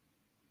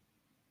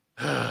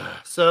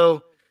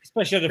 So,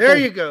 especially there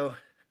you go.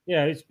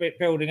 Yeah, it's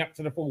building up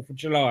to the 4th of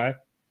July.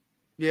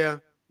 Yeah.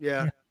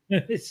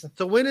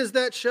 So when is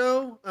that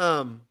show?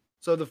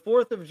 So the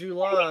 4th of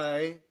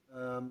July,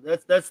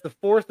 that's the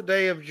 4th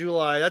day of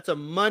July. That's a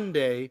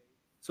Monday.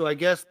 So I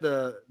guess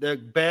the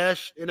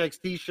Bash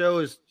NXT show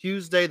is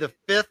Tuesday the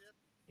 5th.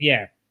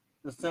 Yeah.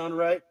 Does that sound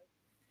right?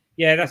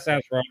 Yeah, that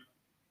sounds right.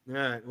 All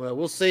right. Well,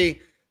 we'll see.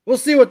 We'll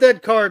see what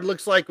that card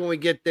looks like when we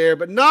get there,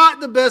 but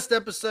not the best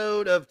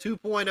episode of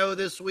 2.0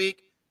 this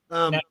week.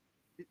 No.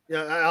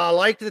 I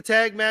liked the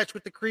tag match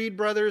with the Creed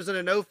brothers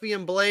and Inofi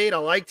and Blade. I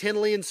liked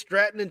Henley and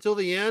Stratton until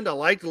the end. I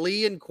liked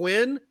Lee and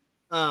Quinn.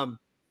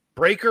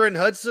 Breaker and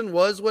Hudson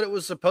was what it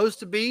was supposed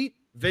to be.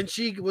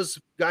 Vinci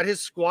got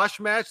his squash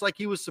match like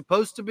he was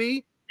supposed to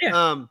be.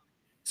 Yeah.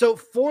 So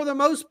for the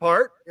most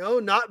part,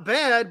 not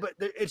bad, but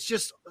it's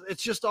just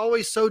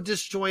always so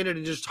disjointed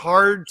and just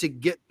hard to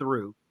get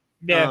through.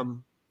 Yeah.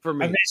 For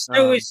me. And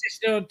they're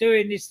still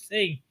doing this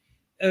thing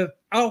of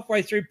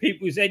halfway through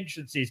people's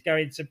entrances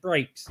going to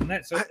breaks, and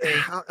that's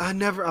I'll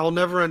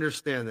never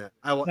understand that.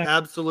 I will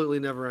absolutely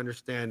never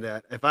understand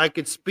that. If I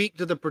could speak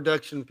to the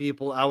production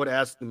people, I would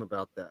ask them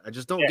about that. I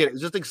just don't get it.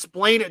 Just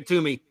explain it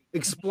to me.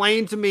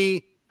 Explain to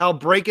me how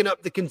breaking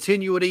up the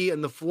continuity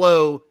and the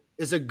flow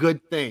is a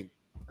good thing.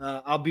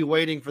 I'll be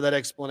waiting for that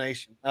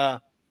explanation.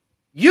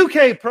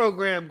 UK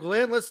program,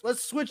 Glenn.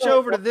 Let's switch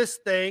over to this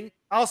thing.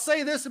 I'll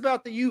say this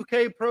about the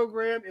UK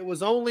program: it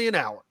was only an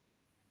hour.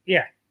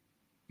 Yeah.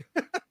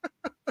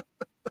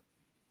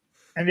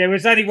 And there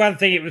was only one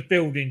thing it was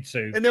building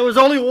to. And there was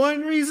only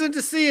one reason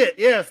to see it.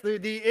 Yes,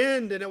 the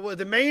end, and it was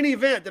the main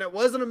event. And it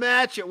wasn't a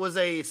match; it was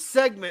a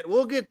segment.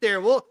 We'll get there.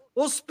 We'll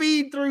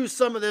speed through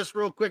some of this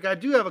real quick. I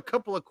do have a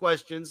couple of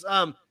questions.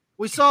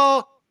 We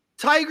saw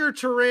Tiger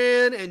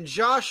Turan and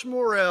Josh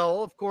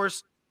Morrell. Of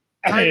course,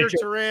 Tiger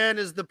Turan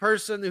is the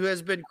person who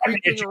has been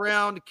creeping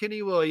around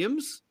Kenny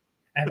Williams.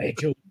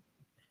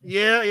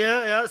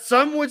 Yeah.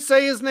 Some would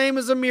say his name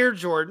is Amir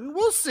Jordan.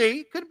 We'll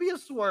see. Could be a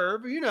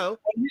swerve, you know.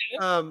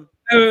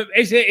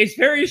 It's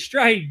very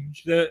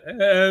strange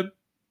that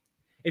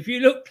if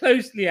you look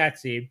closely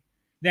at him,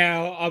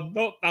 now I'm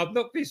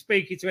not been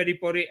speaking to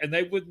anybody, and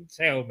they wouldn't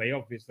tell me,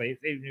 obviously,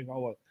 even if I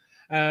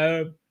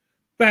was.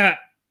 But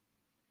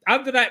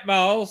under that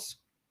mask,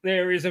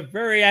 there is a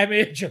very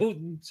Amir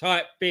Jordan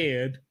type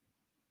beard.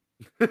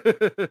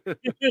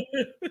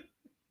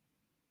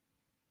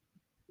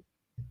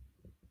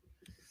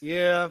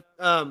 Yeah.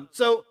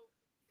 So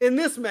in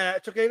this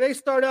match, okay, they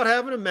start out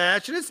having a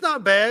match, and it's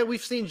not bad.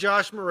 We've seen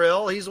Josh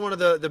Morrell. He's one of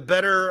the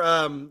better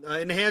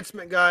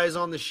enhancement guys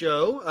on the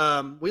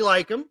show. We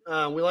like him.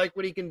 We like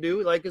what he can do.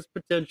 We like his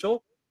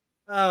potential.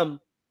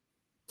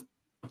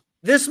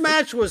 This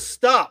match was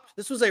stopped.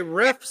 This was a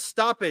ref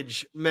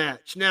stoppage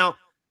match. Now,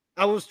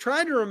 I was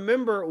trying to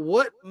remember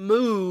what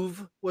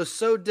move was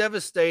so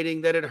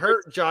devastating that it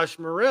hurt Josh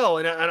Morrell,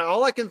 and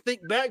all I can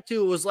think back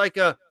to was like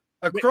a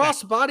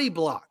cross body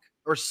block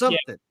or something.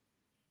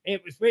 Yeah.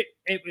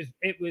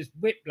 It was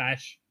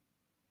whiplash.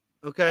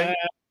 Okay.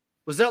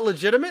 Was that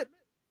legitimate?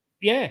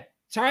 Yeah.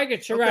 Tiger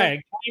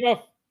Turan came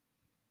off,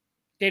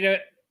 did a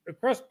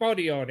cross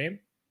body on him.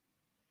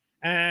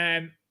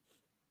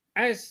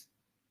 As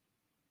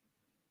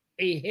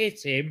he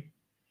hit him,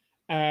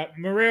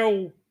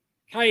 Morrell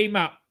came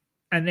up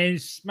and then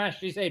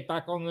smashed his head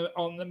back on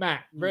the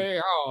mat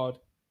very hard.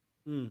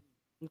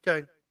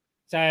 Okay.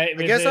 So I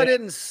guess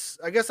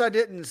I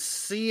didn't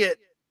see it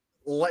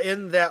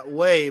in that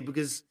way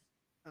because,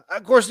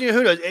 of course, you know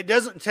who knows. It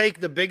doesn't take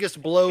the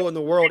biggest blow in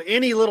the world.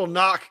 Any little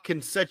knock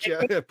can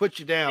put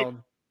you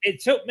down.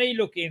 It took me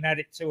looking at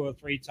it 2 or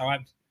 3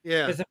 times.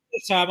 Yeah. Because the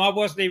first time I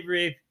wasn't even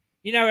really,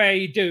 you know how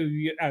you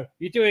do.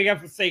 You're doing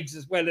other things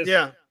as well as.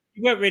 Yeah.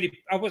 You weren't really.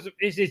 I wasn't.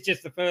 This is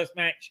just the first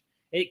match.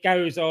 It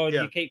goes on.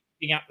 Yeah. You keep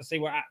looking up to see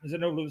what happens,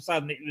 and all of a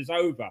sudden it was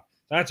over.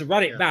 So I had to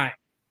run it back,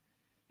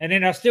 and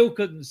then I still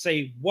couldn't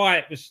see why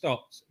it was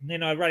stopped. And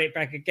then I ran it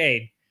back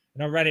again,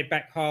 and I ran it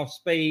back half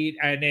speed,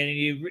 and then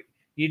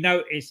you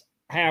notice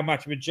how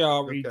much of a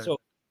jar he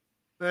took.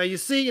 You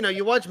see,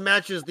 you watch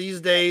matches these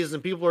days,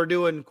 and people are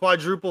doing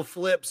quadruple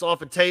flips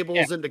off of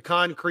tables into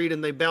concrete,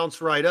 and they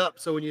bounce right up.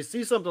 So when you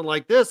see something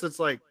like this, it's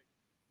like,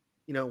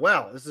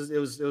 wow, it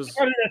was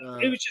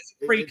just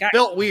a freak accident. It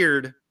felt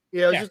weird.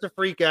 Yeah, it was just a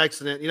freak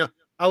accident.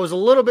 I was a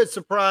little bit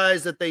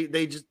surprised that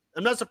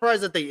I'm not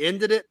surprised that they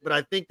ended it, but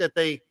I think that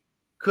they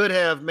could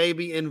have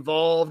maybe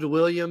involved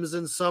Williams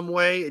in some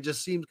way. It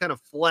just seemed kind of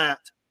flat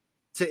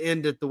to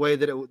end it the way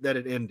that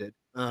it ended.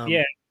 I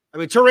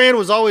mean, Turan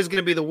was always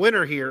going to be the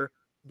winner here,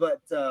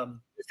 but the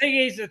thing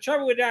is, the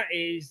trouble with that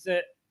is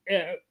that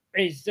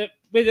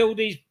with all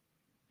these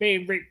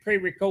being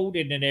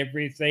pre-recorded and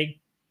everything,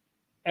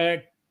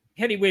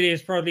 Kenny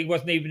Williams probably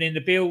wasn't even in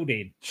the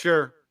building.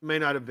 Sure, may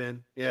not have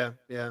been. Yeah.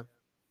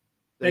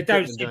 They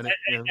seem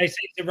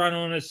to run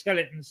on a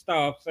skeleton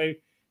staff, so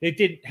they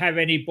didn't have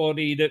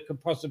anybody that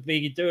could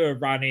possibly do a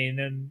run-in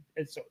and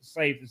sort of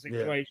save the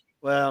situation.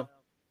 Yeah. Well,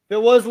 if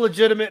it was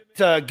legitimate,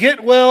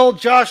 get well,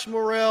 Josh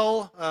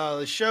Morrell.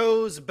 The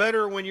show's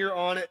better when you're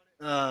on it,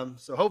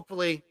 so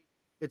hopefully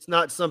it's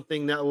not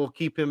something that will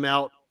keep him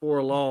out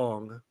for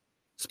long.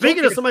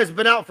 Speaking of somebody that's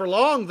been out for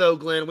long, though,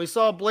 Glenn, we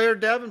saw Blair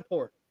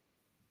Davenport.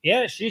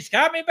 Yeah, she's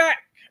coming back.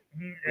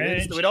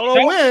 We don't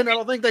know when. I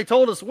don't think they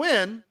told us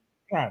when.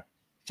 Right.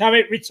 Time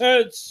it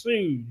returns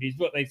soon is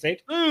what they said.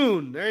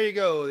 Soon. There you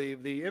go.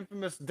 The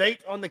infamous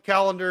date on the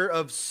calendar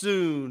of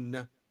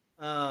soon.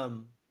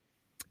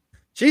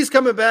 She's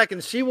coming back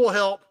and she will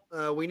help.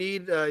 We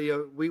need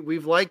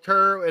we've liked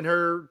her in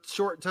her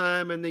short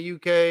time in the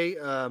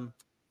UK.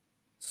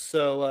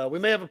 So we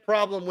may have a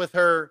problem with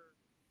her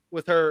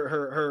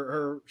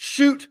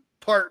shoot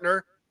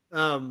partner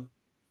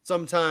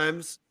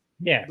sometimes.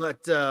 Yeah.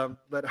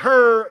 But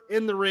her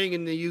in the ring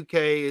in the UK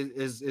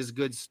is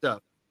good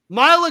stuff.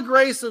 Myla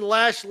Grace and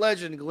Lash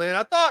Legend, Glenn.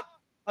 I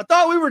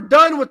thought we were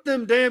done with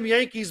them damn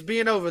Yankees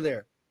being over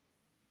there.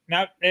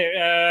 No,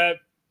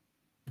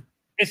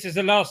 this is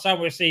the last time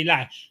we'll see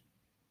Lash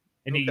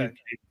in the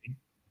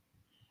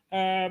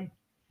UK.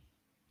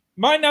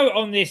 My note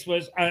on this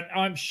was, and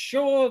I'm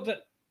sure that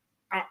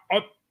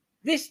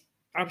this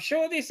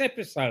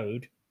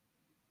episode,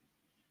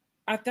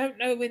 I don't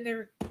know when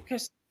they're,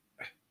 because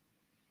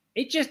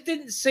it just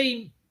didn't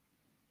seem.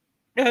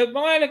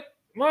 Myla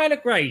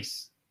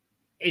Grace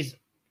is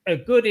a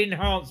good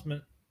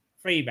enhancement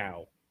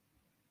female.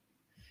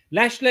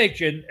 Lash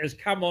Legend has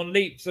come on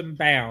leaps and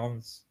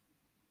bounds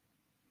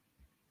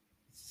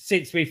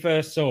since we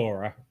first saw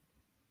her.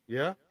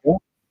 Yeah.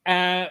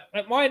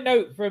 But my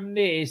note from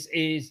this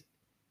is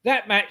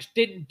that match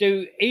didn't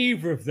do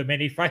either of them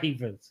any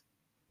favors.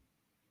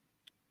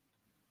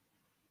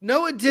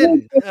 No, it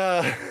didn't.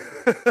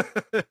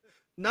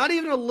 Not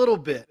even a little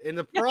bit. And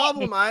the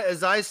problem,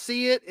 as I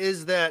see it,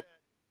 is that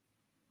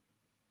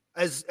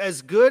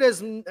as good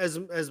as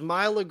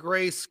Myla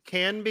Grace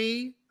can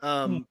be,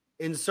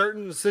 in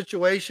certain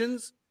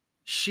situations,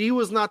 she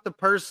was not the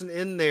person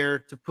in there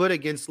to put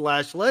against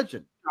Lash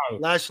Legend. No.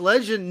 Lash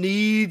Legend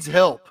needs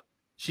help.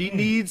 She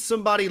needs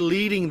somebody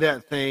leading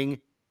that thing.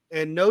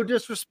 And no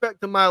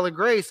disrespect to Myla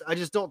Grace, I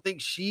just don't think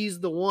she's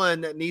the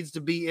one that needs to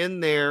be in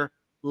there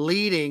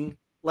leading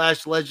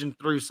Lash Legend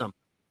through something.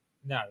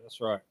 No, that's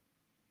right.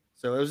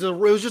 So it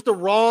was just a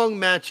wrong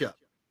matchup.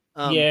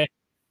 Yeah.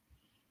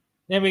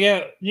 Then we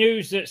got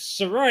news that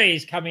Saray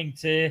is coming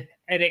to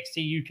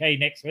NXT UK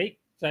next week.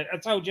 So I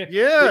told you.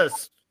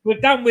 Yes. We're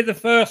done with the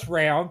first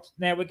round.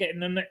 Now we're getting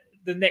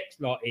the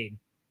next lot in.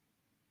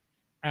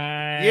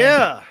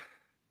 Yeah.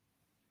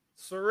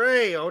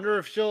 Saray, I wonder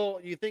if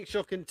you think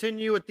she'll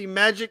continue with the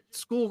magic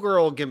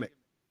schoolgirl gimmick?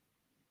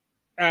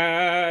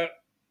 The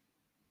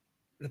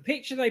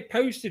picture they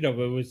posted of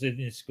her was in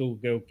the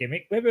schoolgirl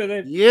gimmick. Whether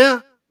they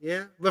Yeah.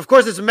 But of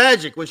course, it's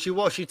magic. When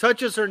she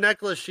touches her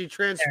necklace, she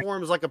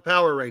transforms like a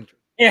Power Ranger.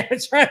 Yeah,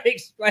 try to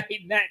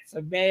explain that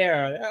to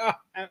Mare. Oh,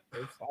 that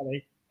was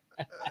funny.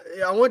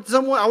 I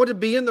want to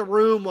be in the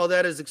room while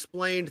that is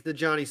explained to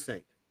Johnny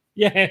Saint.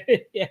 Yeah.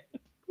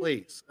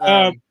 Please.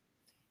 And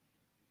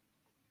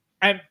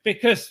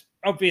because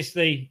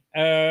obviously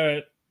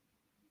the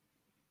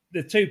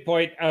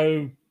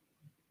 2.0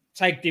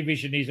 tag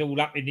division is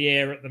all up in the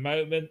air at the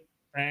moment,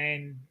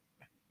 and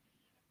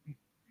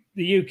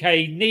the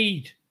UK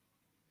need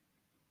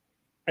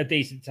a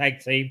decent tag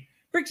team.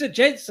 Briggs and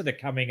Jensen are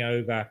coming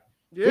over.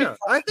 Yeah,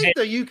 I think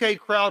the UK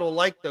crowd will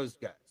like those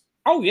guys.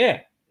 Oh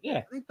yeah.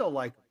 I think they'll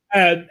like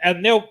them.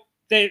 And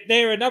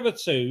they're another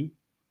two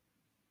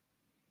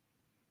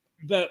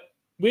that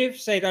we've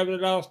said over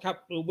the last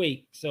couple of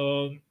weeks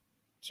on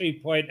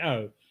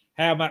 2.0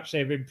 how much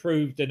they've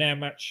improved and how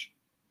much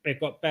they've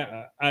got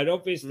better. And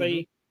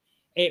obviously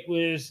it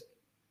was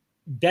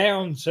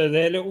down to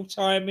their little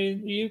time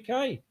in the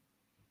UK.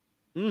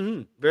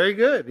 Very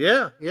good.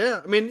 Yeah.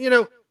 I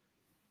mean,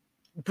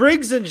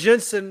 Briggs and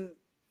Jensen,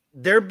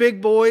 they're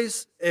big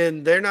boys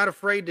and they're not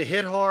afraid to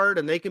hit hard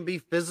and they can be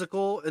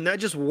physical, and that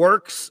just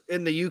works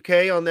in the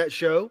UK on that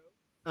show.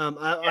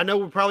 I know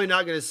we're probably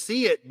not going to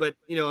see it, but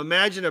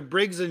imagine a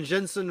Briggs and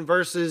Jensen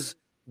versus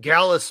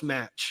Gallus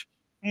match.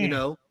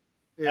 That's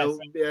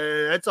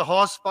a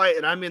hoss fight,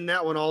 and I'm in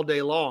that one all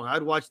day long.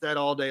 I'd watch that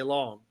all day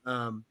long.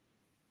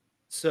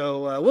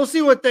 So we'll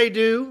see what they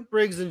do,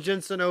 Briggs and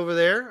Jensen over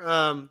there.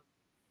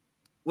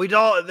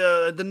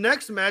 The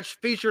next match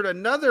featured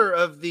another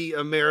of the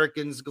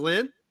Americans,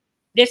 Glenn.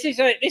 This is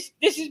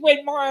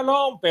when my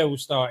alarm bell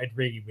started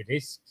ringing with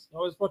this. I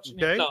was watching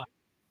it live,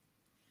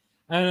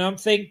 and I'm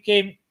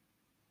thinking,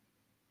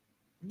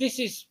 this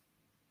is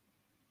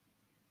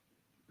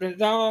the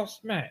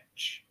last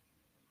match.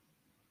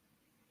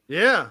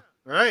 Yeah,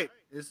 right.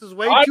 This is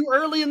way too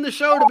early in the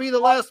show to be the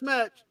last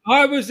match.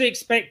 I was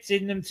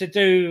expecting them to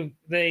do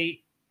the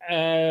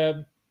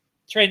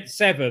Trent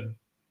Seven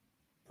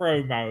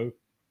promo.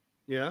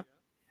 Yeah.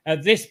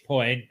 At this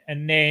point,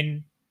 and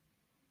then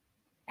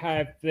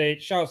have the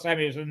Charles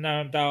Samuels and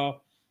Noam Dar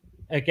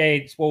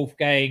against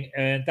Wolfgang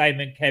and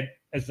Damon Kemp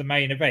as the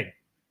main event.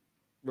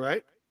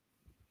 Right.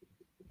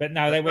 But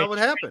no, they went. What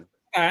happened?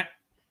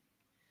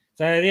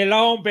 So the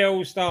alarm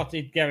bell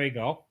started going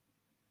off,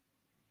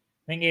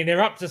 thinking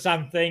they're up to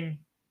something.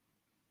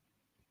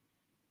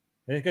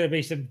 There's going to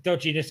be some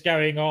dodginess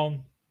going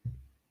on.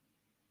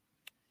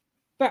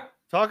 But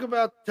talk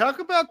about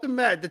the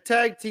match, the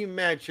tag team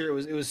match here.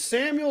 It was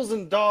Samuels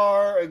and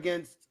Dar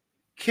against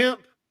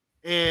Kemp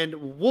and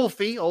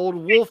Wolfie, old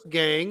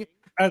Wolfgang.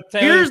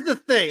 Here's the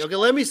thing. Okay,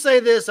 let me say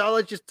this. I'll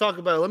let you talk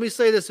about it. Let me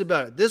say this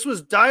about it. This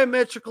was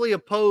diametrically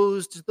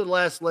opposed to the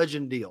Lash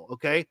Legend deal.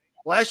 Okay,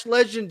 Lash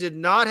Legend did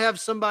not have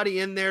somebody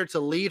in there to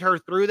lead her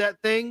through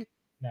that thing.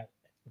 No.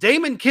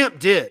 Damon Kemp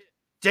did.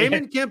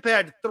 Damon Kemp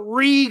had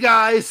 3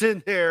 guys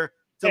in there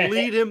to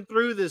lead him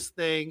through this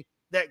thing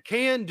that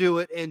can do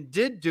it and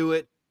did do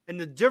it. And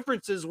the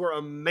differences were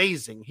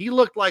amazing. He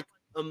looked like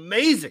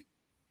amazing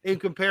in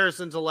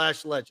comparison to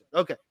Lash Legend.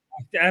 Okay.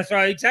 That's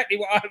right. Exactly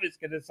what I was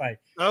going to say.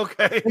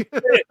 Okay.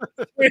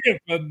 3 of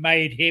them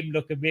made him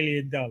look $1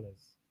 million.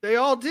 They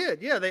all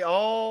did. Yeah. They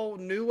all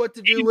knew what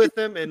to do with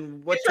him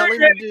and what telling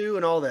him to do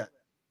and all that.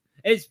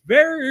 It's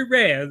very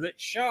rare that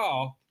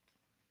Shah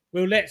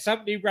will let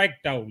somebody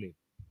ragdoll him.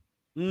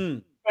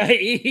 But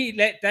he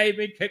let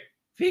Damon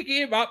pick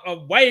him up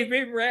and wave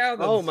him around.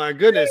 Oh my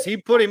goodness. He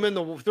put him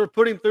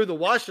through the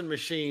washing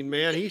machine,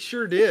 man. He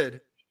sure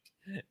did.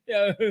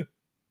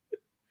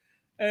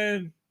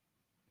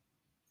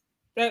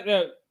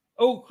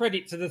 All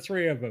credit to the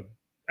 3 of them.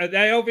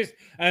 They obviously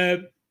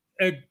a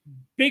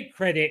big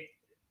credit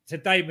to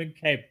Damon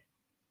Kemp,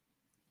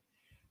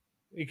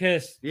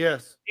 because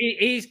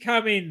he's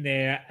come in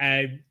there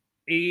and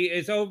he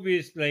is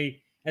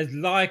obviously as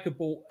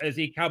likable as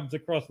he comes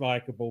across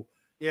likable.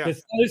 Yeah,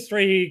 because those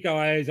 3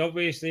 guys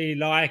obviously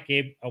like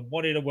him and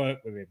wanted to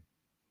work with him.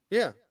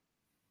 Yeah,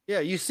 Yeah,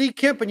 you see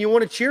Kemp and you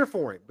want to cheer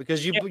for him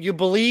because you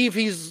believe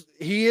he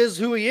is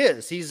who he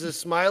is. He's a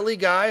smiley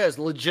guy, a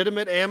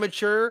legitimate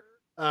amateur.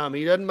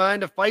 He doesn't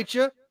mind to fight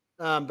you,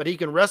 but he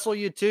can wrestle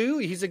you too.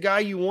 He's a guy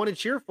you want to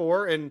cheer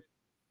for, and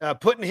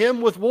putting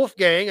him with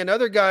Wolfgang,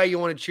 another guy you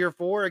want to cheer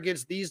for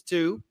against these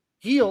two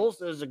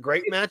heels, is a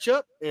great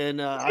matchup.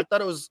 And I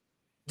thought it was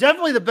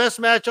definitely the best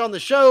match on the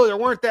show. There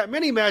weren't that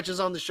many matches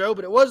on the show,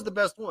 but it was the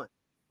best one.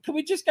 Can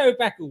we just go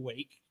back a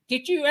week?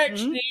 Did you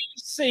actually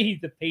see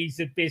the piece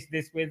of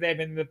business with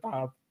them in the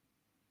pub?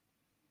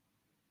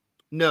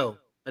 No,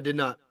 I did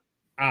not.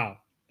 Oh.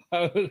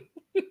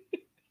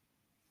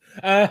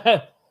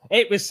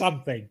 It was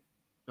something.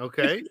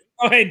 Okay.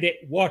 Find it,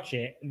 watch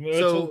it.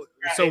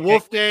 So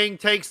Wolfgang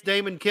takes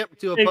Damon Kemp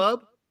to a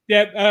pub?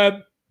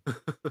 Yeah.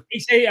 He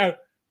said,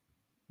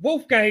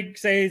 Wolfgang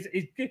says,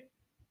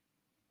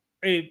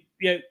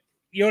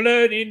 you'll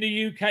learn in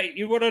the UK.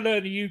 You want to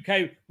learn the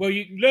UK? Well,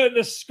 you can learn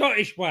the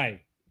Scottish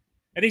way.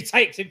 And he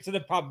takes him to the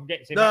pub and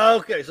gets him.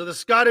 Okay, so the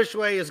Scottish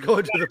way is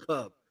going to the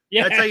pub.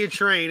 Yeah. That's how you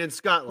train in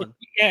Scotland.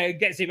 Yeah, it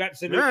gets him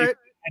absolutely.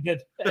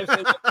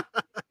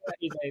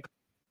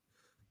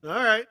 All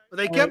right. Well,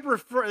 they kept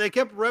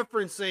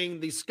referencing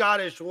the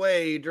Scottish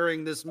way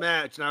during this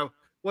match, and I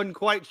wasn't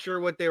quite sure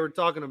what they were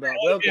talking about.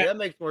 But okay, that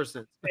makes more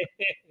sense.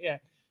 Yeah,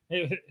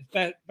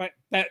 that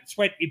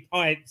 20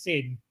 pints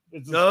in.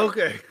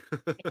 Okay.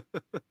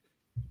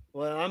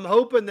 Well, I'm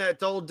hoping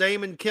that old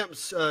Damon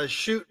Kemp's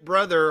shoot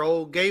brother,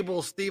 old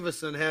Gable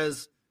Stevenson,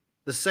 has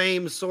the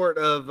same sort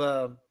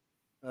of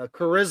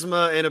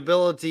charisma and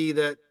ability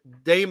that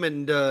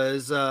Damon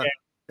does.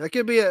 That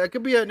could be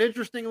an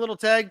interesting little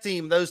tag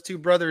team. Those two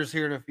brothers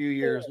here in a few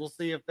years. We'll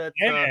see if that's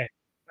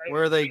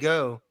where they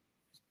go,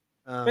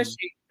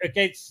 especially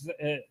against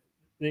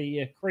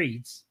the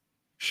Creeds.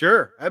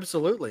 Sure,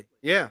 absolutely,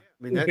 yeah.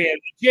 I mean, that'd be a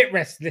legit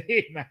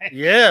wrestling, man.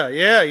 Yeah.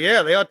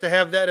 They ought to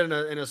have that in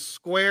a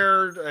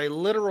squared, a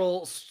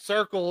literal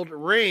circled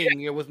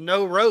ring with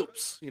no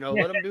ropes. Let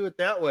them do it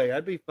that way.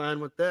 I'd be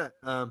fine with that.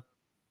 But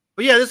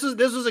yeah, this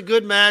was a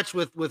good match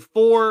with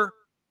four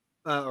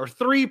or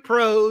three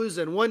pros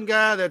and one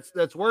guy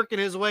that's working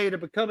his way to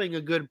becoming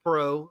a good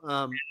pro.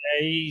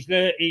 He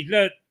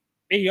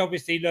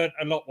obviously learned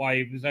a lot while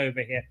he was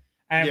over here.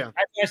 And as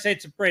I said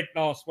to Brent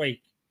last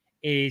week,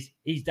 he's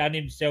done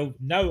himself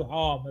no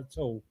harm at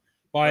all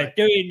by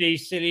doing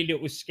these silly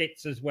little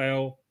skits as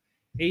well.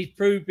 He's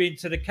proving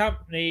to the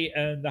company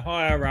and the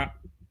higher up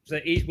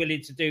that he's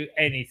willing to do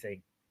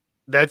anything.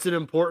 That's an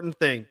important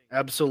thing.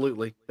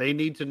 Absolutely. They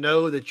need to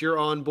know that you're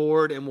on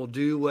board and will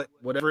do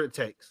whatever it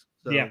takes.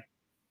 So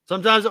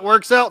sometimes it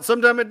works out,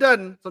 sometimes it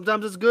doesn't.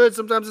 Sometimes it's good,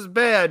 sometimes it's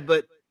bad.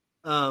 But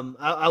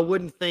I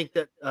wouldn't think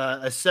that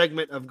a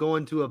segment of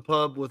going to a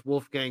pub with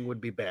Wolfgang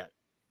would be bad.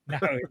 No,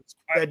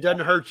 that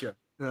doesn't hurt you.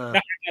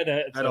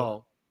 At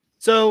all.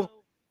 So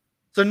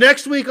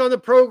next week on the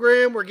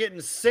program, we're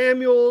getting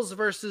Samuels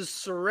versus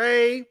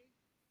Saray.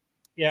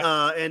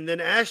 Yeah. And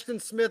then Ashton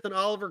Smith and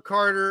Oliver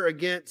Carter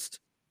against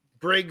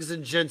Briggs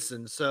and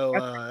Jensen. So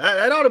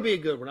that ought to be a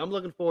good one. I'm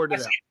looking forward to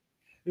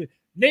that.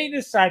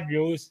 Nina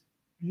Samuels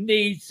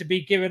needs to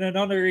be given an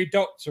honorary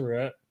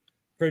doctorate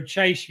for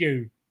Chase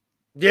U.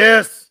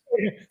 Yes.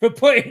 For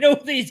putting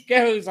all these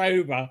girls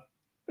over.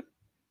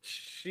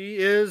 She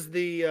is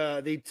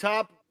the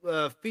top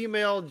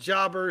female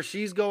jobber.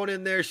 She's going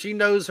in there. She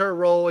knows her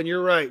role, and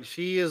you're right.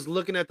 She is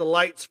looking at the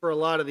lights for a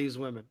lot of these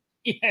women.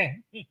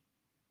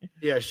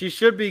 Yeah, she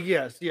should be.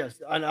 Yes,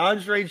 an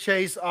Andre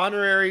Chase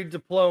honorary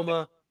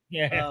diploma.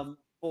 Yeah.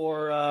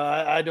 Or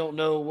I don't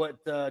know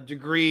what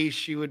degree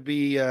she would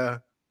be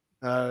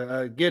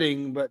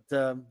getting, but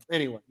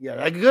anyway,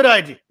 a good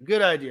idea.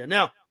 Good idea.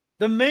 Now,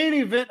 the main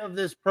event of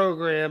this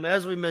program,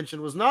 as we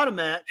mentioned, was not a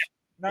match.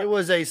 No. It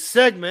was a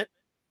segment.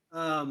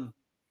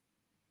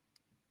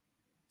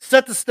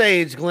 Set the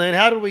stage, Glenn.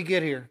 How did we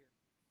get here?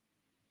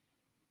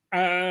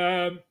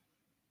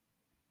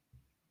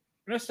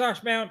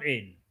 Mustache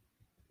Mountain.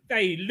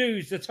 They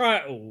lose the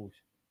titles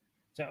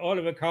to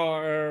Oliver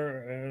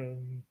Carter.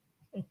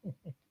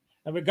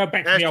 And we go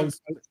back to the old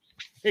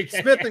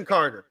Smith and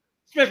Carter.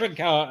 Smith and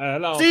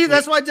Carter. See,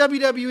 that's why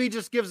WWE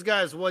just gives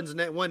guys one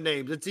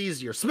name. It's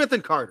easier. Smith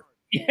and Carter.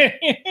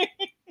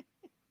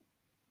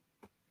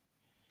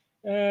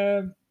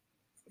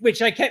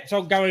 Which I kept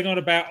on going on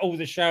about all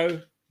the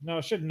show. No,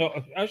 I should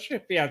not. I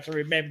should be able to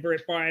remember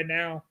it by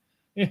now.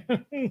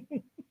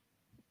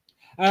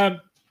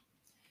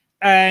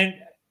 And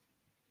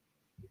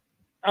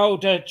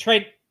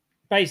Trent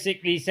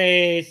basically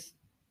says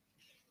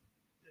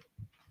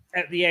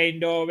at the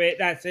end of it,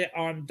 "That's it.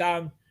 I'm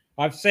done.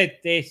 I've said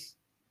this.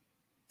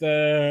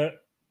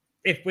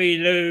 If we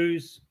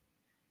lose,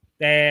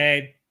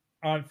 then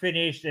I'm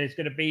finished. There's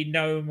going to be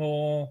no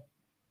more.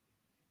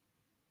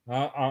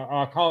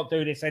 I can't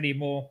do this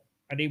anymore."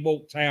 And he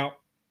walked out.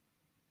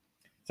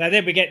 So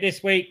then we get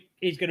this week.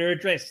 He's going to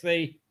address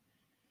the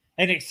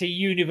NXT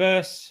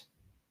universe.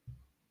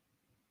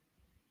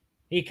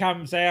 He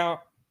comes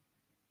out.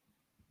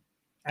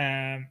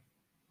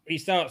 He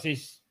starts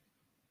his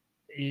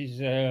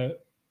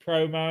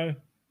promo,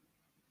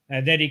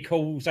 and then he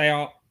calls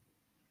out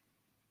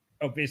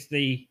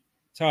obviously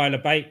Tyler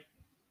Bate.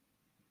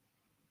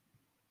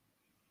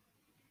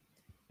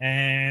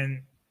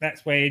 And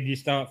that's when you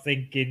start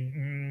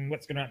thinking,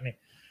 what's going to happen here?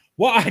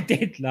 What I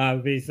did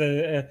love is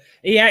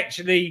he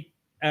actually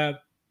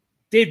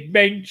did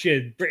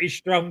mention British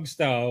Strong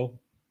Style.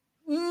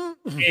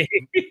 He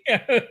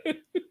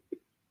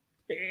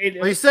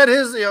said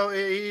his,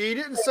 he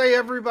didn't say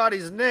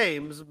everybody's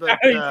names, but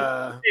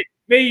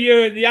me,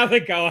 you, and the other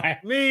guy.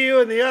 Me,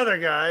 you, and the other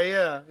guy.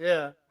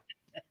 Yeah.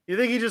 You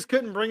think he just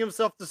couldn't bring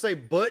himself to say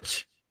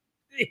Butch?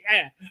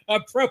 Yeah,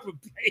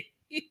 probably.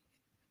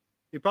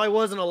 He probably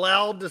wasn't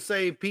allowed to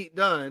say Pete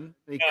Dunne.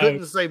 He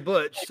couldn't say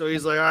Butch, so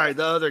he's like, all right,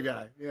 the other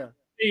guy. Yeah.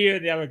 Me, you,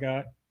 and the other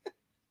guy.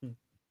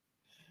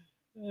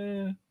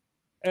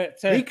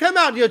 He come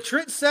out,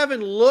 Trent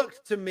Seven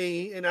looked to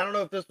me, and I don't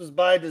know if this was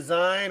by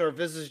design or if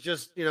this is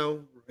just,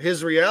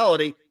 his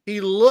reality. He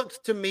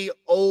looked to me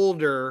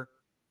older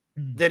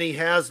than he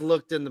has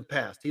looked in the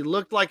past. He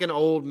looked like an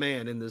old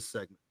man in this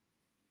segment.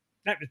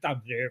 That was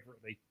done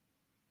deliberately.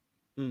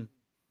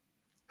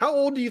 How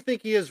old do you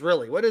think he is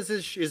really? What is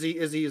his? Is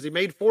he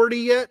made 40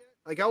 yet?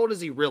 Like, how old is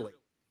he really?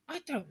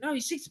 I don't know. He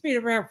seems to be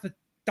around for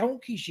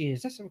donkey's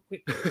years. That's a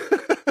quick.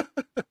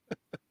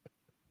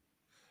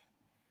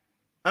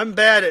 I'm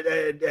bad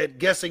at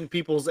guessing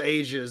people's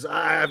ages.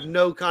 I have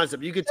no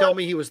concept. You could tell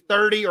me he was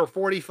 30 or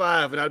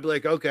 45, and I'd be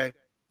like, okay.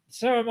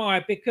 So am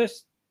I,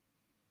 because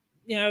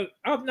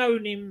I've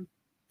known him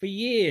for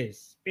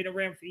years. Been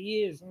around for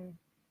years.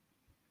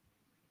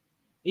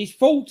 He's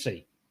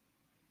 40.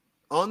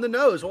 On the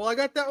nose. Well, I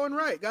got that one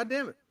right. God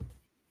damn it.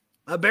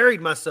 I buried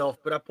myself,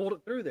 but I pulled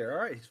it through there.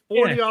 All right. He's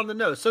 40 on the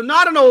nose. So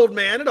not an old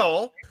man at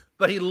all,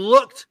 but he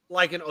looked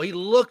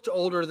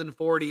older than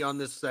 40 on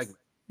this segment.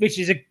 Which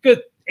is a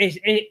good,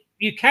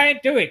 you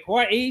can do it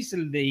quite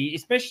easily,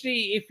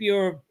 especially if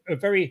you're a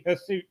very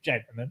hirsute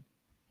gentleman.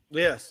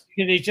 Yes.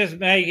 He's just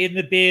making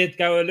the beard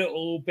go a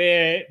little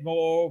bit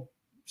more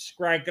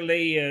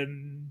scraggly,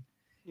 and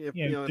if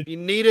you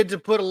needed to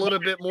put a little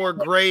bit more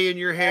gray in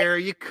your hair,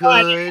 you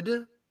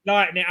could.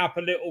 Lighten it up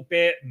a little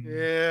bit.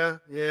 Yeah.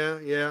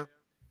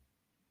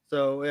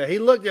 So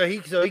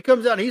he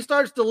comes out and he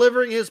starts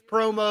delivering his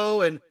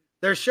promo, and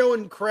they're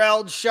showing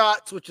crowd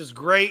shots, which is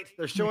great.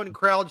 They're showing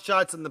crowd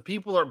shots, and the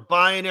people are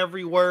buying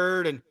every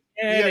word, and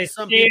you got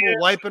some people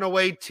wiping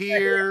away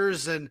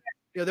tears, and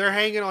they're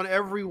hanging on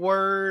every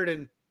word,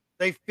 and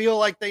they feel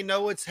like they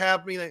know what's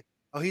happening.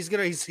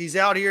 He's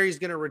out here. He's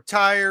gonna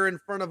retire in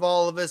front of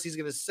all of us. He's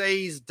gonna say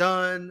he's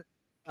done.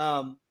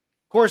 Of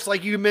course,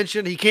 like you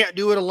mentioned, he can't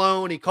do it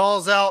alone. He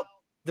calls out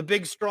the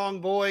big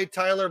strong boy,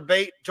 Tyler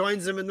Bate,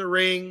 joins him in the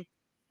ring.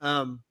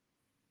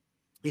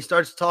 He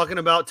starts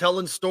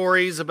telling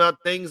stories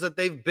about things that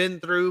they've been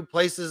through,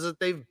 places that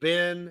they've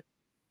been.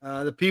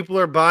 The people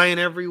are buying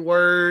every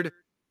word.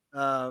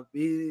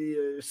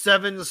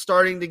 Seven's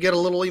starting to get a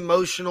little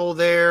emotional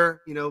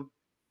there.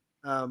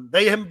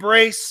 They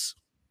embrace.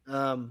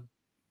 And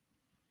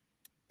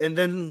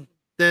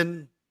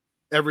then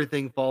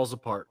everything falls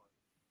apart.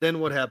 Then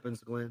what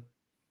happens, Glenn?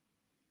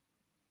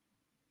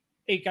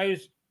 He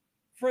goes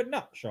for a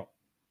nut shot.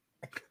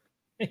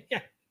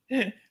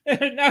 No,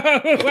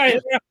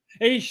 wait.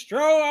 He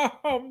strong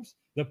arms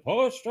the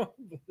poor strong.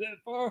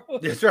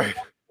 That's right.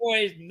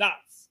 Boy's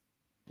nuts.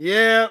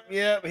 Yeah.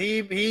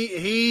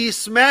 He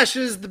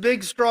smashes the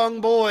big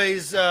strong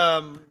boys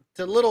to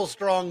little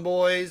strong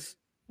boys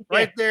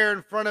right there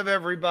in front of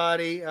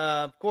everybody.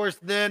 Of course,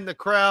 then the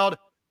crowd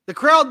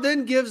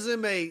then gives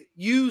him a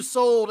 "You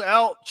sold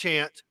out"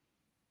 chant.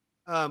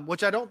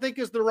 Which I don't think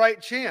is the right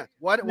chant.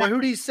 Who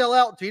did he sell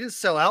out to? He didn't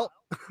sell out.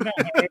 No.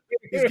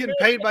 He's getting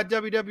paid by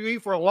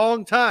WWE for a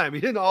long time. He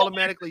didn't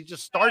automatically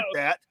just start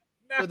that.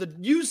 So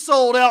 "You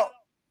sold out."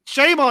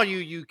 Shame on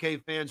you,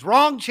 UK fans.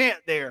 Wrong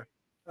chant there.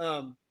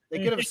 They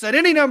could have said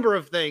any number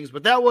of things,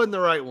 but that wasn't the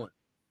right one.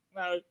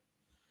 No.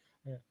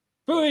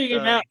 Putting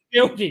him out the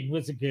building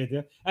was a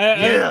good.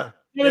 That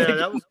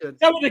was good.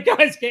 Some of the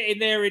guys getting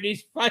there in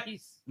his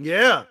face.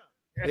 Yeah.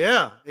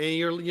 And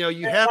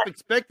you half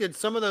expected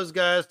some of those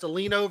guys to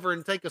lean over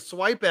and take a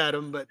swipe at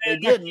him, but they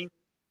didn't.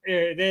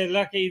 They're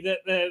lucky that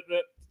it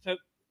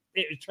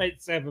was Trent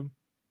Seven.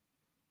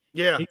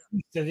 Yeah.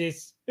 To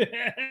this.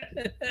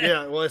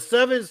 Yeah. Well,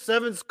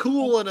 Seven's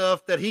cool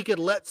enough that he could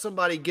let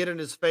somebody get in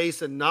his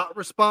face and not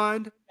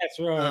respond. That's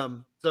right.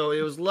 So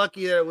it was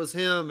lucky that it was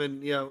him,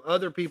 and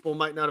other people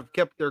might not have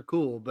kept their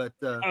cool, but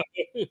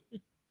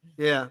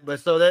yeah, but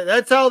so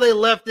that's how they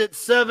left it.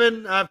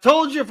 Seven. I've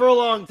told you for a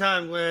long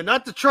time, Glenn,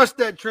 not to trust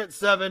that Trent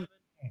Seven.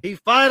 He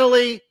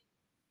finally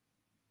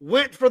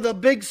went for the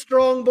big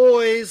strong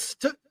boys,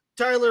 took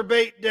Tyler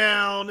Bate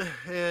down,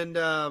 and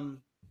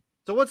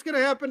so what's going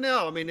to happen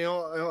now? I mean,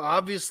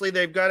 obviously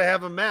they've got to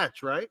have a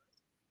match, right?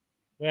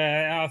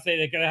 Well, I think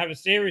they're going to have a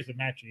series of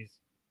matches.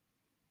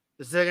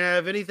 Is that going to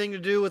have anything to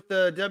do with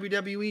the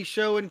WWE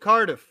show in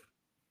Cardiff?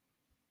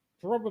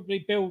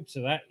 Probably build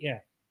to that, yeah.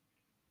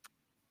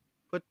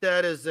 Put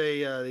that as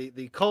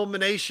the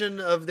culmination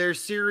of their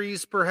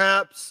series,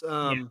 perhaps.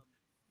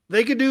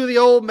 They could do the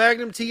old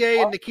Magnum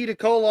TA and Nikita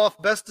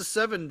Koloff best of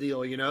 7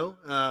 deal,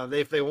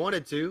 if they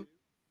wanted to.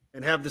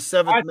 and have the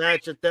 7th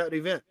match at that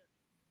event.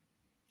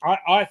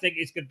 I think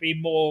it's going to be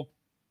more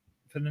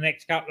for the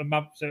next couple of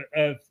months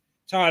of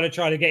Tyler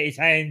trying to get his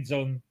hands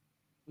on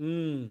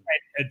and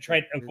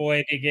Trent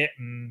avoiding it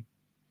and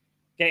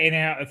getting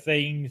out of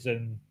things.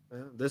 And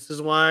this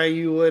is why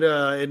you would,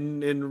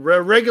 in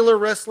regular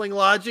wrestling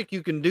logic,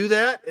 you can do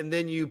that, and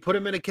then you put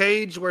him in a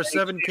cage where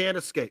 7 can't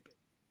escape.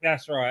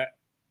 That's right.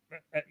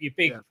 Your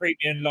big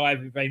premium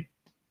live event.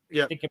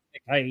 Yeah. Stick him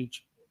in a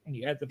cage. And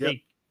you had the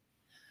big.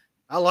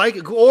 I like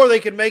it. Or they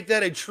could make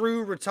that a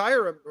true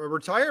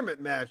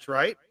retirement match,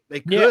 right? They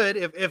could.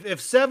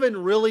 If 7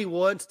 really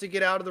wants to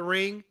get out of the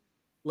ring,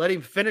 let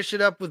him finish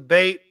it up with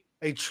Bate.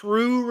 A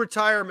true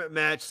retirement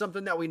match,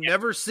 something that we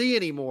never see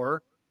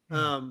anymore.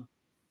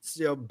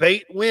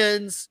 Bate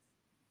wins,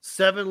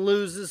 7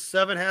 loses,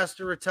 7 has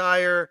to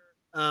retire.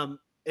 And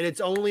it's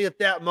only at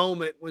that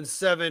moment when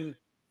 7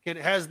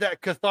 has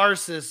that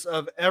catharsis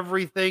of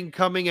everything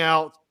coming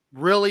out,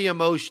 really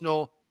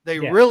emotional. They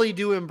really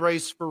do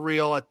embrace for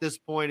real at this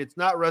point. It's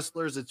not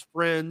wrestlers, it's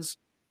friends.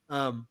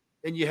 And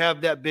you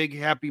have that big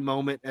happy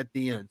moment at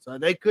the end. So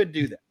they could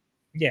do that.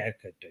 Yeah, it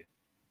could do.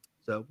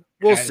 So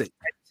we'll see.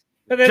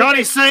 But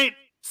Johnny Saint,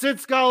 Sid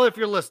Scala, if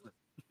you're listening.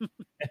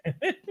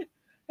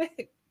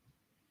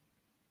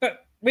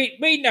 But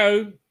we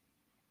know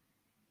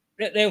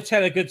that they'll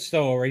tell a good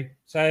story.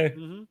 So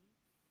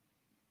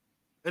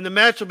and the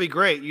match will be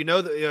great. You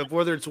know that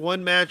whether it's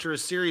one match or a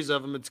series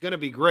of them, it's going to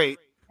be great.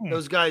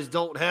 Those guys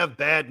don't have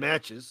bad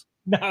matches.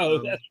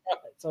 No, that's right.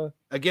 So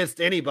against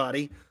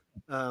anybody.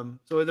 So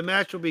the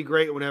match will be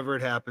great whenever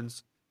it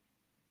happens.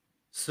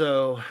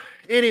 So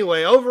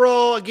anyway,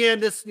 overall, again,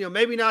 this,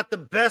 maybe not the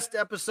best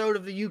episode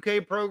of the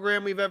UK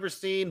program we've ever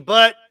seen,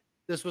 but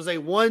this was a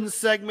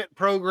 1-segment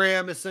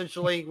program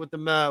essentially with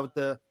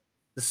the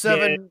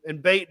 7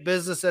 and Bate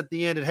business at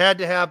the end. It had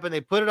to happen.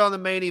 They put it on the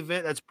main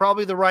event. That's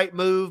probably the right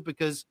move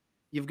because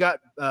you've got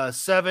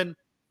 7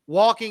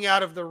 walking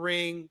out of the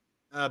ring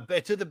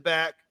to the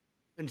back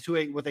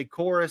with a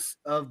chorus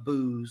of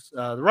boos.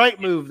 The right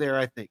move there,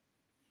 I think.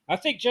 I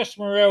think just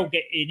Morel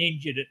getting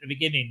injured at the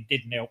beginning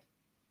didn't help.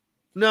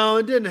 No,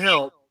 it didn't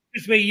help.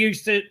 Because we're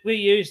used to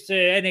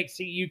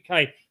NXT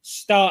UK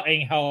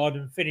starting hard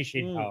and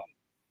finishing hard.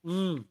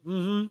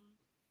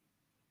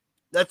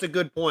 That's a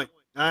good point.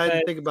 I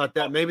didn't think about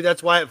that. Maybe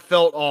that's why it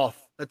felt off.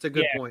 That's a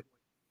good point.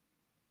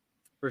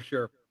 For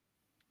sure.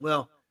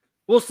 Well,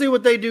 we'll see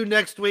what they do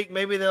next week.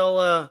 Maybe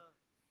they'll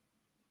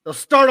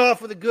start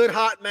off with a good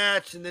hot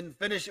match and then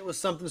finish it with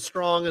something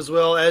strong as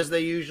well, as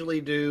they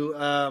usually do.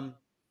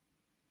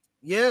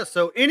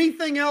 So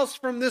anything else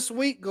from this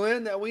week,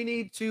 Glenn, that we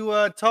need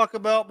to talk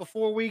about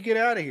before we get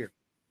out of here?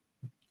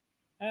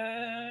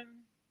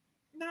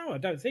 No, I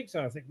don't think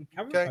so. I think we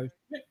covered those.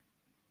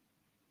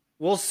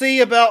 We'll see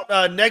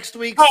about next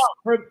week's.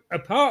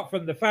 Apart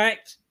from the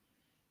fact,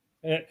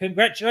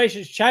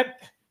 congratulations, champ.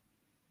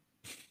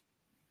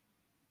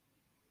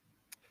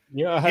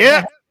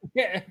 Yeah.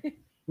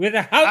 With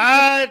a hug.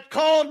 I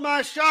called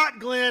my shot,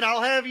 Glenn.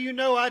 I'll have you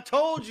know, I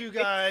told you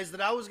guys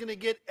that I was going to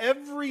get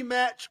every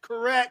match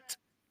correct,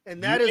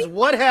 and that is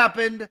what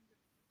happened.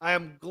 I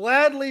am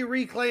gladly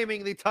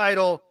reclaiming the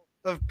title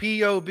of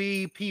POB,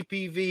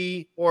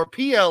 PPV, or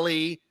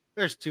PLE.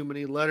 There's too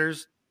many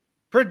letters.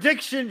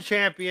 Prediction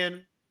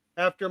champion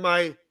after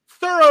my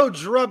thorough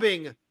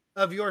drubbing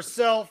of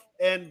yourself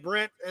and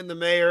Brent and the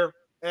mayor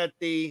at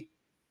the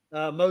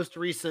most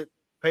recent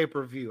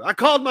pay-per-view. I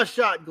called my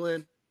shot,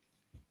 Glenn.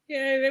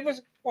 Yeah, it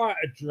wasn't quite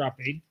a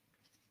drubbing.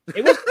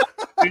 It was.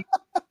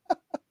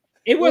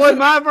 It wasn't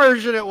my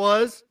version. It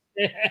was.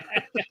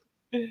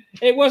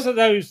 It wasn't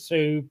those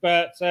two,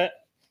 but it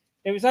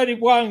was only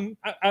one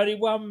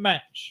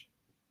match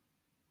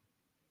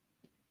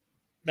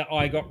that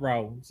I got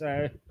wrong.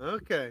 So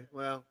okay,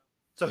 well,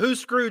 so who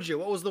screwed you?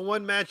 What was the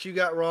one match you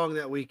got wrong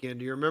that weekend?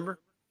 Do you remember?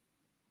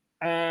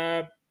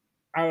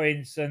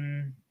 Owens,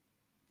 and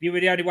you were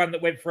the only one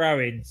that went for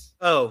Owens.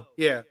 Oh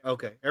yeah,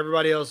 okay.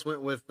 Everybody else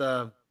went with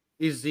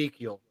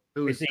Ezekiel,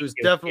 who's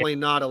definitely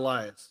not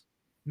Elias.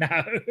 No,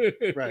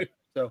 right.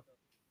 So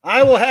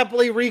I will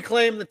happily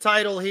reclaim the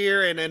title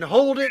here and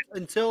hold it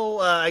until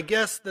I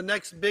guess the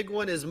next big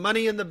one is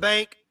Money in the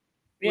Bank.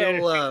 I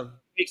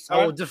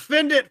will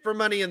defend it for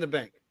Money in the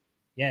Bank.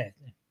 Yeah,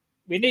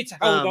 we need to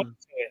hold on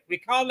to it. We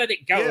can't let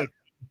it go. Yeah.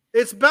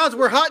 It's about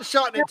we're hot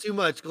shotting it too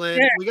much, Glenn.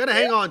 Yeah. We got to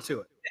hang on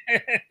to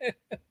it.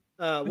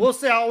 We'll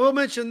see. I will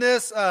mention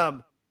this.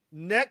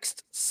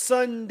 Next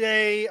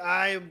Sunday,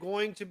 I am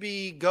going to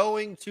be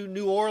going to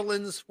New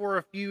Orleans for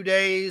a few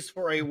days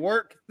for a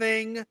work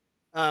thing.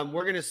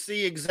 We're going to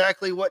see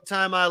exactly what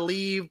time I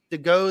leave to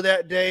go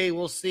that day.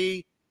 We'll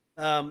see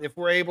if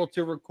we're able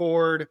to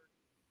record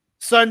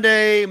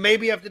Sunday.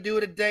 Maybe have to do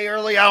it a day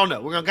early. I don't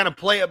know. We're going to kind of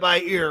play it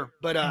by ear.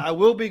 But I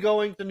will be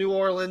going to New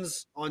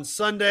Orleans on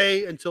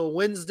Sunday until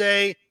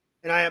Wednesday.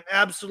 And I am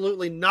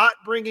absolutely not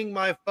bringing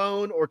my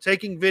phone or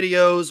taking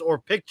videos or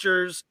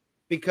pictures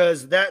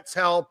because that's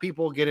how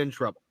people get in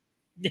trouble.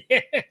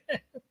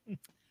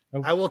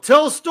 I will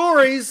tell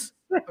stories,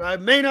 but I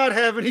may not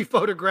have any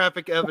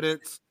photographic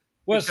evidence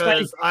Well,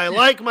 because I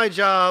like my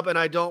job and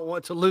I don't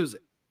want to lose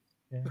it.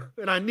 Yeah.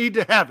 And I need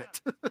to have it.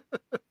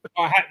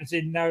 What happens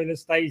in NOLA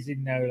stays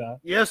in NOLA.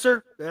 Yes,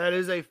 sir. That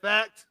is a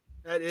fact.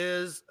 That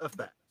is a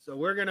fact. So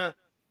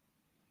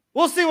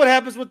we'll see what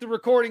happens with the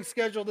recording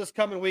schedule this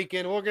coming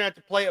weekend. We're going to have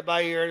to play it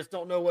by ear. I just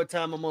don't know what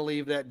time I'm going to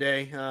leave that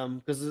day.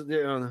 Because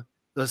the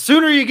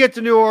sooner you get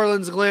to New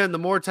Orleans, Glenn, the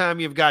more time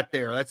you've got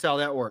there. That's how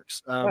that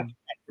works.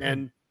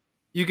 And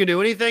you can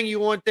do anything you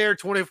want there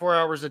 24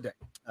 hours a day.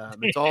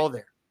 It's all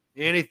there.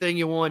 Anything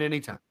you want,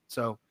 anytime.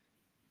 So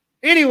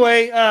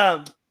anyway,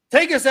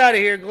 take us out of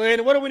here,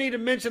 Glenn. What do we need to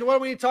mention? What do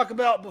we need to talk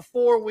about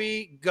before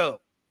we go?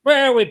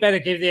 Well, we better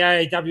give the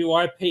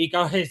AAWIP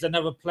guys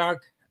another plug.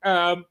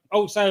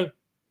 Also,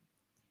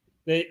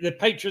 the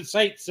patron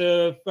saints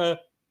of the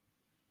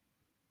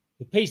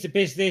Piece of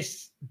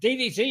Business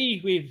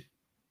DDT with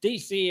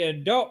DC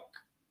and Doc.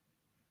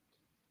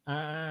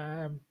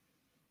 The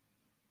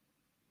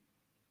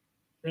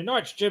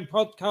Nitrogen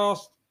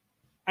podcast,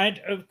 and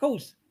of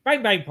course,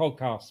 Bang Bang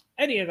podcast.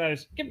 Any of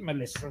those, give them a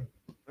listen.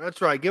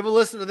 That's right. Give a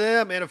listen to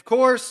them. And of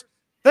course,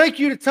 thank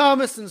you to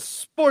Thomas and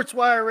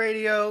Sportswire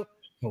Radio.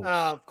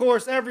 Of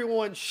course,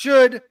 everyone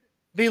should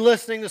be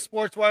listening to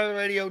Sportswire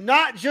Radio,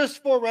 not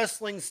just for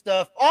wrestling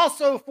stuff,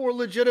 also for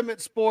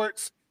legitimate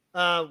sports,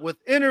 with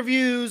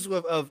interviews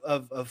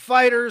of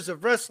fighters,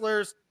 of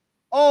wrestlers,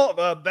 all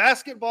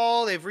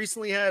basketball. They've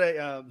recently had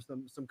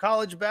some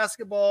college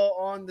basketball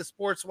on the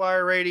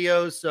Sportswire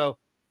Radio. So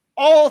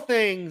all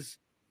things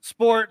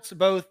sports,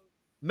 both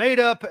made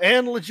up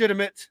and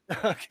legitimate,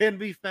 can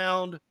be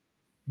found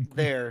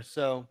there.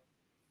 So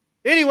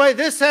anyway,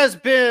 this has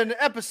been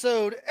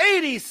episode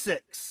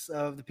 86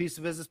 of the Piece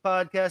of Business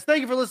podcast.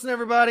 Thank you for listening,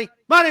 everybody.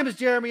 My name is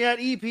Jeremy at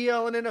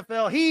EPL and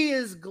NFL. He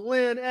is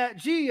Glenn at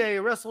GA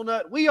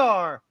WrestleNut. We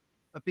are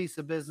a Piece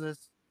of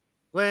Business.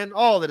 Glenn,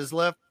 all that is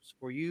left is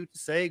for you to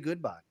say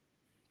goodbye.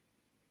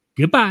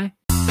 Goodbye.